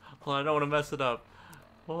 Hold on, I don't want to mess it up.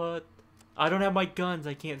 What? I don't have my guns.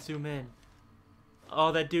 I can't zoom in.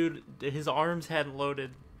 Oh, that dude, his arms hadn't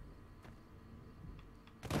loaded.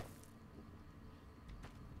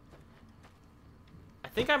 I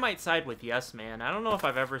think I might side with Yes Man. I don't know if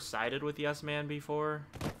I've ever sided with Yes Man before.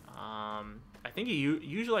 I think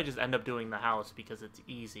usually I just end up doing the house because it's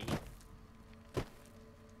easy.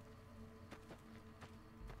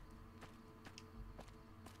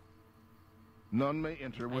 None may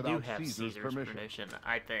enter I do without have Caesar's permission.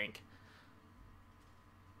 I think.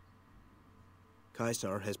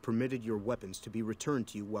 Kaiser has permitted your weapons to be returned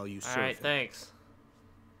to you while you serve Alright, him. thanks.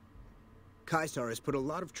 Kaiser has put a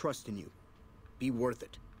lot of trust in you. Be worth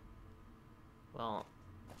it. Well,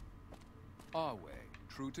 Our way,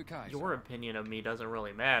 true to Kaiser. your opinion of me doesn't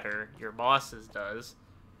really matter. Your boss's does.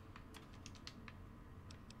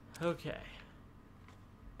 Okay.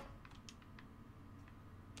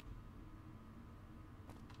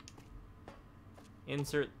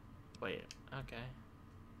 Insert... Wait, okay.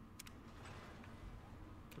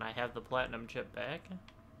 Can I have the platinum chip back?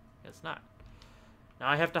 Guess not. Now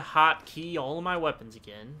I have to hotkey all of my weapons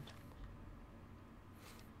again.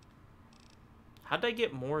 How'd I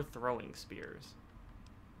get more throwing spears?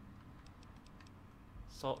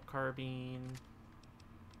 Assault carbine.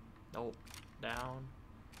 Nope. Down.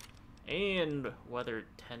 And weather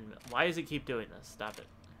 10 mil. Why does it keep doing this? Stop it.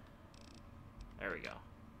 There we go.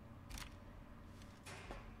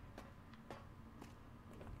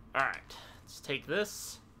 Alright. Let's take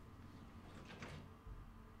this.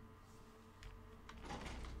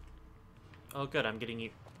 Oh good, I'm getting you.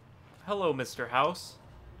 Hello, Mr. House.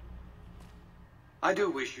 I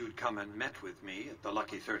do wish you'd come and met with me at the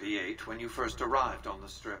Lucky 38 when you first arrived on the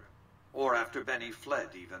Strip. Or after Benny fled,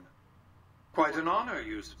 even. Quite an honor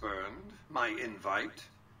you spurned, my invite.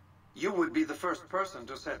 You would be the first person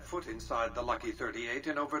to set foot inside the Lucky 38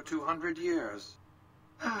 in over 200 years.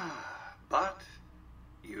 But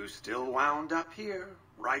you still wound up here,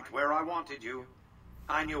 right where I wanted you.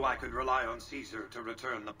 I knew I could rely on Caesar to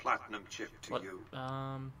return the platinum chip to you.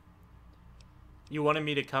 You wanted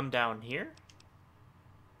me to come down here?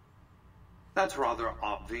 That's rather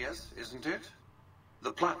obvious, isn't it?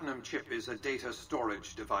 The platinum chip is a data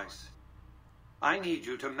storage device. I need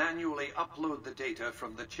you to manually upload the data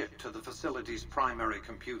from the chip to the facility's primary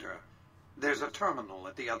computer. There's a terminal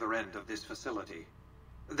at the other end of this facility.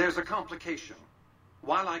 There's a complication.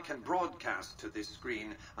 While I can broadcast to this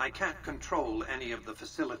screen, I can't control any of the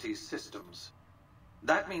facility's systems.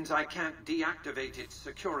 That means I can't deactivate its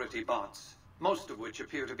security bots, most of which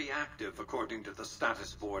appear to be active according to the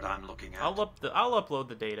status board I'm looking at. I'll upload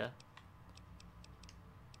the data.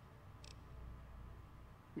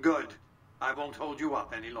 Good. I won't hold you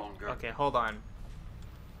up any longer. Okay, hold on.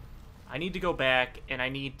 I need to go back, and I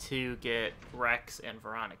need to get Rex and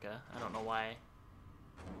Veronica. I don't know why.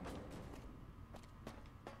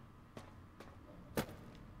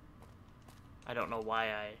 I don't know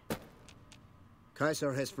why I...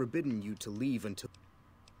 Caesar has forbidden you to leave until...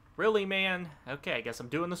 Really, man? Okay, I guess I'm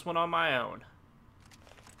doing this one on my own.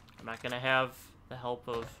 I'm not gonna have the help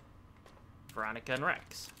of Veronica and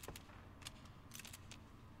Rex.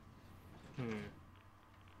 So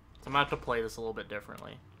I'm gonna have to play this a little bit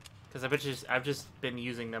differently. Because I've just been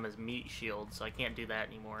using them as meat shields, so I can't do that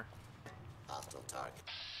anymore. Hostile target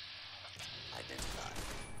identified.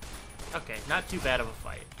 Okay, not too bad of a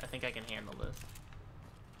fight. I think I can handle this.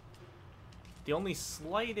 The only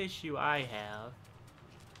slight issue I have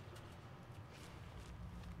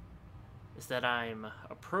is that I'm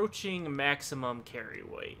approaching maximum carry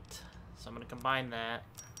weight. So I'm going to combine that.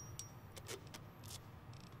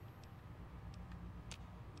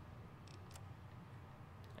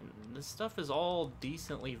 And this stuff is all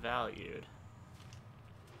decently valued.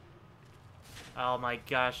 Oh my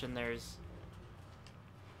gosh, and there's...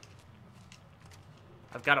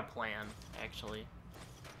 I've got a plan, actually.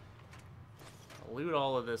 I'll loot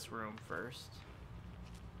all of this room first.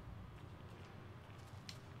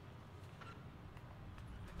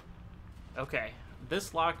 Okay,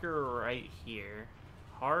 this locker right here.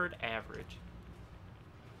 Hard average.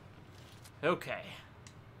 Okay.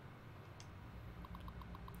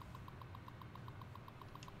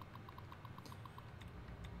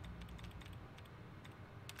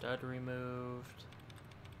 Dud removed.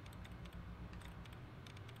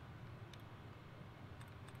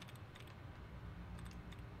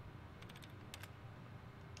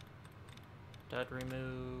 Dud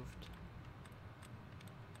removed.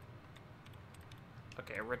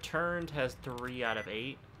 Okay, returned has 3 out of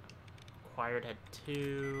 8. Acquired had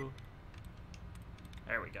 2.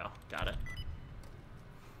 There we go. Got it.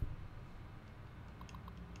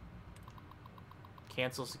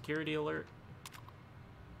 Cancel security alert.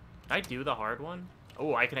 Can I do the hard one?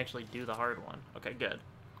 Oh, I can actually do the hard one. Okay, good.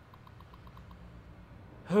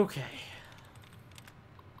 Okay.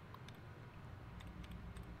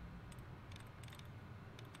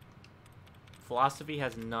 Philosophy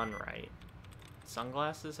has none right.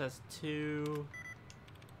 Sunglasses has 2.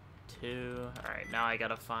 2. Alright, now I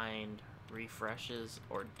gotta find refreshes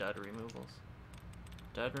or dud removals.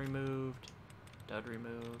 Dud removed. Dud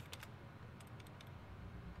removed.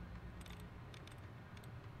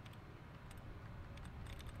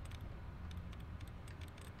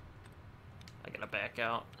 I gotta back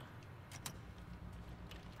out.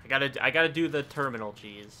 I gotta do the terminal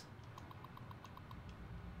cheese.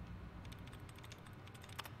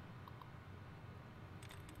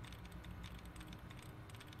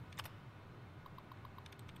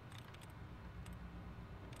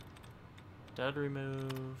 Dud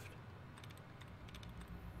removed.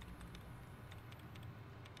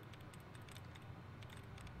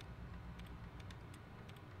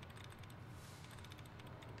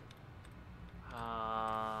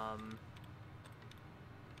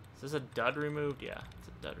 Is this a dud removed? Yeah, it's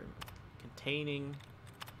a dud removed. Containing.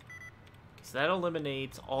 So that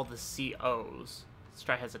eliminates all the COs. Let's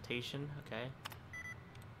try hesitation. Okay.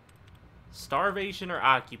 Starvation or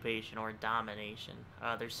occupation or domination.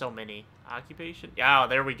 There's so many. Occupation? Yeah, oh,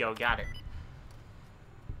 there we go. Got it.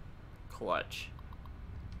 Clutch.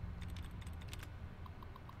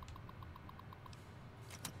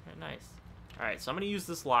 Okay, nice. Alright, so I'm going to use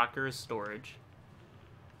this locker as storage.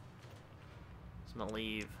 So I'm going to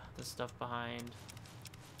leave this stuff behind.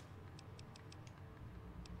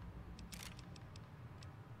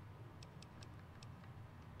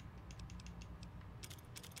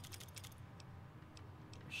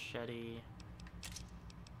 Machete.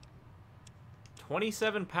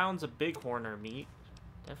 27 pounds of bighorner meat.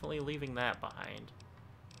 Definitely leaving that behind.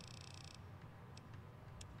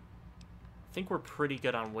 I think we're pretty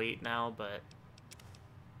good on weight now, but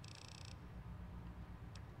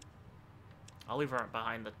I'll leave her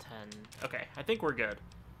behind the 10. Okay, I think we're good.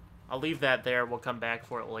 I'll leave that there. We'll come back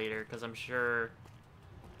for it later, because I'm sure...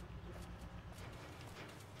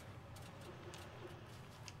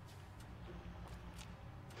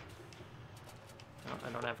 Oh, I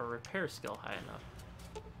don't have a repair skill high enough.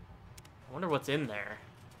 I wonder what's in there.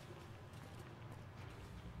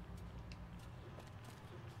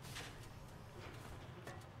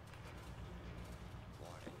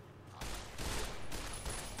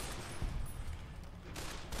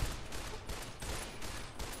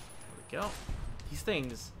 Go. These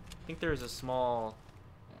things, I think there's a small...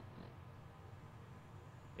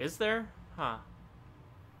 Is there? Huh.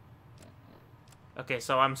 Okay,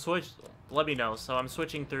 so I'm let me know. So I'm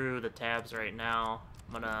switching through the tabs right now.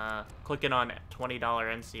 I'm gonna clicking on $20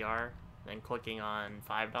 NCR, then clicking on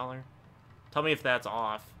 $5. Tell me if that's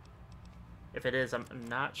off. If it is, I'm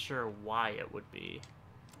not sure why it would be.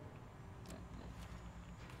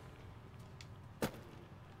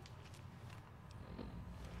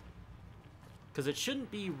 Because it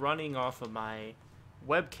shouldn't be running off of my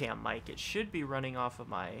webcam mic. It should be running off of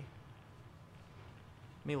my... Let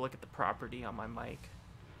me look at the property on my mic.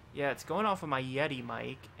 Yeah, it's going off of my Yeti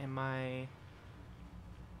mic, and my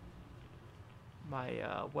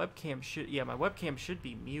webcam should... Yeah, my webcam should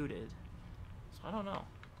be muted. So I don't know.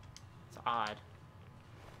 It's odd.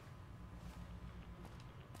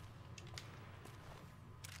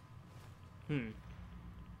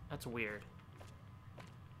 That's weird.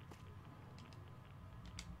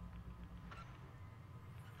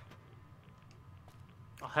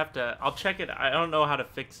 I'll check it. I don't know how to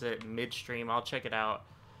fix it midstream. I'll check it out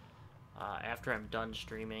after I'm done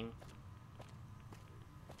streaming.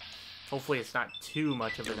 Hopefully it's not too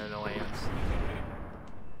much of an annoyance.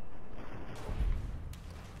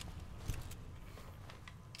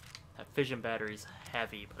 That fission battery's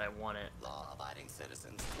heavy, but I want it. Law-abiding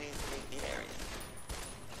citizens, please leave the area.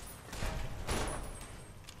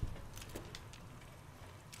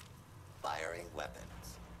 Firing weapons.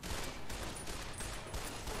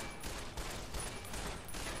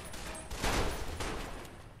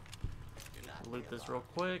 Loot this real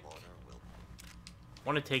quick.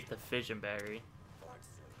 Want to take the fission battery.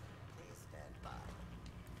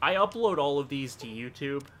 I upload all of these to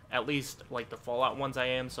YouTube, at least like the Fallout ones I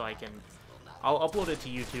am, so I'll upload it to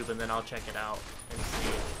YouTube and then I'll check it out and see.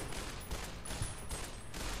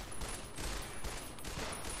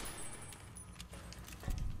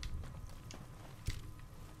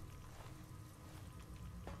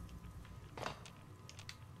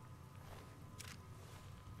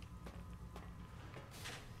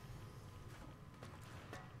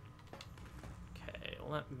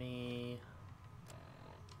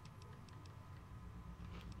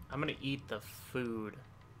 I'm gonna eat the food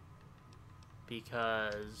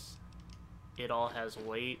because it all has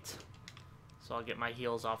weight, so I'll get my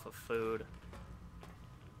heals off of food.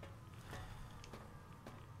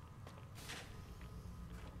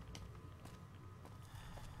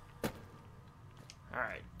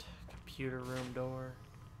 Alright, computer room door.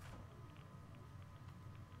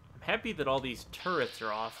 I'm happy that all these turrets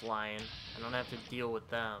are offline. I don't have to deal with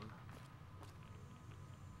them.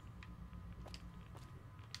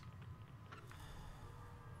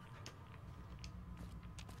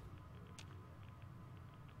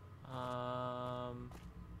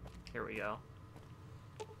 Here we go.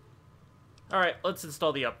 Alright, let's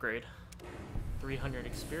install the upgrade. 300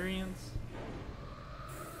 experience.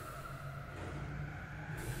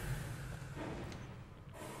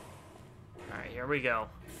 Alright, here we go.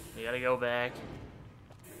 We gotta go back.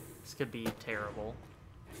 This could be terrible.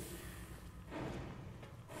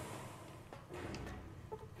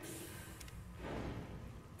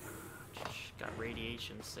 Got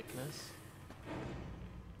radiation sickness.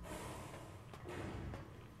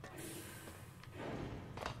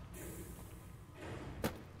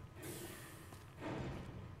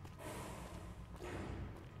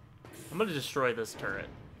 I'm gonna destroy this turret.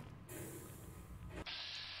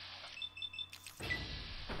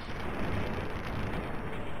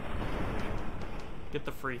 Get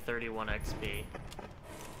the free 31 XP.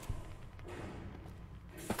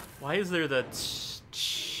 Why is there the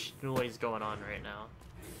noise going on right now?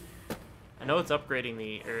 I know it's upgrading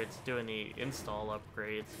it's doing the install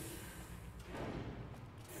upgrades.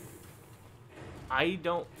 I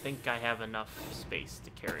don't think I have enough space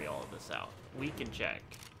to carry all of this out. We can check.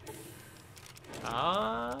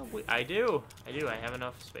 I do. I have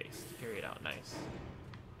enough space to carry it out. Nice.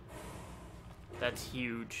 That's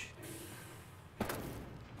huge.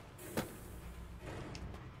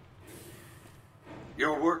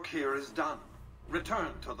 Your work here is done. Return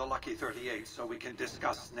to the Lucky 38 so we can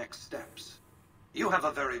discuss next steps. You have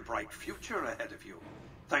a very bright future ahead of you.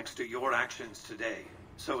 Thanks to your actions today,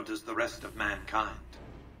 so does the rest of mankind.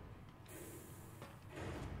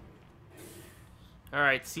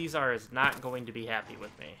 Alright, Caesar is not going to be happy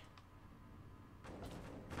with me.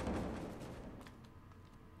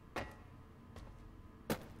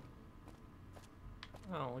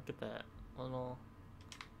 Oh, look at that. Little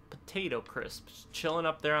potato crisps chilling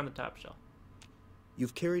up there on the top shelf.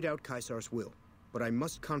 You've carried out Caesar's will, but I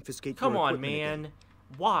must confiscate Come your on, equipment man. again.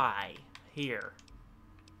 Why? Here.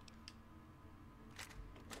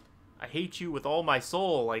 I hate you with all my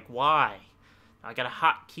soul. Like, why? I gotta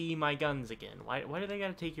hotkey my guns again. Why do they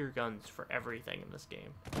gotta take your guns for everything in this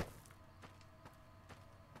game?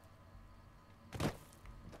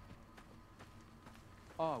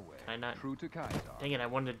 Always Can I not? true to Kaiser. Dang it, I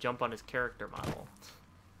wanted to jump on his character model.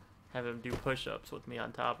 Have him do push-ups with me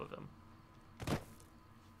on top of him.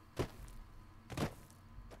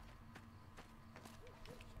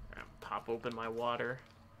 Pop open my water.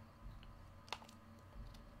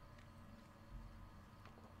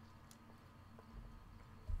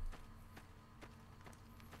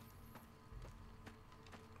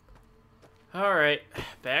 Alright,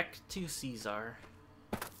 back to Caesar.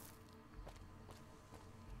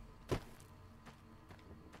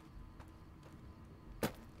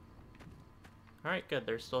 Alright, good,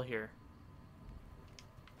 they're still here.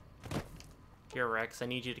 Here, Rex, I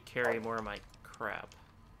need you to carry more of my crap.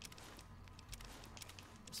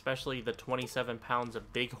 Especially the 27 pounds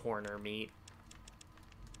of bighorner meat.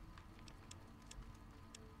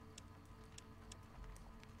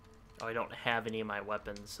 Oh, I don't have any of my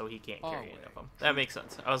weapons, so he can't carry any of them. That makes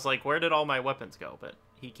sense. I was like, where did all my weapons go? But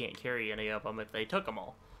he can't carry any of them if they took them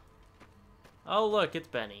all. Oh, look, it's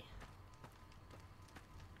Benny.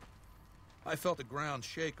 I felt the ground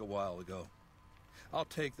shake a while ago. I'll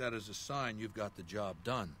take that as a sign you've got the job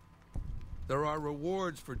done. There are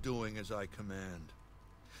rewards for doing as I command.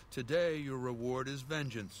 Today, your reward is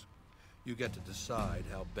vengeance. You get to decide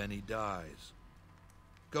how Benny dies.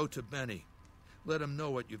 Go to Benny. Let him know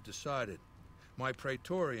what you've decided. My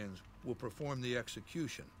Praetorians will perform the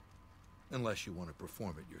execution, unless you want to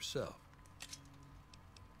perform it yourself.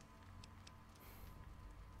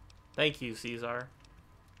 Thank you, Caesar.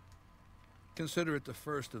 Consider it the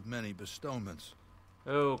first of many bestowments.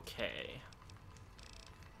 Okay.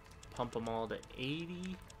 Pump them all to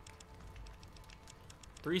 80.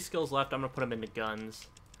 3 skills left. I'm going to put them into guns.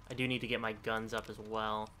 I do need to get my guns up as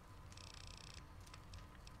well.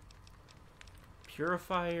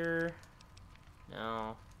 Purifier.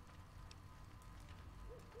 No.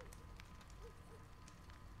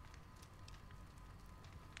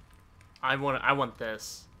 I want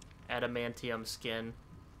this. Adamantium skin.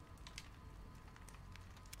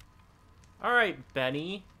 Alright,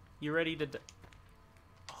 Benny. You ready to...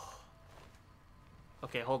 Oh.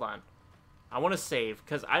 Okay, hold on. I want to save,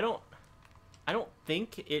 because I don't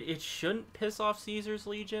think it shouldn't piss off Caesar's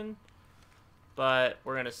Legion, but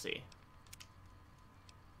we're gonna see.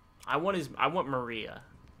 I want Maria.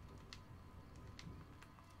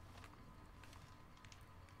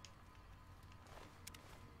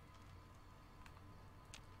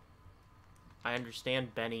 I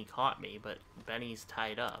understand Benny caught me, but Benny's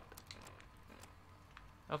tied up.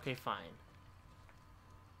 Okay, fine.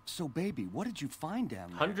 So, baby, what did you find down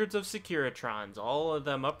there? Hundreds of Securitrons, all of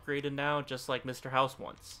them upgraded now, just like Mr. House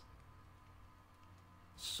wants.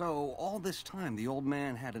 So, all this time, the old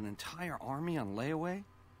man had an entire army on layaway?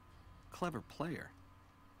 Clever player.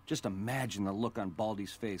 Just imagine the look on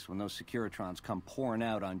Baldy's face when those Securitrons come pouring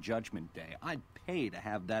out on Judgment Day. I'd pay to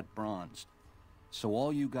have that bronzed. So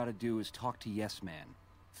all you gotta do is talk to Yes Man.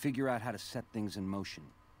 Figure out how to set things in motion.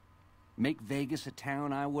 Make Vegas a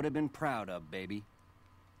town I would have been proud of, baby.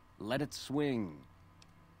 Let it swing.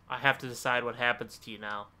 I have to decide what happens to you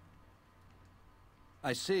now.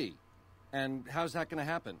 I see. And how's that gonna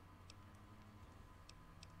happen?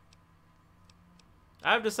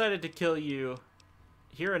 I've decided to kill you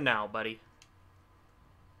here and now, buddy.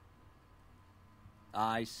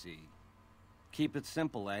 I see. Keep it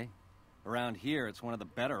simple, eh? Around here, it's one of the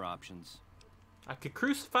better options. I could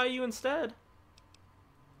crucify you instead.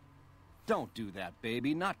 Don't do that,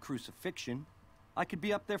 baby. Not crucifixion. I could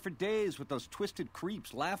be up there for days with those twisted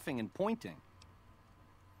creeps laughing and pointing.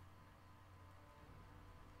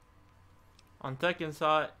 On second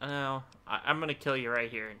thought, no, I'm gonna kill you right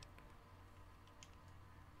here.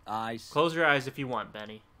 I see. Close your eyes if you want,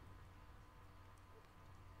 Benny.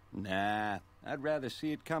 Nah, I'd rather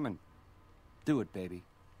see it coming. Do it, baby.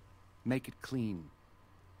 Make it clean.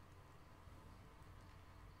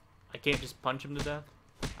 I can't just punch him to death.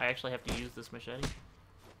 I actually have to use this machete.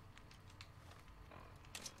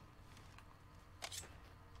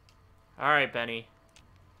 Alright, Benny.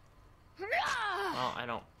 Oh, I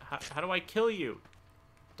don't... How do I kill you?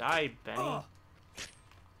 Die, Benny.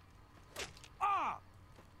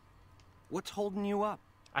 What's holding you up?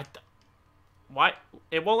 Why?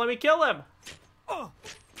 It won't let me kill him! Oh,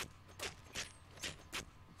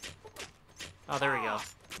 there we go.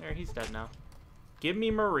 There, he's dead now. Give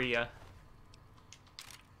me Maria.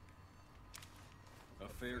 A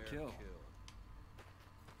fair kill.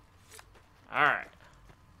 Alright.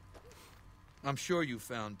 I'm sure you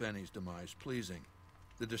found Benny's demise pleasing.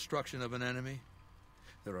 The destruction of an enemy?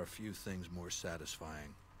 There are few things more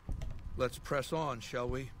satisfying. Let's press on, shall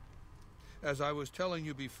we? As I was telling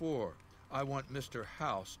you before, I want Mr.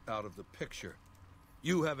 House out of the picture.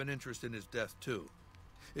 You have an interest in his death, too.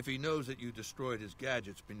 If he knows that you destroyed his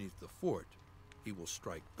gadgets beneath the fort, he will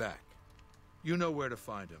strike back. You know where to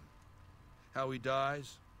find him. How he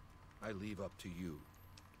dies, I leave up to you.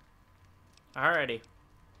 Alrighty.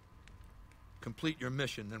 Complete your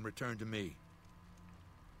mission, then return to me.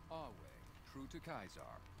 Our way, true to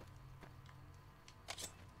Kaisar.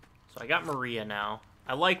 So I got Maria now.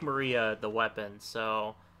 I like Maria, the weapon,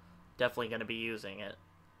 so definitely going to be using it.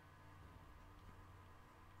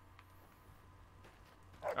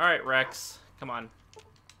 Alright, Rex. Come on.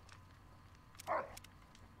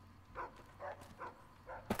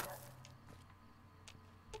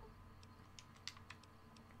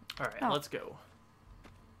 Alright, let's go.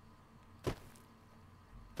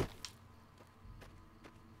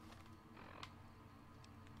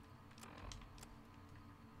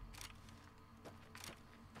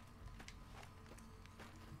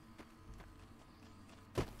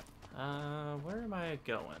 Where am I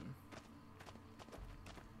going?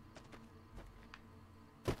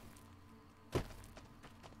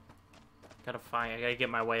 I gotta get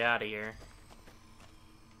my way out of here.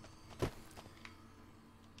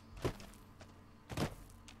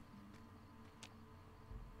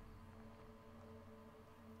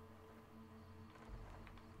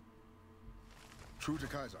 True to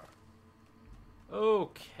Kaisar.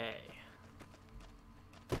 Okay.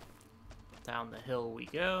 Down the hill we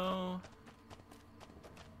go.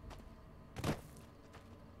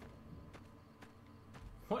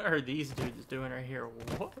 What are these dudes doing right here?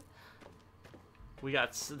 What? We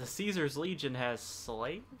got the Caesar's Legion has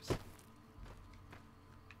slaves?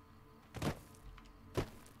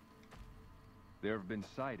 There have been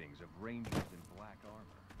sightings of rangers in black armor.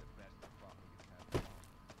 The best of properties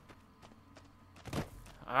have.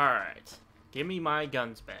 Alright. Give me my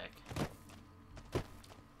guns back.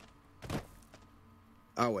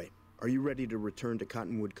 Awe, are you ready to return to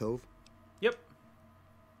Cottonwood Cove? Yep.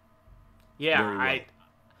 Yeah,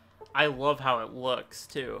 I love how it looks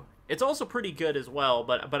too. It's also pretty good as well,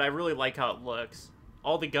 but I really like how it looks.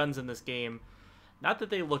 All the guns in this game, not that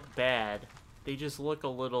they look bad, they just look a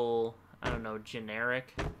little, I don't know,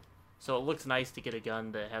 generic. So it looks nice to get a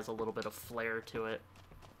gun that has a little bit of flair to it.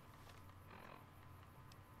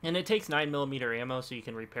 And it takes 9mm ammo, so you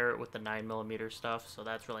can repair it with the 9mm stuff, so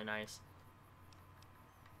that's really nice.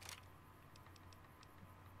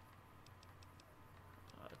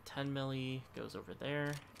 Uh, 10mm goes over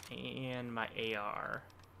there, and my AR.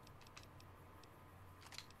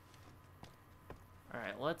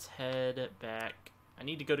 Alright, let's head back. I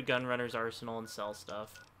need to go to Gunrunner's Arsenal and sell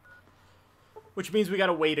stuff. Which means we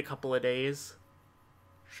gotta wait a couple of days.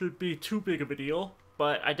 Shouldn't be too big of a deal,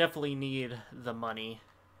 but I definitely need the money.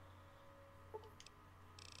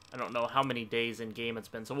 I don't know how many days in game it's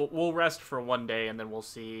been, so we'll rest for one day and then we'll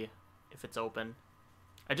see if it's open.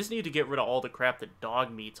 I just need to get rid of all the crap that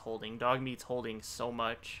Dog Meat's holding. Dog Meat's holding so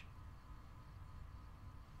much.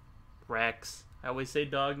 Rex. I always say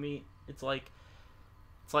Dog Meat. It's like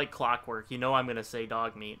clockwork. You know I'm gonna say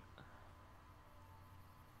Dog Meat.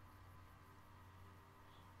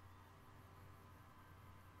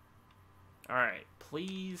 Alright,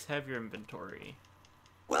 please have your inventory.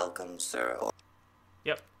 Welcome, sir.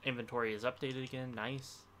 Yep, inventory is updated again.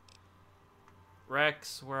 Nice.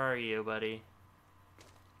 Rex, where are you, buddy?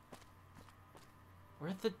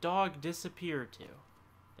 Where'd the dog disappear to?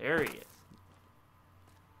 There he is.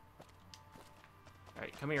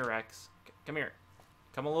 Alright, come here, Rex. Come here.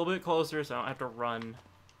 Come a little bit closer so I don't have to run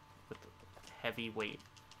with heavy weight.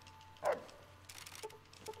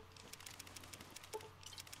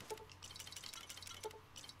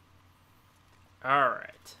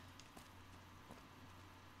 Alright.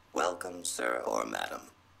 Welcome, sir or madam.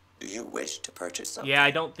 Do you wish to purchase something? Yeah,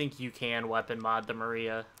 I don't think you can weapon mod the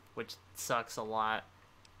Maria, which sucks a lot.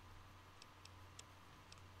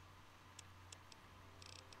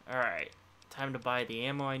 Alright. Time to buy the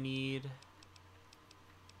ammo I need.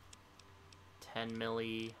 10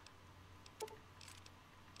 milli.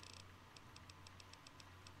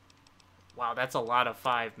 Wow, that's a lot of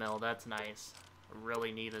 5 mil. That's nice. I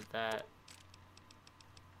really needed that.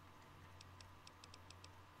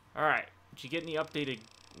 Alright. Did you get any updated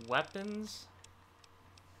weapons?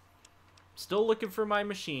 Still looking for my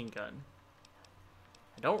machine gun.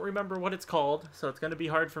 I don't remember what it's called, so it's going to be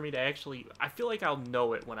hard for me to actually... I feel like I'll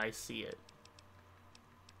know it when I see it.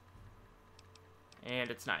 And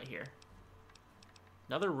it's not here.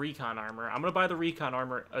 Another recon armor. I'm going to buy the recon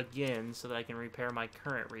armor again so that I can repair my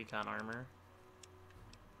current recon armor.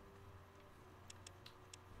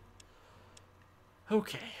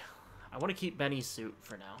 Okay. I want to keep Benny's suit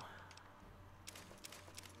for now.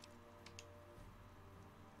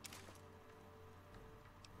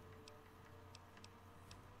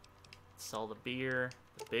 Sell the beer,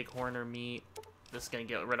 the bighorner meat. This is going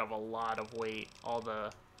to get rid of a lot of weight. All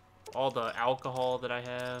the alcohol that I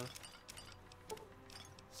have.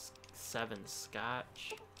 7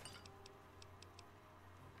 scotch.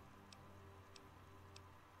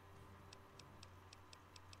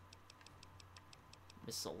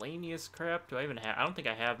 Miscellaneous crap. Do I even have? I don't think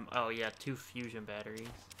I have. Oh yeah, 2 fusion batteries.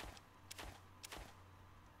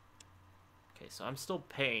 Okay, so I'm still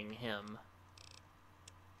paying him.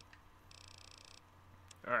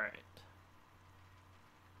 Alright.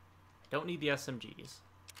 Don't need the SMGs.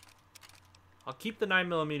 I'll keep the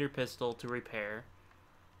 9mm pistol to repair.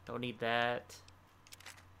 Don't need that.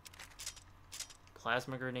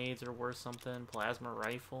 Plasma grenades are worth something. Plasma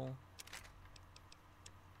rifle.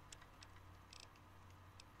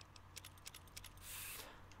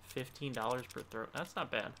 $15 per throw. That's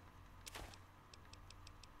not bad.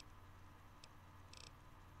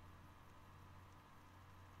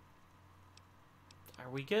 Are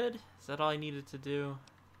we good? Is that all I needed to do?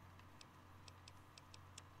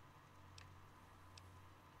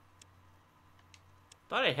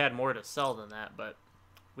 Thought I had more to sell than that, but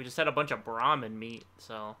we just had a bunch of Brahmin meat,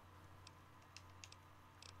 so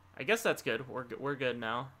I guess that's good. We're good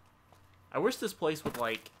now. I wish this place would,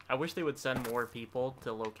 like, I wish they would send more people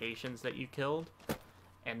to locations that you killed,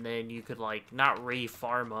 and then you could, like, not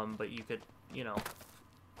re-farm them, but you could, you know,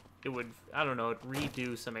 it would, I don't know,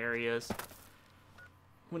 redo some areas.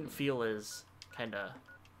 Wouldn't feel as kind of,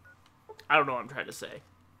 I don't know what I'm trying to say.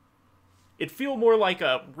 It'd feel more like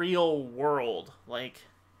a real world. Like,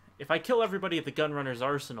 if I kill everybody at the Gunrunner's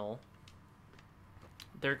Arsenal,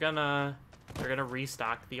 they're gonna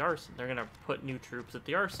restock the arsenal. They're gonna put new troops at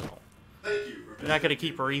the arsenal. They're not gonna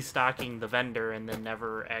keep restocking the vendor and then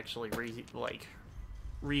never actually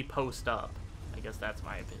repost up. I guess that's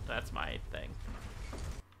my thing.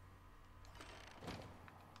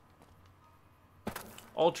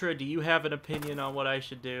 Ultra, do you have an opinion on what I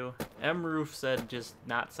should do? M. Roof said just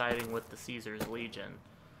not siding with the Caesar's Legion.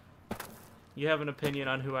 You have an opinion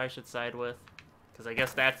on who I should side with? Because I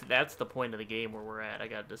guess that's the point of the game where we're at. I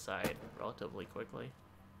gotta decide relatively quickly.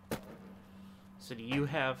 So do you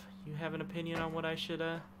have an opinion on what I should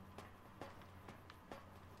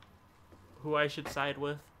who I should side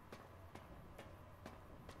with?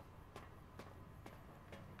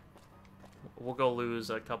 We'll go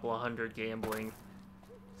lose a couple of hundred gambling.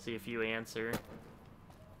 See if you answer.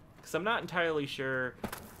 Because I'm not entirely sure.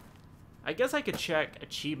 I guess I could check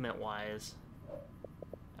achievement-wise.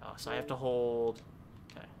 Oh, so I have to hold...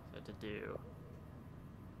 Okay, I have to do...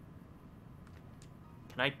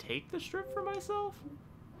 Can I take the strip for myself?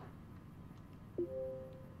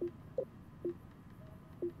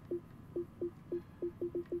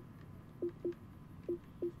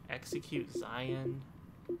 Execute Zion.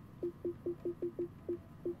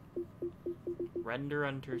 Render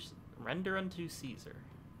unto Caesar.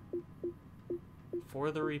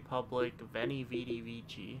 For the Republic, Veni Vidi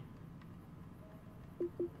Vici.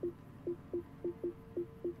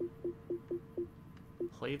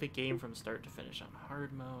 Play the game from start to finish on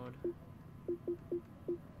hard mode.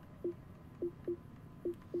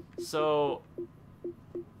 So...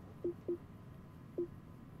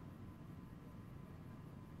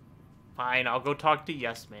 Fine, I'll go talk to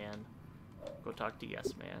Yes Man. Go talk to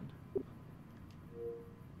Yes Man.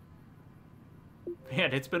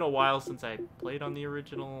 Man, it's been a while since I played on the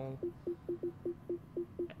original...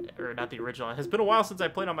 Or not the original. It has been a while since I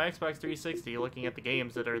played on my Xbox 360, looking at the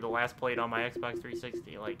games that are the last played on my Xbox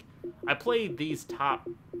 360. Like, I played these top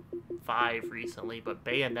 5 recently, but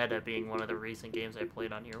Bayonetta being one of the recent games I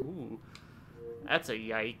played on here. Ooh, that's a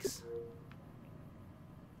yikes.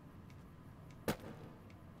 I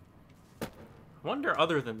wonder,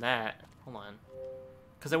 other than that... Hold on.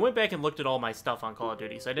 Because I went back and looked at all my stuff on Call of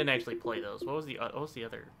Duty, so I didn't actually play those. What was the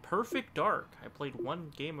other? Perfect Dark. I played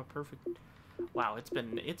one game of Perfect. Wow, it's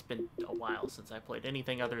been a while since I played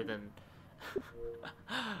anything other than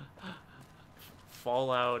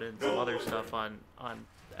Fallout and some other stuff on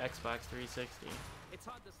Xbox 360. It's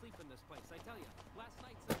hard to sleep in this place, I tell you. Last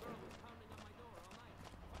night some girl was pounding on my door all night.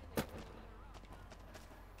 Finally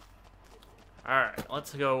let her out. Alright,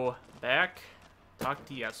 let's go back. Talk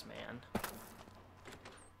to Yes Man.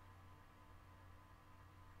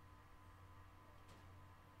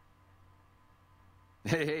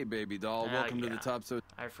 Hey, baby doll. Welcome to the top. So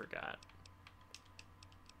I forgot.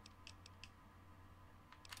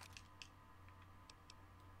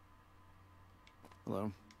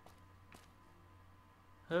 Hello.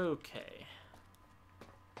 Okay.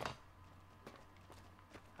 I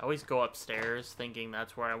always go upstairs thinking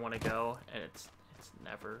that's where I want to go, and it's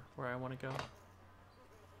never where I want to go.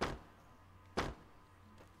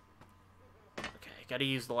 Okay, gotta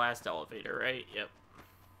use the last elevator, right? Yep.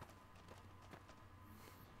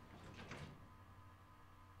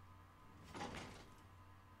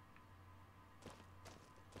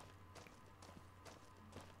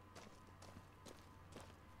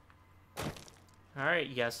 Alright,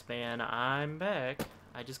 Yes Man, I'm back.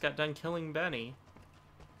 I just got done killing Benny.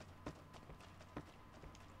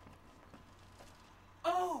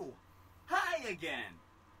 Oh! Hi again!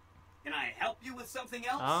 Can I help you with something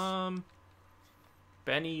else?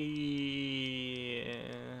 Benny...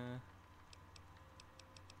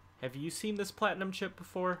 Have you seen this platinum chip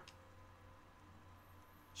before?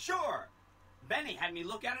 Sure! Benny had me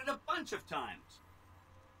look at it a bunch of times.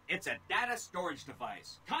 It's a data storage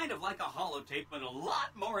device, kind of like a holotape, but a lot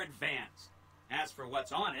more advanced. As for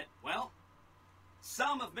what's on it, well,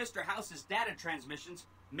 some of Mr. House's data transmissions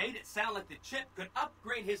made it sound like the chip could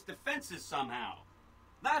upgrade his defenses somehow.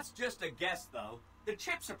 That's just a guess, though. The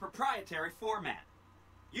chip's a proprietary format.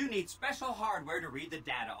 You need special hardware to read the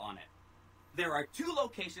data on it. There are 2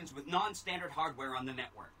 locations with non-standard hardware on the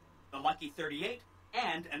network. The Lucky 38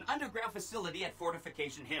 and an underground facility at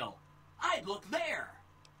Fortification Hill. I'd look there!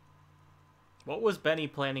 What was Benny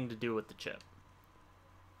planning to do with the chip?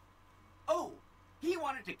 Oh, he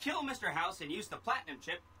wanted to kill Mr. House and use the platinum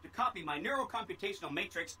chip to copy my neurocomputational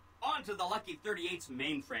matrix onto the Lucky 38's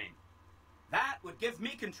mainframe. That would give me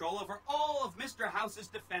control over all of Mr. House's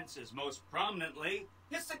defenses, most prominently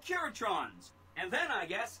his Securitrons. And then, I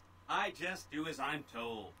guess, I just do as I'm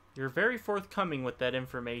told. You're very forthcoming with that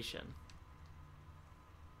information.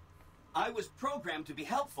 I was programmed to be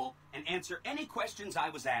helpful and answer any questions I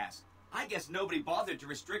was asked. I guess nobody bothered to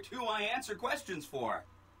restrict who I answer questions for.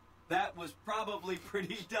 That was probably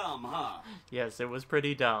pretty dumb, huh? Yes, it was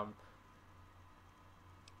pretty dumb.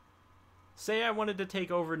 Say I wanted to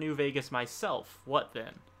take over New Vegas myself, what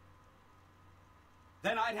then?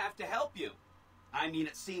 Then I'd have to help you. I mean,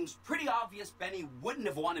 it seems pretty obvious Benny wouldn't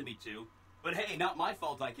have wanted me to, but hey, not my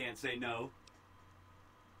fault I can't say no.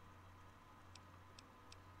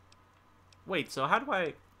 Wait, so how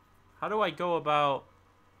do I go about...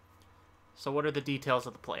 So what are the details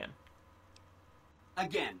of the plan?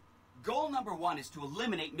 Again, goal number 1 is to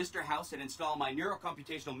eliminate Mr. House and install my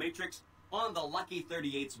neurocomputational matrix on the Lucky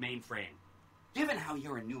 38's mainframe. Given how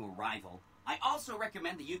you're a new arrival, I also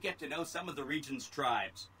recommend that you get to know some of the region's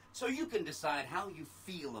tribes, so you can decide how you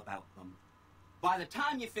feel about them. By the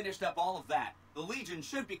time you finished up all of that, the Legion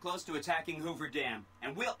should be close to attacking Hoover Dam,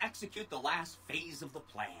 and we'll execute the last phase of the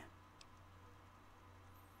plan.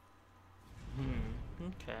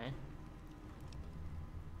 Okay.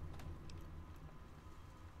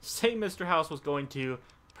 Say Mr. House was going to,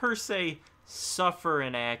 per se, suffer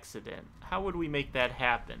an accident. How would we make that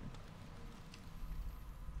happen?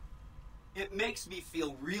 It makes me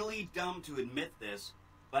feel really dumb to admit this,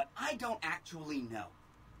 but I don't actually know.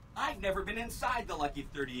 I've never been inside the Lucky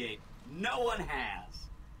 38. No one has.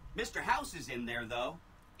 Mr. House is in there, though.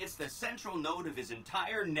 It's the central node of his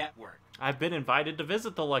entire network. I've been invited to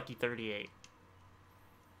visit the Lucky 38.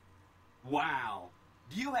 Wow.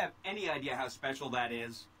 Do you have any idea how special that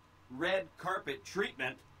is? Red carpet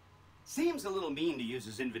treatment. Seems a little mean to use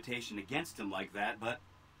his invitation against him like that, but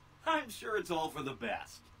I'm sure it's all for the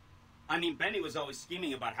best. I mean, Benny was always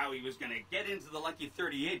scheming about how he was going to get into the Lucky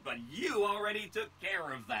 38, but you already took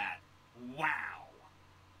care of that. Wow.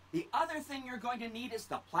 The other thing you're going to need is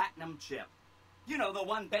the platinum chip. You know, the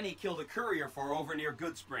one Benny killed a courier for over near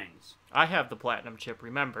Good Springs. I have the platinum chip,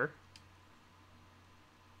 remember?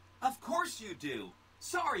 Of course you do.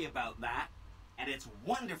 Sorry about that. And it's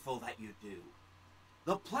wonderful that you do.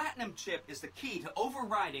 The platinum chip is the key to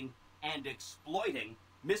overriding and exploiting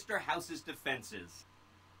Mr. House's defenses.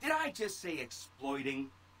 Did I just say exploiting?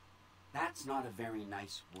 That's not a very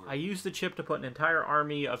nice word. I used the chip to put an entire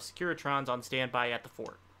army of Securitrons on standby at the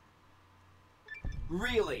fort.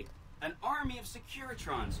 Really? An army of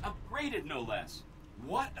Securitrons, upgraded no less.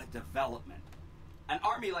 What a development. An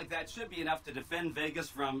army like that should be enough to defend Vegas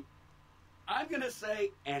from, I'm gonna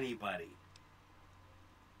say, anybody.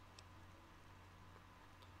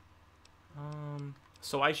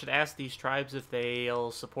 So I should ask these tribes if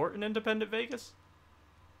they'll support an independent Vegas?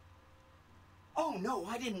 Oh no,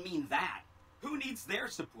 I didn't mean that. Who needs their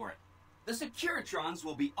support? The Securitrons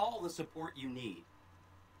will be all the support you need.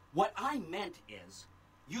 What I meant is,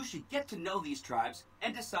 you should get to know these tribes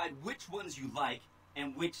and decide which ones you like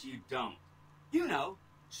and which you don't. You know,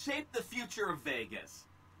 shape the future of Vegas.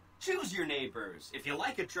 Choose your neighbors. If you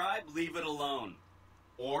like a tribe, leave it alone.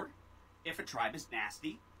 Or, if a tribe is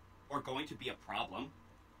nasty, or going to be a problem,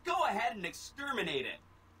 go ahead and exterminate it.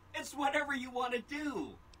 It's whatever you want to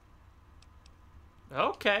do.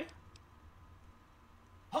 Okay.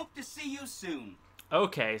 Hope to see you soon.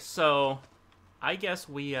 Okay, so I guess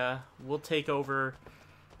we'll take over.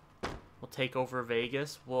 We'll take over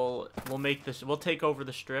Vegas. We'll take over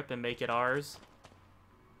the Strip and make it ours.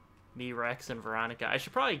 Me, Rex, and Veronica. I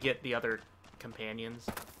should probably get the other companions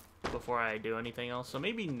before I do anything else. So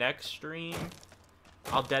maybe next stream,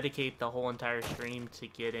 I'll dedicate the whole entire stream to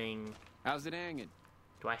getting... How's it hanging?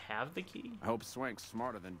 Do I have the key? I hope Swank's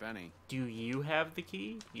smarter than Benny. Do you have the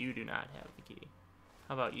key? You do not have the key.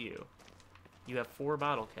 How about you? You have 4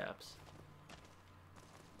 bottle caps.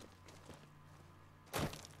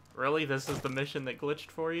 Really? This is the mission that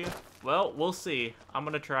glitched for you? Well, we'll see. I'm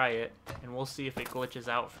gonna try it, and we'll see if it glitches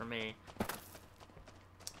out for me.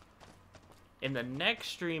 In the next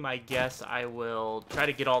stream, I guess I will try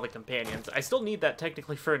to get all the companions. I still need that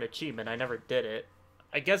technically for an achievement. I never did it.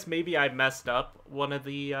 I guess maybe I messed up one of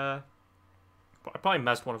the, I probably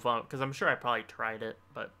messed one of them up, because I'm sure I probably tried it,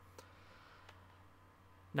 but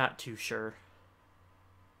not too sure.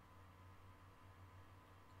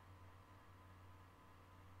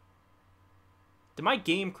 Did my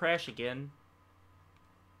game crash again?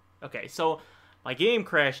 Okay, so my game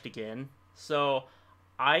crashed again. So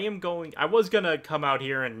I was gonna come out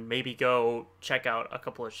here and maybe go check out a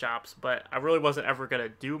couple of shops, but I really wasn't ever gonna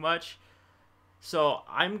do much. So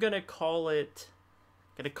I'm gonna call it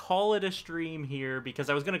a stream here, because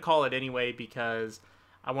I was gonna call it anyway because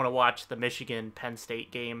I want to watch the Michigan Penn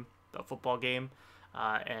State game, the football game,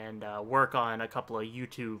 and work on a couple of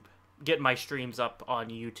get my streams up on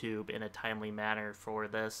YouTube in a timely manner for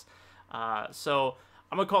this. So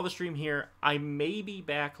I'm going to call the stream here. I may be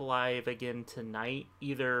back live again tonight,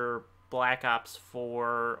 either Black Ops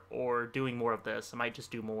 4 or doing more of this. I might just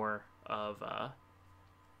do more of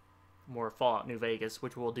more Fallout New Vegas,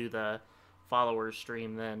 which we'll do the followers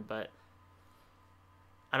stream then, but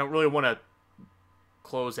I don't really want to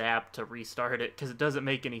close app to restart it because it doesn't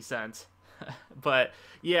make any sense. But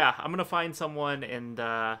yeah, I'm gonna find someone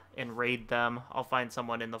and raid them. I'll find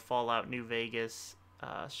someone in the Fallout New Vegas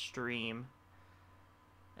stream,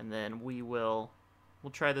 and then we'll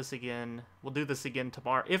try this again. We'll do this again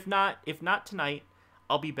tomorrow. If not tonight,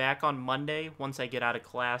 I'll be back on Monday once I get out of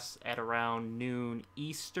class at around noon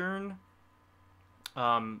Eastern.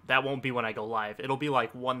 That won't be when I go live. It'll be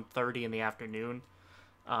like 1:30 in the afternoon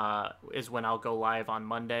is when I'll go live on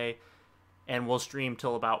Monday. And we'll stream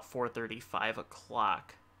till about 4:30, 5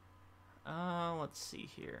 o'clock. Let's see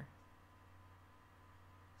here.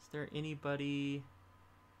 Is there anybody?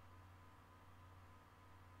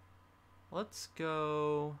 Let's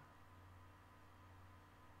go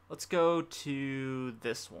to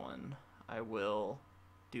this one. I will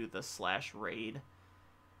do the /raid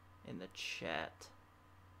in the chat.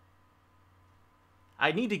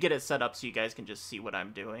 I need to get it set up so you guys can just see what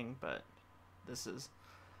I'm doing, but this is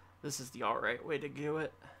the alright way to do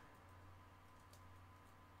it.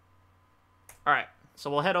 Alright,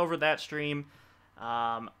 so we'll head over that stream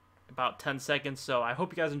about 10 seconds. So I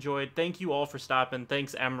hope you guys enjoyed. Thank you all for stopping.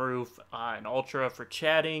 Thanks Emroof and Ultra for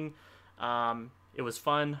chatting. It was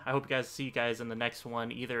fun. I hope you see you guys in the next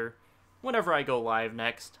one, either whenever I go live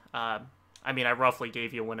next. I mean, I roughly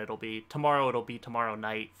gave you when it'll be. Tomorrow it'll be tomorrow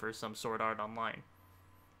night for some Sword Art Online.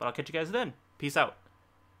 But I'll catch you guys then. Peace out.